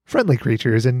friendly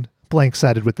creatures and blank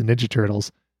sided with the Ninja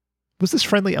Turtles. Was this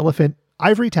friendly elephant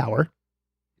Ivory Tower,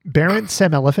 Baron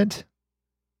Sam Elephant,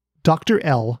 Dr.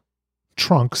 L,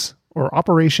 Trunks, or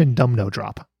Operation Dumb No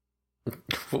Drop?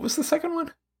 What was the second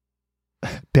one?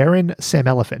 Baron Sam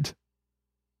Elephant.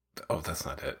 Oh, that's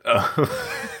not it.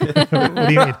 What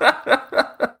do you mean?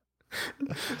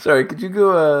 Sorry, could you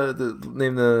go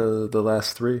name the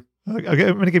last three? Okay,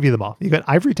 I'm going to give you them all. You got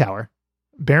Ivory Tower,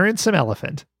 Baron Sam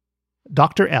Elephant,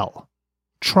 Dr. L,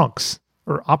 Trunks,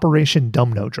 or Operation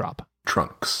Dumb No Drop.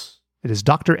 Trunks. It is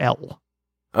Dr. L.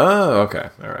 Oh, okay.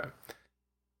 All right.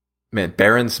 Man,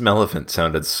 Baron Smellephant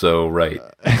sounded so right.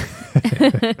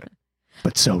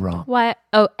 But so wrong. Why?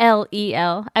 Oh,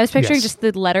 L-E-L. I was picturing Yes. just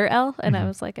the letter L, and I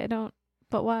was like, I don't,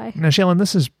 but why? Now, Shailen,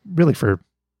 this is really for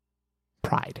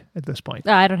pride at this point.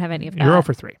 Oh, I don't have any of that. You're 0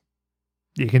 for 3.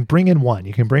 You can bring in one.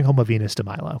 You can bring home a Venus de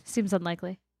Milo. Seems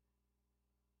unlikely.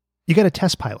 You got a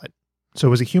test pilot. So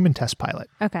it was a human test pilot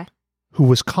Okay. who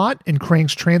was caught in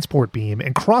Krang's transport beam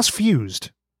and cross-fused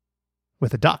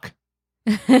with a duck.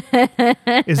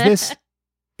 Is this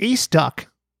Ace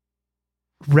Duck,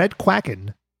 Red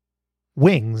Quacken,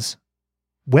 Wings,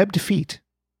 Webbed Feet,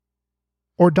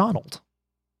 or Donald?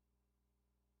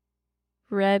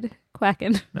 Red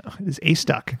Quacken? No, it is Ace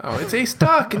Duck. Oh, it's Ace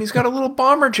Duck, and he's got a little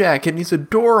bomber jacket, and he's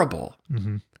adorable.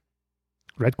 Mm-hmm.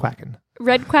 Red Quacken.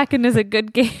 Red Quacken is a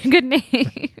good good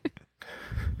name.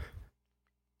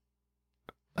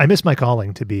 I miss my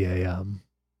calling to be a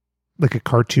like a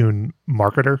cartoon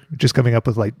marketer, just coming up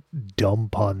with like dumb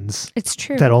puns. It's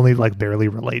true. That only like barely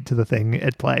relate to the thing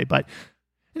at play. But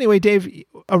anyway, Dave,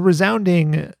 a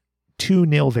resounding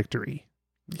 2-0 victory.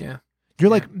 Yeah.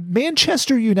 You're like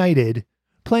Manchester United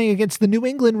playing against the New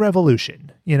England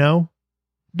Revolution, you know?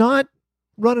 Not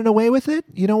running away with it.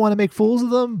 You don't want to make fools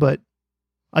of them, but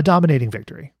a dominating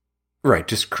victory. Right.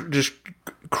 Just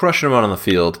crushing them out on the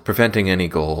field, preventing any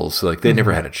goals. Like they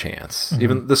never had a chance. Mm-hmm.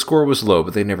 Even the score was low,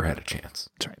 but they never had a chance.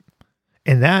 That's right.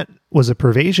 And that was a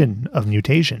pervasion of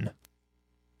mutation.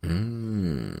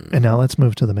 And now let's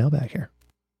move to the mailbag here.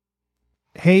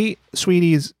 Hey,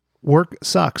 sweeties, work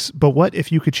sucks, but what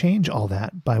if you could change all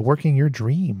that by working your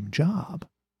dream job?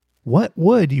 What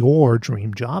would your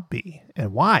dream job be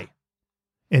and why?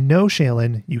 And no,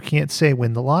 Shailen, you can't say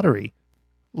win the lottery.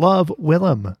 Love,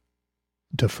 Willem.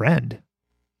 To friend.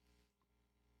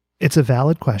 It's a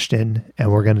valid question,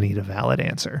 and we're going to need a valid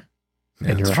answer. Yeah,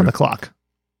 and you're that's on the true. clock.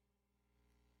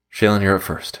 Shaylin, you're up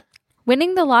first.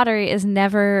 Winning the lottery is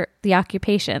never the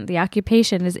occupation. The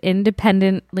occupation is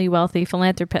independently wealthy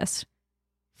philanthropist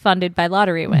funded by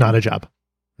lottery win. Not a job.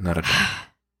 Not a job.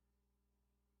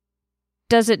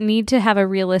 does it need to have a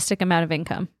realistic amount of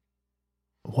income?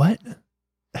 What?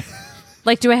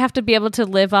 Like, do I have to be able to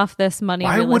live off this money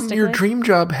Why realistically? wouldn't your dream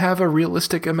job have a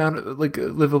realistic amount of like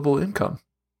livable income?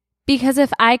 Because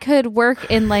if I could work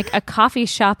in like a coffee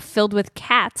shop filled with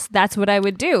cats, that's what I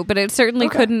would do. But it certainly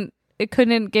couldn't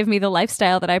give me the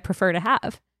lifestyle that I prefer to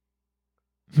have.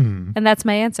 And that's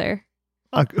my answer.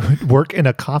 Work in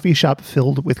a coffee shop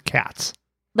filled with cats.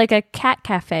 Like a cat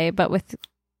cafe, but with...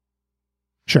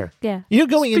 Sure. Yeah. You know,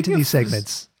 going into these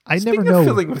segments, I never know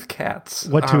filling with cats.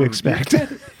 What to expect.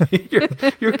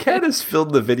 Your cat has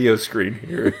filled the video screen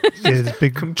here. His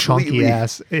big chunky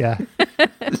ass. Yeah.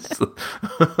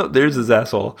 There's his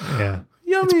asshole. Yeah.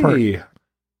 Yummy.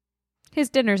 His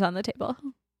dinner's on the table.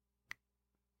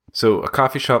 So a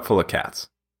coffee shop full of cats.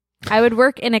 I would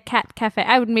work in a cat cafe.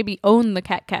 I would maybe own the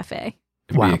cat cafe.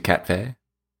 It'd be a cafe?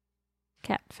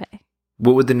 Cafe.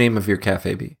 What would the name of your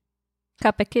cafe be?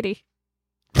 Cup of Kitty.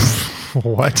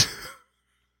 What?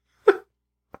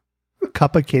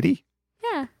 Cup of Kitty?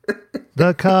 Yeah.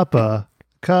 The cup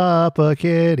of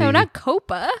Kitty. No, not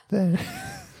Copa.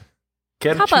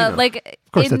 Cuppa, like...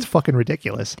 Of course, that's fucking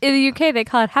ridiculous. In the UK, they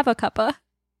call it have a cuppa.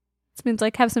 It means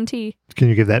like have some tea. Can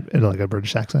you give that in like a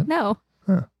British accent? No.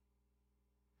 Huh.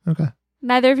 Okay.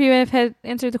 Neither of you have had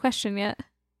answered the question yet.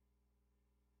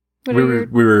 We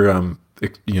were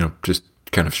just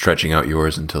kind of stretching out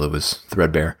yours until it was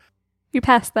threadbare. You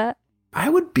passed that. I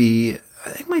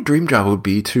think my dream job would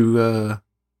be to,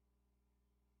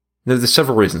 there's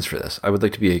several reasons for this. I would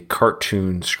like to be a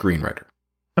cartoon screenwriter.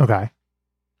 Okay.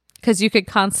 Because you could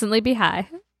constantly be high.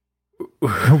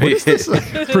 What is this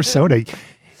persona?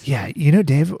 Yeah, you know,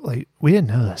 Dave, like, we didn't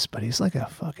know this, but he's like a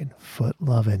fucking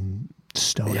foot-loving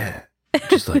stoner. Yeah,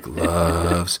 just like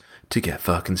loves to get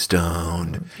fucking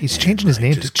stoned. He's changing his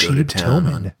name to Cheap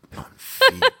Tillman. On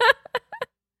feet.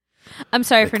 I'm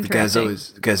sorry for interrupting.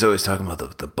 The guy's always talking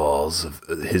about the balls of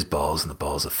his balls and the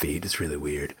balls of feet. It's really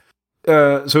weird.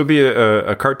 So it'd be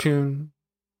a cartoon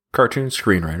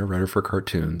screenwriter, writer for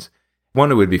cartoons.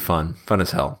 One, it would be fun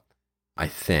as hell, I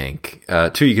think.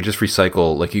 Two, you could just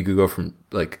recycle, like you could go from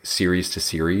like series to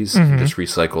series and just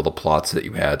recycle the plots that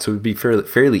you had. So it would be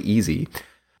fairly easy.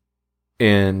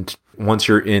 And once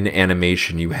you're in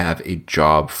animation, you have a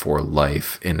job for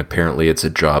life. And apparently it's a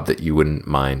job that you wouldn't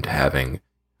mind having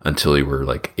until you were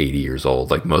like 80 years old,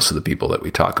 like most of the people that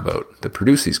we talk about that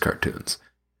produce these cartoons.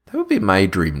 That would be my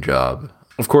dream job.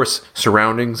 Of course,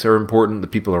 surroundings are important. The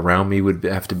people around me would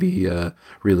have to be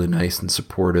really nice and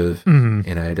supportive.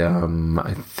 And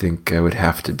I think I would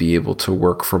have to be able to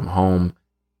work from home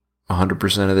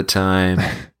 100% of the time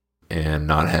and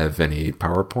not have any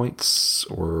PowerPoints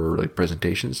or like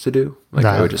presentations to do. Like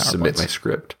I would just submit my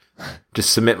script.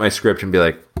 Just submit my script and be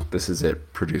like, this is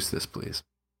it. Produce this, please.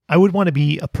 I would want to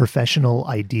be a professional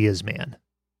ideas man.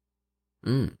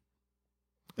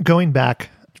 Going back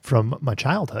from my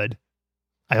childhood,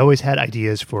 I always had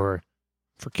ideas for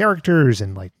characters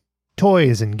and like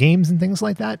toys and games and things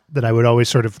like that I would always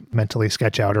sort of mentally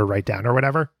sketch out or write down or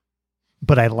whatever.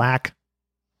 But I lack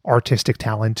artistic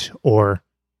talent or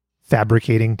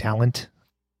fabricating talent.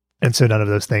 And so none of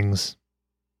those things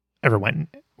ever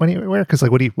went anywhere. Cause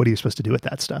like, what are you supposed to do with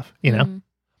that stuff? You know?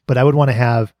 But I would want to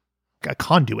have a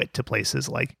conduit to places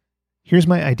like, here's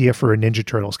my idea for a Ninja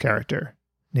Turtles character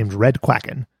named Red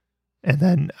Quacken. And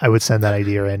then I would send that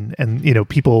idea in, and, you know,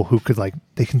 people who could like,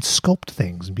 they can sculpt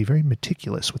things and be very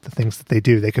meticulous with the things that they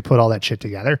do. They could put all that shit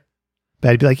together.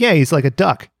 But I'd be like, yeah, he's like a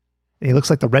duck. And he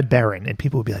looks like the Red Baron. And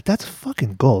people would be like, that's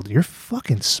fucking gold. You're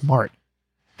fucking smart.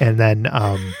 And then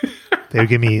they would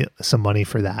give me some money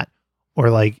for that.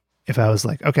 Or like, if I was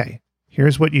like, okay,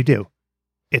 here's what you do.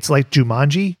 It's like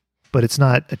Jumanji, but it's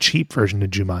not a cheap version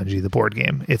of Jumanji, the board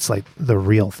game. It's like the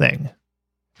real thing.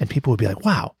 And people would be like,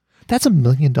 wow. That's $1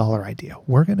 million idea.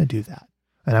 We're going to do that.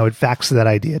 And I would fax that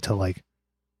idea to like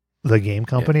the game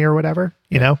company or whatever,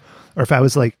 you know? Or if I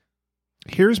was like,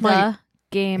 here's my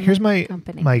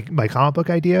company. my comic book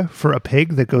idea for a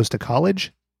pig that goes to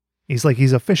college. He's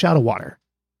a fish out of water,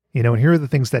 you know, and here are the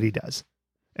things that he does.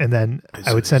 And then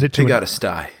I would send it to... Pig out of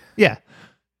sty. Yeah.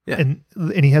 And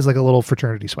he has like a little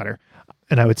fraternity sweater.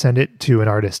 And I would send it to an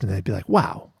artist and they'd be like,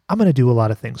 wow. I'm going to do a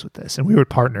lot of things with this. And we would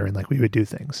partner and like we would do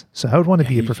things. So I would want to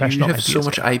be a professional. You have so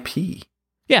much IP.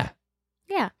 Yeah.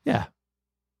 Yeah. Yeah.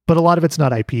 But a lot of it's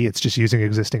not IP. It's just using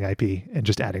existing IP and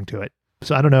just adding to it.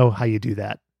 So I don't know how you do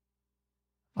that.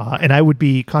 And I would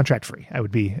be contract free. I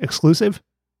would be exclusive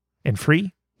and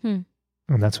free. And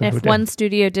that's what I would if do. one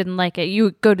studio didn't like it, you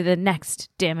would go to the next,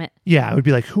 damn it. Yeah. I would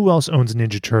be like, who else owns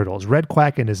Ninja Turtles? Red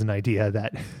Quacken is an idea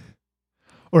that...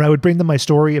 Or I would bring them my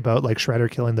story about like Shredder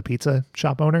killing the pizza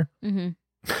shop owner.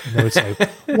 And they would say,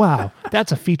 wow,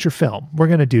 that's a feature film. We're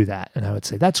going to do that. And I would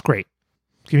say, that's great.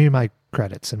 Give me my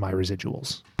credits and my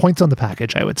residuals. Points on the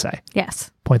package, I would say.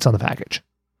 Yes. Points on the package.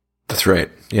 That's right.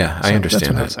 Yeah, I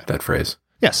understand that phrase.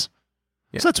 Yes.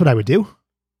 Yeah. So that's what I would do.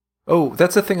 Oh,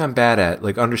 that's the thing I'm bad at,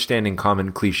 like understanding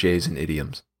common cliches and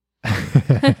idioms.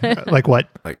 Like what?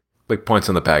 Like points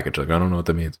on the package. Like, I don't know what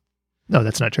that means. No,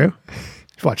 that's not true.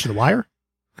 You've watched The Wire?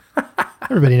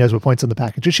 Everybody knows what points on the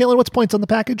package is. Shaylin, what's points on the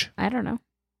package? I don't know.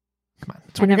 Come on.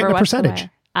 It's when you're getting a percentage.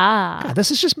 God,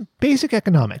 this is just basic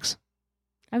economics.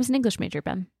 I was an English major,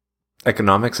 Ben.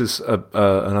 Economics is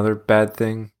another bad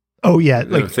thing. Oh, yeah.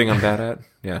 The thing I'm bad at.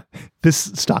 Yeah. This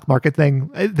stock market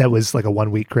thing, that was like a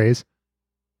 1 week craze.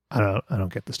 I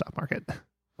don't get the stock market.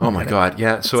 Oh my God.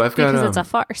 Yeah. So I've got... Because it's a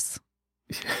farce.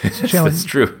 It's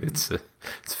true. It's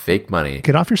fake money.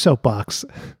 Get off your soapbox.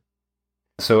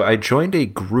 So I joined a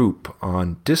group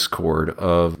on Discord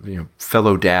of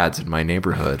fellow dads in my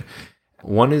neighborhood.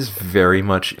 One is very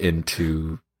much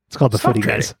into... It's called the Footy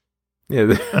Guys.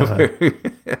 Yeah.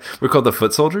 We're called the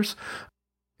Foot Soldiers.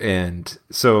 And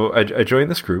so I joined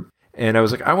this group. And I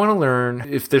was like, I want to learn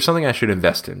if there's something I should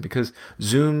invest in, because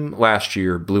Zoom last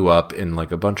year blew up and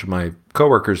like a bunch of my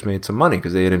coworkers made some money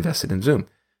because they had invested in Zoom.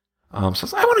 So I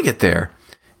was like, I want to get there.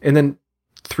 And then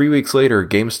 3 weeks later,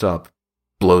 GameStop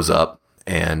blows up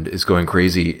and is going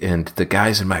crazy. And the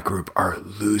guys in my group are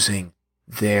losing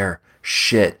their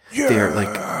shit. Yeah. They're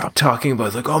like talking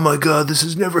about like, oh my God, this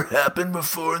has never happened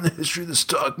before in the history of the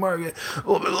stock market.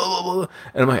 Blah, blah, blah, blah.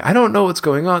 And I'm like, I don't know what's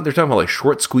going on. They're talking about like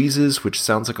short squeezes, which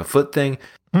sounds like a foot thing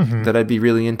that I'd be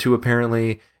really into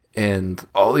apparently. And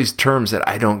all these terms that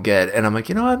I don't get. And I'm like,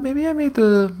 you know what? Maybe I made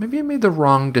the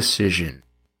wrong decision.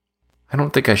 I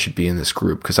don't think I should be in this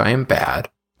group because I am bad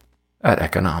at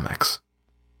economics.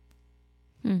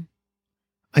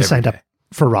 I signed up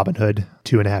for Robinhood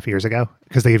 2.5 years ago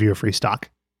because they give you a free stock.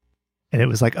 And it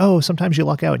was like, oh, sometimes you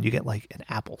luck out and you get like an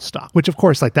Apple stock, which of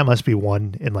course, like that must be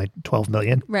 1 in like 12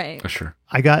 million. Right. Sure.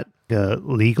 I got a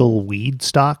legal weed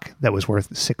stock that was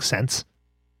worth 6 cents.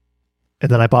 And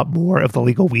then I bought more of the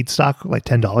legal weed stock, like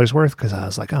 $10 worth, because I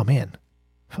was like, oh man,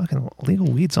 fucking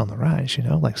legal weed's on the rise,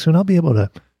 Like soon I'll be able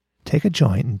to take a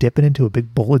joint and dip it into a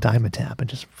big bowl of Diamond Tap and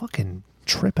just fucking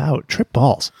trip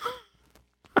balls.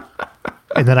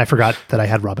 And then I forgot that I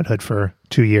had Robinhood for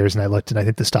 2 years, and I looked, and I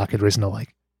think the stock had risen to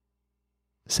like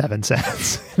 7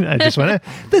 cents. And I just went,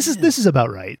 this is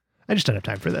about right. I just don't have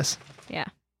time for this. Yeah.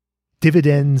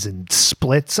 Dividends and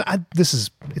splits.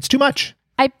 It's too much.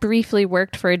 I briefly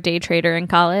worked for a day trader in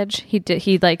college.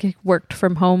 He like worked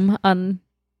from home on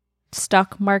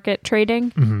stock market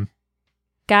trading. Mm-hmm.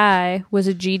 Guy was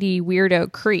a GD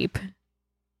weirdo creep.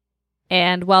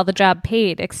 And while the job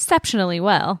paid exceptionally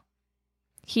well,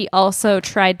 he also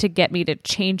tried to get me to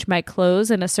change my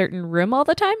clothes in a certain room all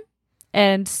the time.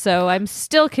 And so I'm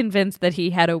still convinced that he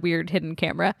had a weird hidden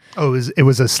camera. Oh, it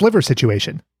was a sliver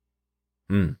situation.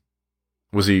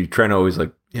 Was he trying to always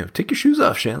like, take your shoes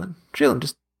off, Shaylin? Shaylin,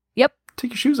 just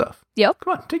take your shoes off. Yep.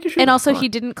 Come on, take your shoes off. And also he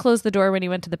didn't close the door when he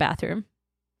went to the bathroom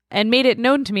and made it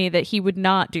known to me that he would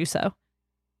not do so.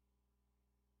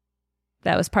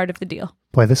 That was part of the deal.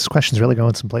 Boy, this question's really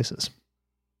going some places.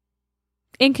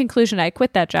 In conclusion, I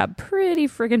quit that job pretty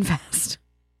friggin' fast.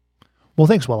 Well,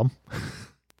 thanks, Willem.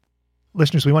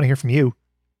 Listeners, we want to hear from you.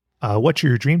 What's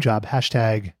your dream job?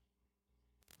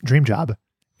 # dream job.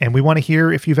 And we want to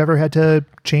hear if you've ever had to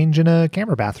change in a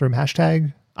camera bathroom.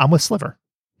 # I'm with Sliver.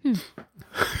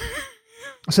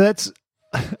 So that's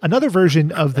another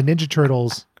version of the Ninja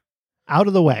Turtles out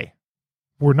of the way.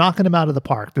 We're knocking them out of the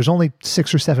park. There's only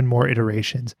 6 or 7 more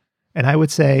iterations. And I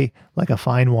would say, like a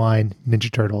fine wine,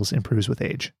 Ninja Turtles improves with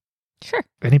age. Sure.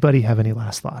 Anybody have any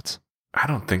last thoughts? I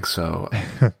don't think so.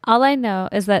 All I know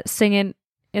is that singing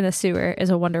in the sewer is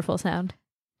a wonderful sound.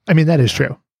 I mean, that is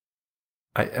true.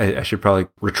 I should probably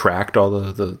retract all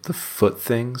the foot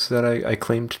things that I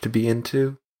claimed to be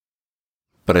into.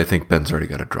 But I think Ben's already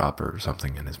got a drop or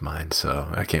something in his mind, so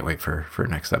I can't wait for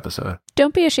next episode.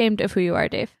 Don't be ashamed of who you are,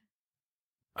 Dave.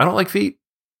 I don't like feet.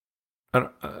 I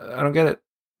don't get it.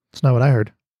 It's not what I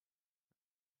heard.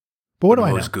 But what do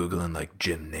I know? I was Googling like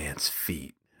Jim Nance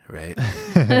feet, right?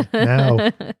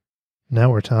 Now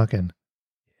we're talking.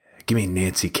 Give me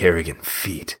Nancy Kerrigan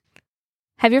feet.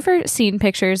 Have you ever seen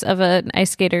pictures of an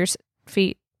ice skater's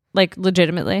feet? Like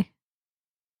legitimately?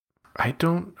 I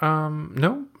don't,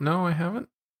 no, I haven't.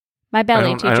 My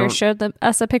ballet teacher showed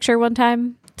us a picture one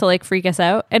time to like freak us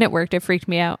out, and it worked. It freaked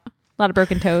me out. A lot of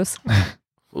broken toes.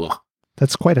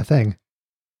 That's quite a thing.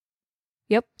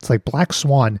 Yep. It's like Black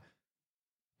Swan.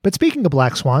 But speaking of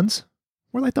Black Swans,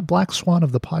 we're like the Black Swan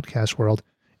of the podcast world.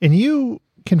 And you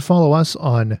can follow us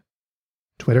on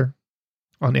Twitter,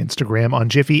 on Instagram, on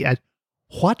Jiffy at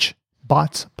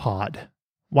WatchBotsPod.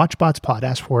 WatchBotsPod,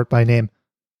 ask for it by name.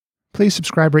 Please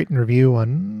subscribe, rate, and review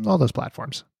on all those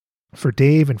platforms. For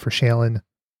Dave and for Shaylin,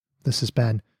 this has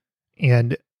been.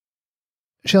 And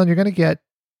Shaylin, you're going to get...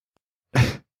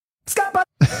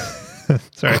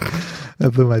 Sorry,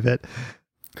 that blew my bit.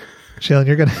 Shaylin,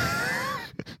 you're going to...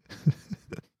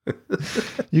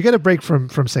 You get a break from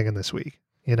singing this week,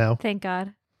 you know? Thank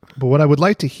God. But what I would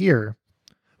like to hear,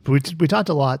 we talked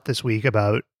a lot this week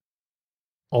about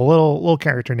a little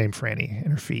character named Franny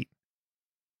and her feet.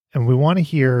 And we want to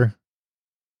hear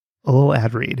a little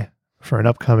ad read for an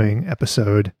upcoming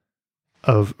episode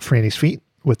of Franny's Feet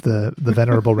with the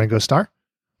venerable Ringo Starr.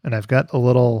 And I've got a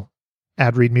little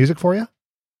ad read music for you.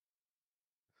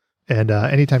 And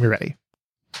anytime you're ready.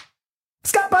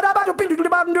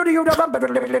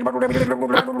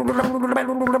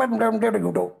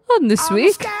 On this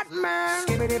week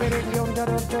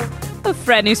of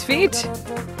Franny's Feet,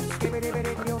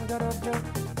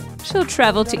 she'll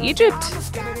travel to Egypt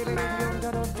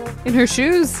in her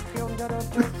shoes.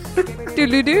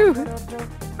 Doodle-doo.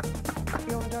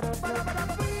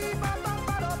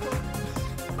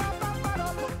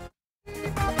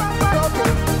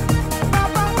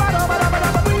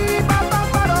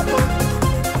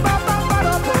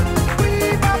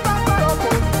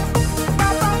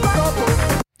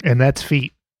 And that's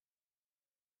Feet.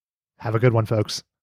 Have a good one, folks.